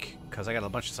during the week because I got a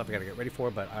bunch of stuff I got to get ready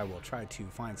for, but I will try to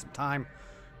find some time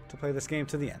to play this game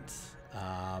to the end.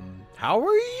 How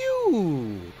are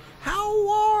you? How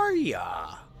are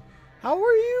ya? How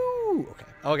are you?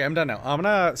 Okay, I'm done now. I'm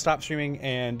gonna stop streaming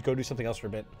and go do something else for a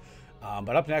bit.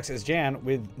 But up next is Jan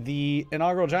with the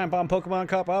inaugural Giant Bomb Pokemon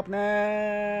Cup. Up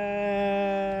next.